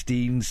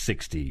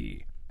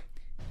 1660?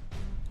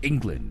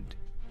 England,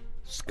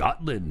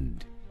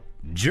 Scotland,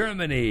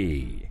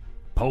 Germany,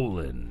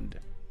 Poland.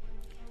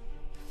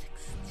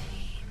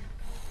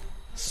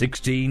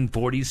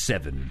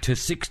 1647 to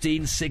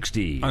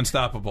 1660.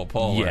 Unstoppable.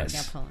 Poland. Yes.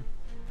 Yeah, Poland.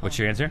 What's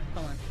your answer?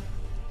 Poland.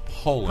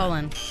 Poland.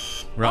 Poland.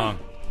 Wrong.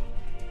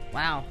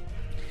 Wow.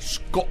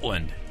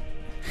 Scotland.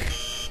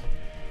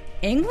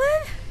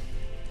 England?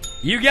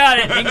 You got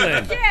it,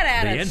 England. Get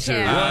out The of answer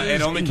town. was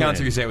It only counts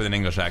if you England. say it with an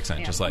English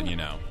accent, Yeah. just letting you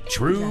know.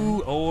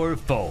 True or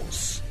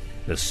false?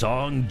 The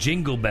song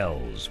Jingle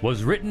Bells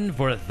was written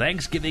for a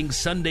Thanksgiving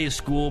Sunday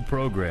school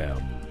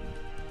program.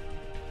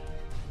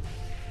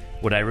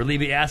 Would I really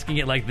be asking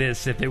it like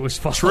this if it was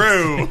false?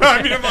 True.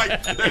 I mean, I'm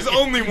like, there's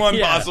only one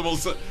Yeah. possible.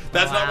 So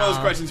that's not one of those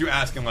Wow. questions you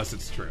ask unless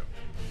it's true.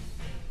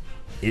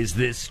 Is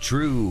this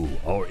true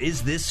or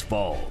is this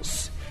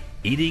false?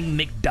 Eating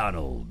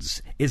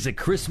McDonald's is a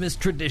Christmas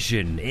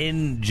tradition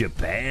in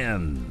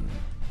Japan.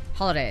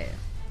 Holiday.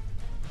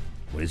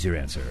 What is your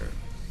answer?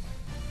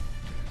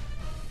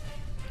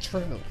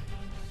 True.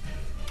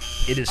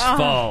 It is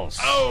false.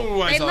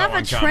 Oh, I They saw love that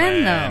one a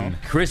trend, coming.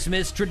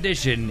 Christmas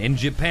tradition in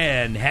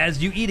Japan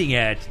has you eating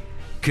at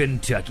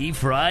Kentucky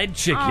Fried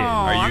Chicken. Oh,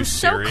 Are you I'm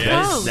serious? so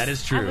close. That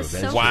is true. I was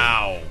That so is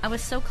Wow. I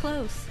was so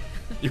close.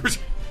 You were-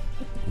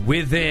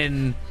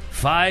 Within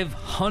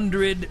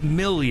 500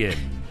 million,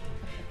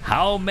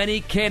 how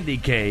many candy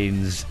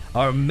canes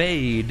are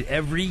made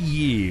every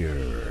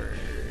year?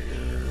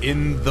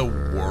 In the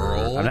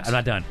world? I'm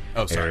not done.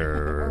 Oh, sorry.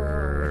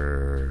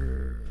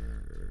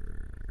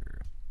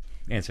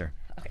 Answer.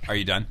 Are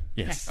you done?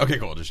 Yes. Okay,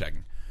 cool. Just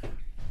checking.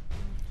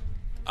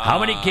 How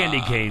many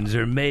candy canes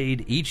are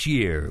made each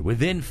year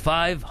within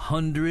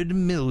 500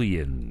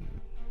 million?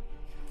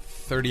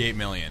 38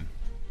 million.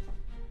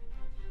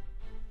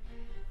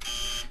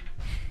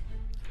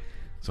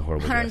 It's a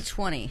horrible guess.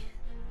 120.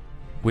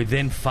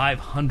 Within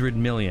 500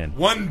 million.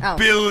 1 Oh.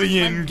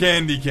 billion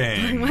candy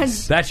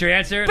canes. That's your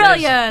answer?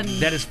 Billion.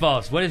 That is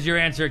false. What is your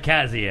answer,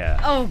 Kazia?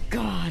 Oh,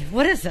 God.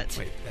 What is it?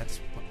 Wait, that's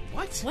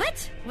what?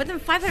 What? Within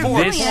 500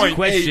 Four This million?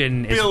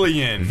 question is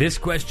billion. This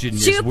question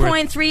is worth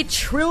 2.3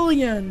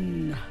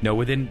 trillion. no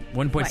within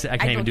 1.7. I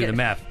can't even do the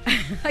math.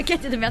 I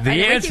can't do the math. I The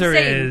know, I keep answer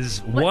saying,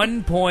 is what?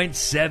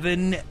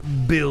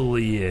 1.7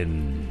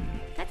 billion.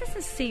 That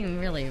doesn't seem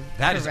really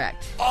That is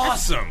correct.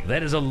 awesome.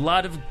 That is a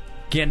lot of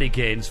candy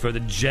canes for the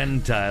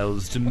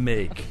Gentiles to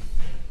make.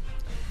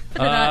 For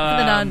the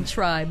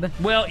non-tribe.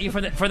 Well,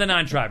 for the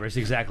non-tribers,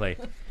 exactly.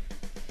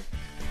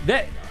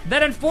 That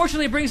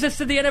unfortunately brings us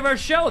to the end of our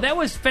show.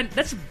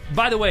 That's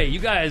by the way, you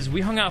guys, we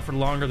hung out for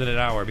longer than an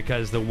hour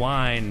because the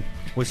wine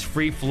was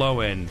free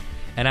flowing,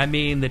 and I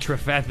mean the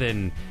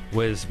Trefethen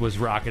was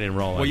rocking and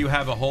rolling. Well, you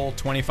have a whole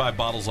 25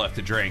 bottles left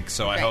to drink,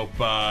 so I hope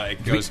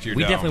it goes to your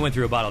we dome. definitely went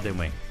through a bottle, didn't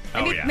we?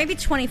 Oh, yeah. Maybe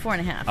 24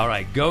 and a half. All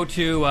right, go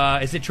to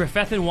is it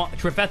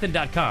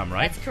Trefethen.com,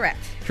 right? That's correct.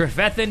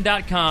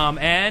 Trefethen.com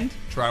and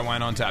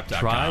TryWineOnTap.com.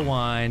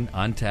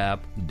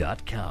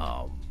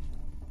 TryWineOnTap.com.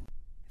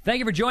 Thank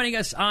you for joining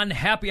us on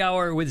Happy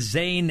Hour with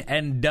Zane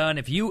and Dunn.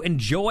 If you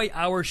enjoy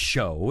our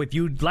show, if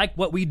you like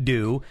what we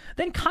do,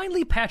 then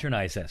kindly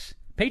patronize us.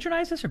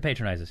 Patronize us or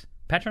patronize us?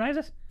 Patronize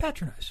us?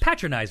 Patronize.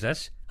 Patronize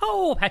us.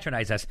 Oh,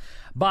 patronize us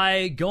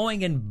by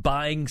going and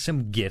buying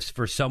some gifts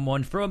for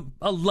someone, for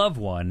a loved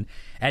one,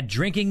 at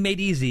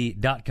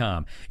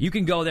drinkingmadeeasy.com. You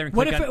can go there and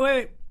What click if on...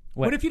 wait?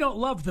 What? What if you don't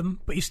love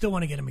them, but you still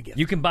want to get them a gift?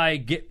 You can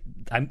buy...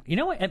 You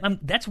know what?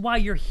 That's why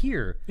you're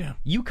here. Yeah.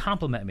 You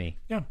compliment me.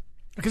 Yeah,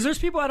 because there's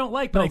people I don't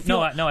like, but I feel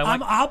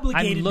I'm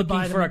obligated I'm looking to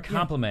buy for them. a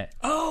compliment.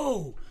 Yeah.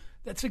 Oh,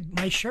 that's a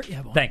nice shirt you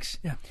have on. Thanks.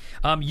 Yeah.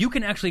 You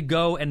can actually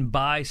go and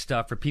buy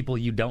stuff for people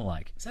you don't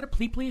like. Is that a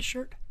Please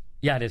shirt?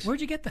 Yeah, it is.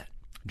 Where'd you get that?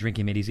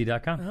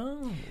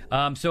 drinkingmadeeasy.com.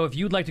 Oh. So if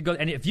you'd like to go,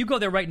 and if you go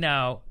there right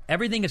now,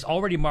 everything is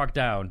already marked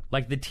down.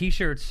 Like the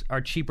T-shirts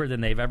are cheaper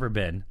than they've ever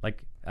been.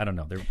 Like I don't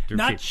know, they're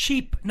not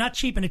cheap. Not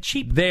cheap in a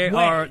cheap They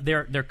way. are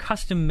they're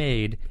custom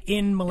made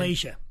in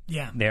Malaysia.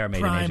 Yeah, they are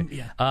made Prime, in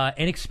Asia. Yeah.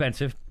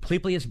 Inexpensive,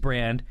 Pleplius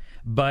brand,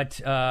 but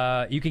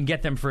you can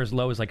get them for as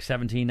low as like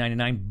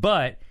 $17.99.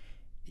 But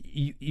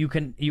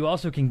you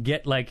also can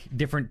get like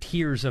different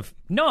tiers of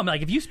I'm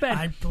like if you spend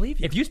I believe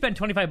you. If you spend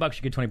 $25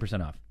 you get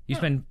 20% off. You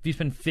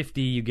spend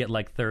 50 you get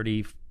like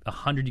 30,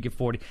 100 you get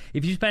 40.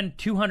 If you spend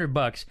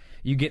 $200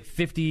 you get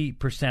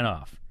 50%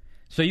 off.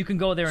 So you can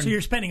go there and so you're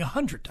spending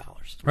 $100.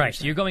 Right.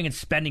 So you're going and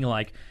spending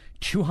like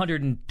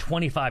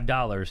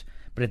 $225,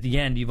 but at the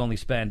end you've only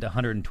spent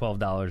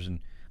 $112 and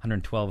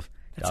 $112.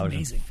 That's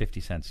amazing. 50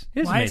 cents.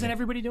 Why isn't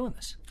everybody doing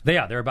this?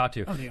 They're about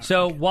to. Oh, they are.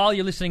 So Okay. while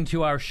you're listening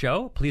to our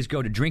show, please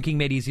go to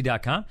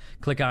drinkingmadeeasy.com,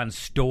 click on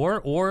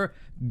store, or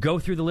go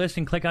through the list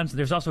and click on.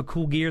 There's also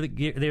cool gear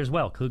there as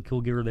well.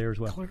 Cool gear there as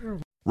well.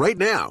 Right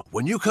now,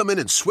 when you come in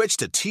and switch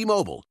to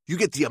T-Mobile, you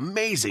get the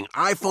amazing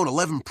iPhone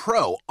 11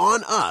 Pro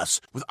on us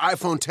with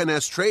iPhone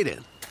XS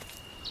trade-in.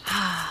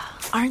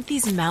 Aren't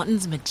these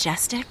mountains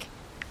majestic?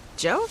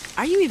 Joe,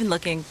 are you even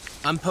looking?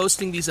 I'm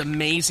posting these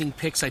amazing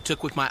pics I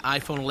took with my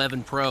iPhone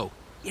 11 Pro.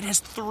 It has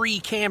 3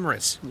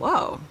 cameras.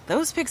 Whoa,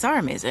 those pics are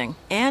amazing.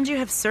 And you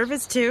have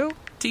service too?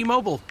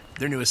 T-Mobile,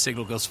 their newest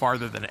signal goes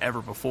farther than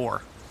ever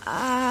before.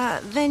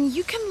 Then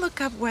you can look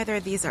up whether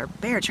these are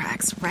bear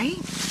tracks, right?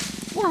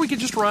 Or we could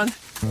just run.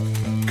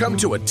 Come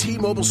to a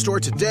T-Mobile store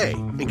today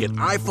and get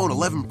iPhone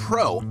 11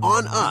 Pro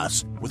on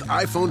us with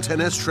iPhone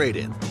XS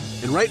trade-in.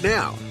 And right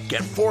now,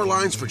 get 4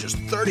 lines for just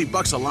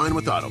 $30 a line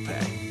with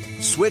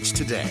AutoPay. Switch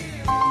today.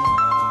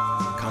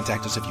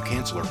 Contact us if you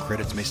cancel or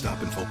credits may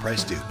stop and full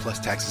price due, plus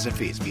taxes and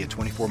fees via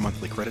 24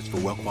 monthly credits for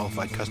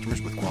well-qualified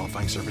customers with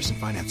qualifying service and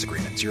finance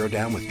agreement. 0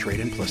 down with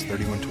trade-in plus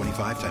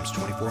 $31.25 times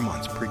 24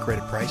 months.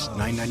 Pre-credit price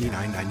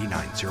 $999.99.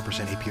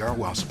 0% APR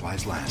while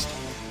supplies last.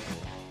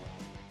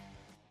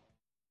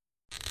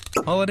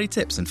 Holiday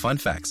tips and fun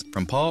facts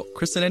from Paul,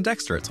 Kristen, and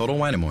Dexter at Total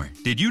Wine & More.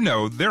 Did you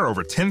know there are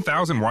over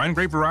 10,000 wine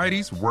grape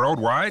varieties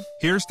worldwide?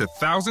 Here's to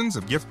thousands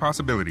of gift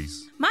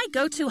possibilities. My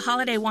go-to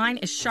holiday wine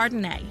is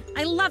Chardonnay.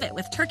 I love it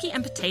with turkey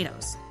and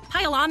potatoes.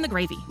 pile on the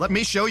gravy. Let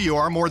me show you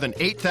our more than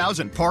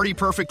 8,000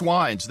 party-perfect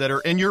wines that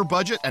are in your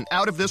budget and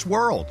out of this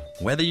world.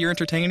 Whether you're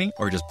entertaining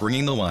or just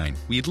bringing the wine,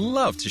 we'd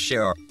love to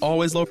share our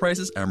always low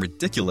prices and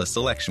ridiculous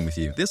selection with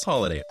you this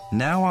holiday.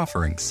 Now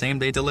offering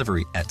same-day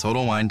delivery at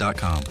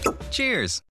TotalWine.com. Cheers!